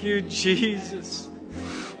 Thank you, Jesus.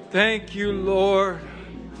 Thank you, Lord.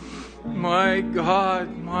 My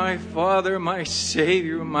God, my Father, my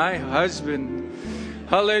Savior, my husband.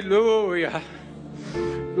 Hallelujah.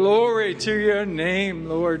 Glory to your name,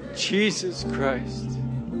 Lord Jesus Christ.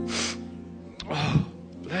 Oh,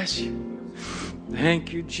 bless you.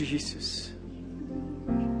 Thank you, Jesus.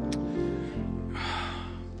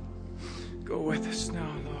 Go with us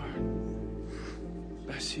now, Lord.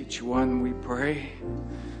 Bless each one, we pray.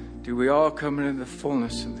 Do we all come into the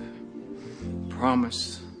fullness of the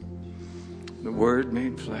promise, the Word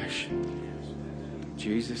made flesh. In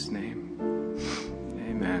Jesus' name,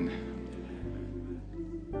 amen.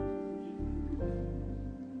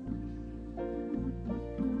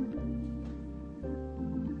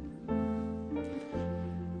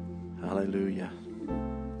 Hallelujah.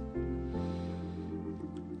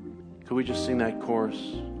 Could we just sing that chorus,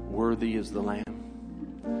 Worthy is the Lamb?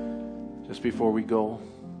 Just before we go.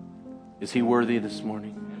 Is He worthy this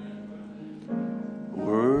morning?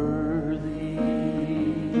 Worthy